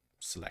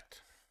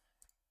select.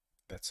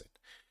 That's it.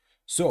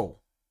 So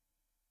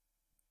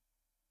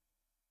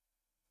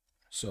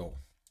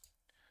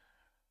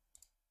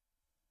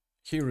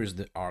here is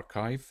the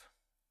archive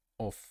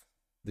of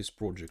this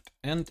project,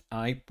 and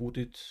I put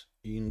it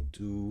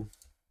into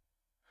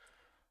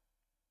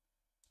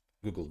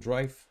Google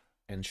Drive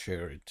and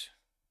share it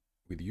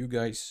with you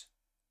guys,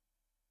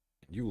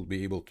 and you will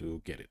be able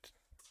to get it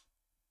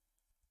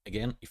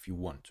again if you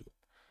want to.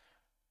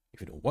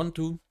 If you don't want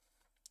to,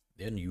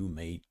 then you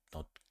may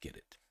not get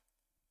it.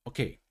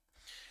 Okay,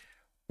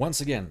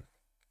 once again,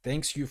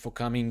 thanks you for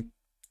coming,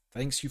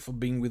 thanks you for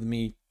being with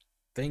me,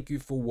 thank you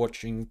for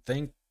watching,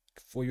 thank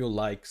for your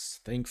likes,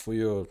 thank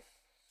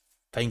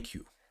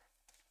you.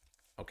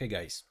 Okay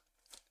guys,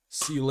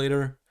 see you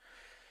later.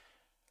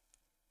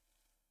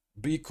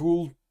 Be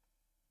cool,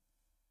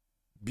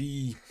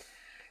 be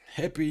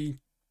happy.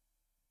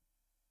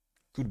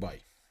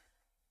 Goodbye.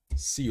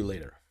 See you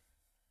later.